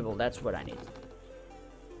framing table, that's what I need.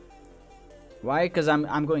 Why? Because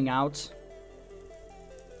I'm going out.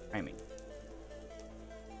 Framing.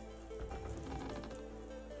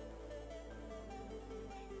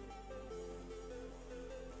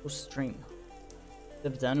 Stream.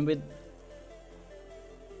 They've done with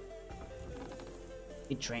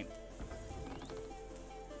a trim.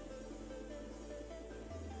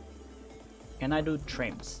 Can I do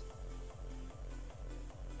trims?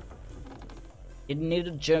 It need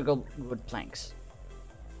to juggle wood planks.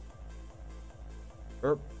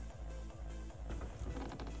 What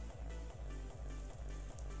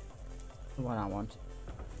I want.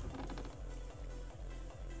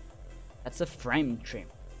 That's a frame trim.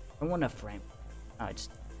 I want a frame. Oh, it's...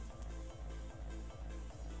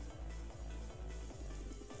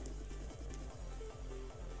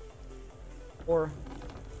 Or...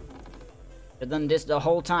 I've done this the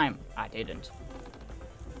whole time. I didn't.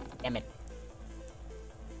 Damn it.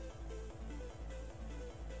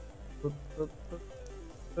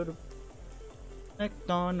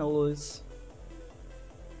 McDonald's.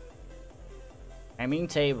 Framing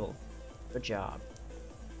table. Good job.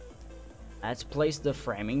 Let's place the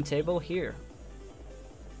framing table here.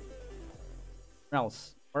 Where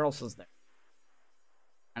else? Where else is there?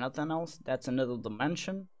 Anything else? That's another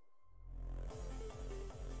dimension.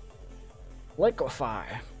 Liquefy.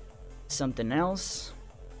 Something else.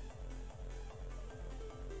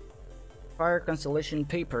 Acquire constellation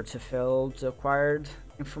paper to fill the acquired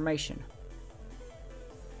information.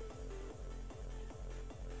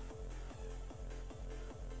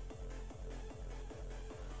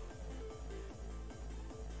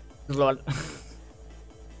 Lol.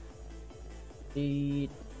 The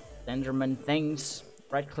Enderman things.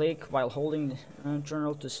 Right click while holding the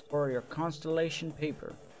journal to store your constellation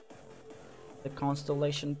paper. The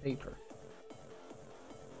constellation paper.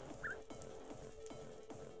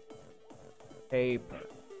 Paper.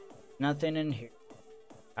 Nothing in here.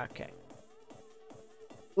 Okay.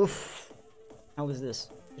 Oof. How is this?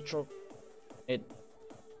 It.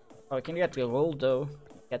 Oh, I can get gold though.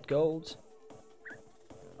 Get gold.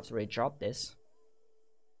 Let's re-drop this.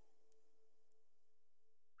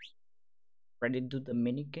 Ready to do the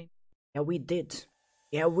mini game? Yeah, we did.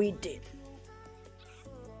 Yeah, we did.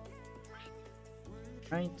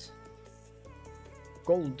 Right.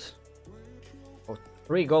 Gold. Oh,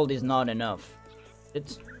 3 gold is not enough.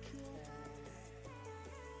 It's...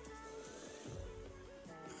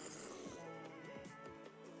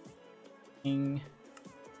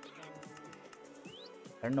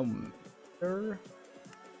 I don't know. Sure.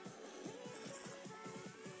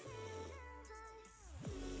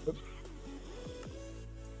 Oops.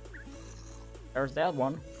 There's that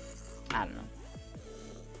one. I don't know.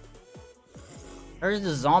 Where's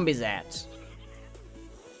the zombies at?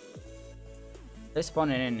 They're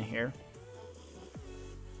spawning in here.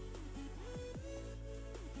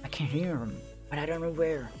 I can hear them, but I don't know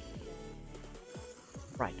where.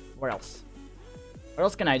 Right, where else? What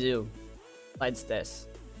else can I do besides this?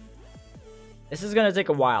 This is gonna take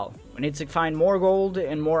a while. We need to find more gold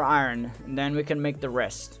and more iron, and then we can make the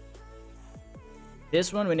rest.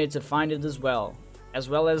 This one we need to find it as well as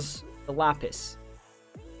the lapis.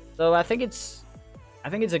 So I think it's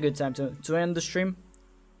a good time to end the stream.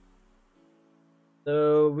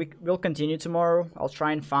 So we'll continue tomorrow. I'll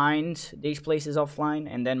try and find these places offline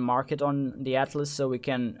and then mark it on the atlas so we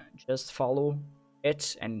can just follow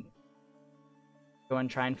it and go and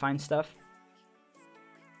try and find stuff.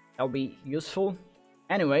 That'll be useful.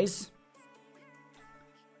 Anyways,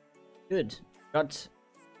 good. Got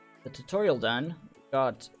the tutorial done.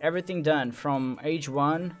 Got everything done from age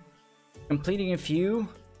 1, completing a few,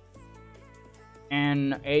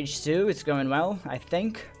 and age 2 it's going well, I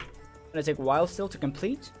think. It's gonna take a while still to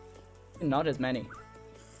complete. Not as many.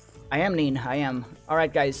 I am Neen, I am.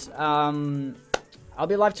 Alright guys, I'll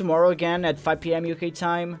be live tomorrow again at 5 PM UK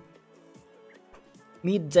time.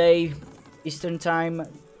 Midday Eastern time,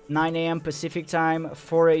 9 AM Pacific time,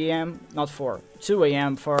 4 AM, not 4, 2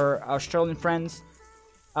 AM for Australian friends.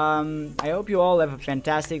 I hope you all have a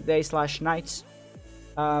fantastic day / night.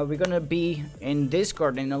 We're gonna be in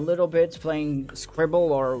Discord in a little bit playing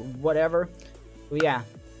Scribble or whatever. So yeah,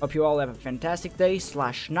 hope you all have a fantastic day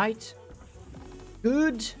 / night.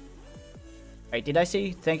 Good. Wait, did I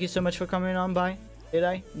say thank you so much for coming on by? Did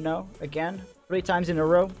I? No? Again? 3 times in a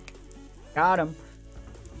row? Got him.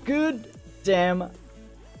 Good damn.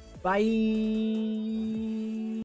 Bye.